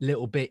ETH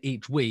little bit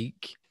each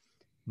week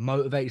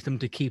motivates them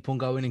to keep on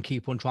going and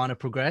keep on trying to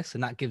progress,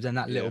 and that gives them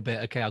that little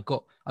bit. Okay, I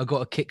got a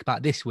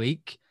kickback this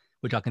week,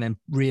 which I can then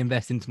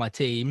reinvest into my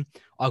team.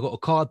 I got a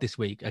card this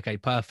week. Okay,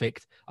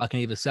 perfect. I can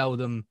either sell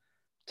them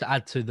to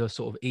add to the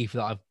sort of ETH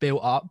that I've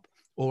built up,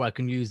 or I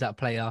can use that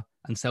player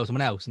and sell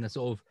someone else. And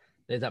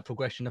there's that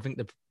progression. I think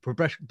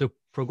the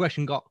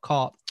progression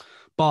cart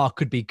bar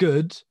could be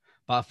good,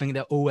 but I think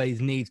there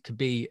always needs to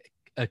be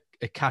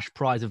a cash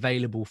prize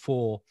available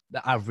for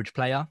the average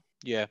player.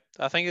 Yeah,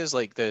 I think it's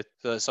like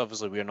that's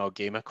obviously we're not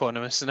game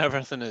economists and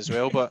everything as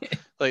well, but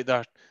like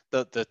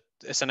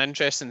it's an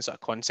interesting sort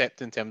of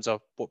concept in terms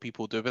of what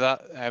people do with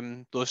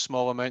that, those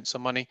small amounts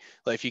of money.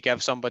 Like, if you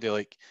give somebody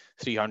like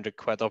 300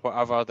 quid or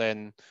whatever,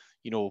 then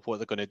you know, what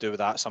they're going to do with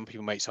that. Some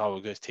people might say, oh,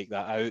 we're going to take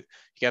that out. You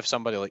give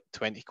somebody like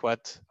 20 quid,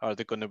 are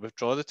they going to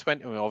withdraw the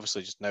 20? I mean,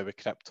 obviously just now with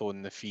crypto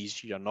and the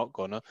fees, you're not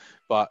gonna,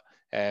 but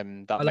that I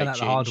learned might that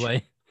the hard change.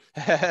 way.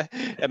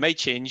 It might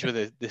change with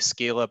the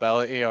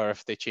scalability, or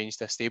if they change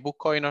to a stable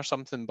coin or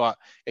something. But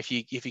if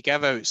you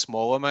give out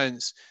small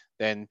amounts,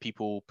 then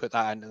people put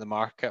that into the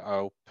market,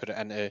 or put it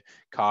into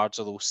cards,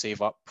 or they'll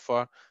save up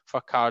for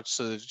cards.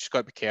 So they've just got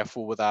to be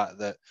careful with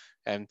that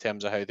in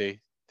terms of how they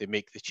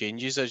make the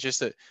changes. It's just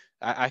that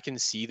I can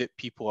see that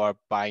people are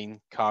buying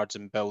cards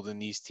and building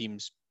these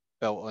teams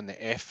built on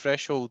the F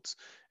thresholds.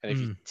 And if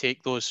you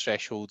take those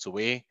thresholds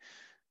away,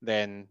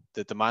 then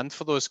the demand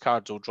for those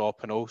cards will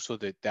drop, and also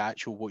the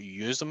actual what you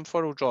use them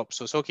for will drop.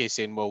 So it's okay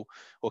saying, well,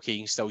 okay, you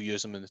can still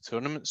use them in the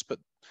tournaments, but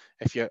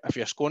if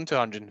you're scoring to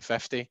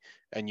 150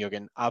 and you're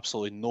getting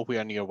absolutely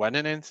nowhere near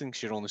winning anything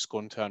because you're only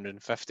scoring to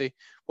 150,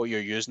 what you're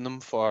using them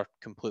for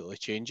completely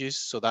changes.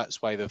 So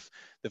that's why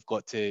they've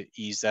got to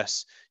ease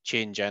this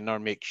change in, or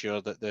make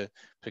sure that the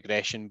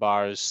progression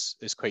bar is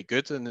quite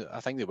good. And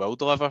I think they will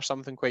deliver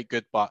something quite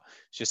good, but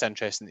it's just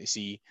interesting to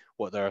see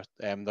what they're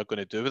going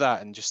to do with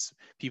that. And just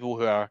people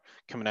who are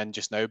coming in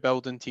just now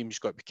building teams,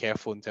 you've got to be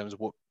careful in terms of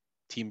what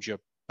teams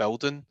you're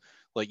building.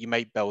 Like, you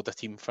might build a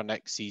team for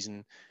next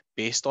season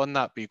based on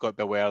that, but you've got to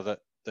be aware that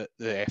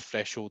the F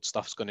threshold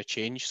stuff's going to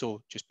change.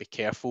 So just be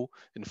careful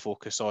and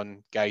focus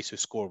on guys who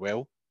score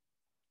well.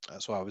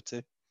 That's what I would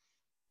say.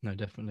 No,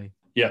 definitely.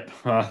 Yep,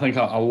 I think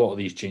a lot of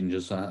these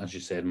changes, as you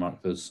said,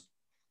 Mark, there's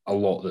a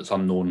lot that's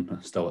unknown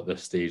still at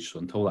this stage. So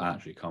until that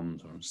actually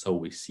comes, or until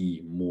we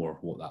see more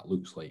what that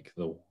looks like,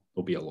 there'll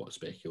be a lot of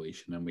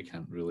speculation, and we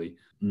can't really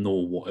know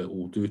what it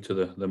will do to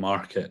the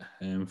market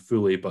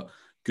fully. But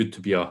good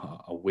to be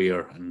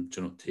aware and,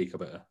 you know, take a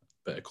bit of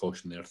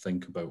caution there,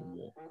 think about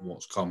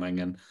what's coming,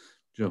 and,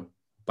 you know,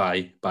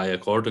 buy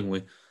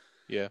accordingly.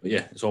 Yeah. But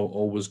yeah, it's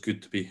always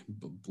good to be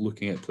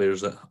looking at players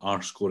that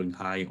are scoring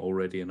high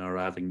already and are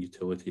adding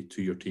utility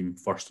to your team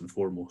first and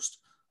foremost.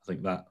 I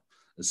think that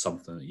is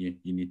something that you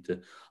need to.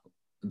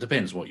 It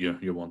depends what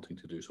you're wanting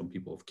to do. Some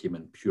people have came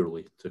in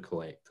purely to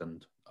collect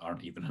and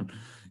aren't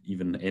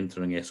even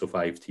entering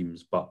SO5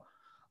 teams. But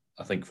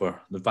I think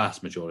for the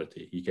vast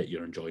majority, you get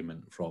your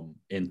enjoyment from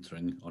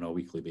entering on a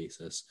weekly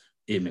basis,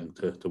 aiming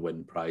to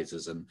win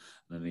prizes and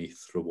an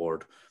eighth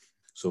reward.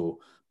 So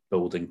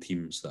building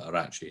teams that are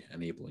actually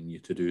enabling you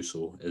to do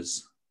so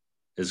is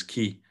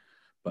key.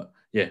 But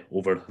yeah,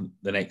 over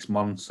the next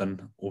months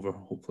and over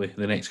hopefully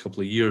the next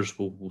couple of years,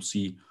 we'll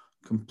see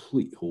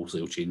complete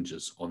wholesale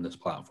changes on this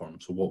platform.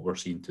 So what we're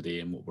seeing today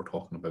and what we're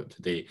talking about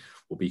today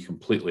will be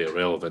completely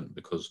irrelevant,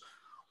 because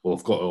we'll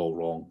have got it all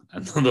wrong,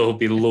 and there'll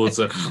be loads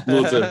of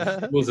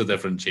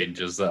different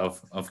changes that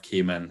have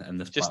came in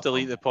this. Just platform.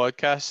 delete the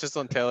podcast. Just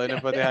don't tell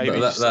anybody.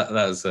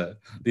 That's it.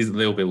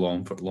 They'll be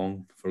long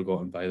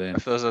forgotten by then.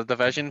 If there's a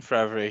division for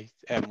every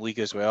league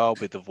as well, I'll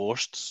be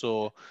divorced.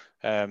 So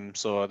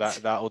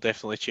that'll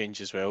definitely change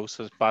as well.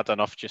 So it's bad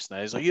enough just now.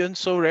 It's like, you're in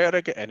SoRare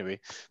again.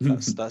 Anyway,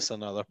 that's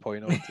another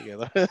point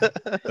altogether.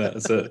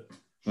 That's it.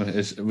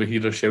 We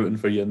hear her shouting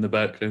for you in the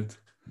background.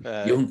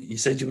 You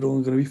said you were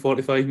only going to be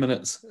 45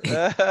 minutes.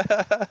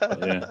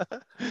 Yeah,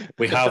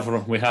 we have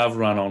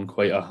run on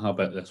quite a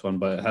bit this one,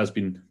 but it has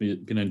been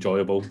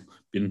enjoyable.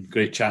 Been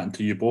great chatting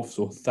to you both.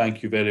 So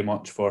thank you very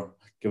much for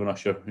giving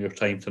us your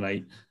time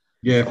tonight.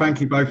 Yeah,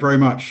 thank you both very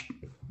much.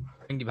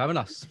 Thank you for having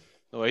us.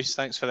 No worries.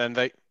 Thanks for the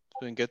invite. It's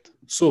been good.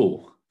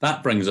 So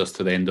that brings us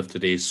to the end of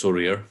today's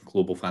SoRare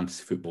Global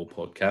Fantasy Football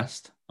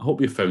podcast. I hope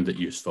you found it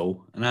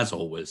useful, and as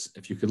always,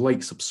 if you could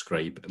like,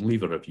 subscribe and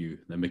leave a review,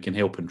 then we can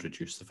help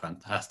introduce the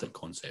fantastic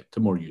concept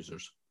to more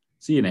users.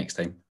 See you next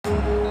time.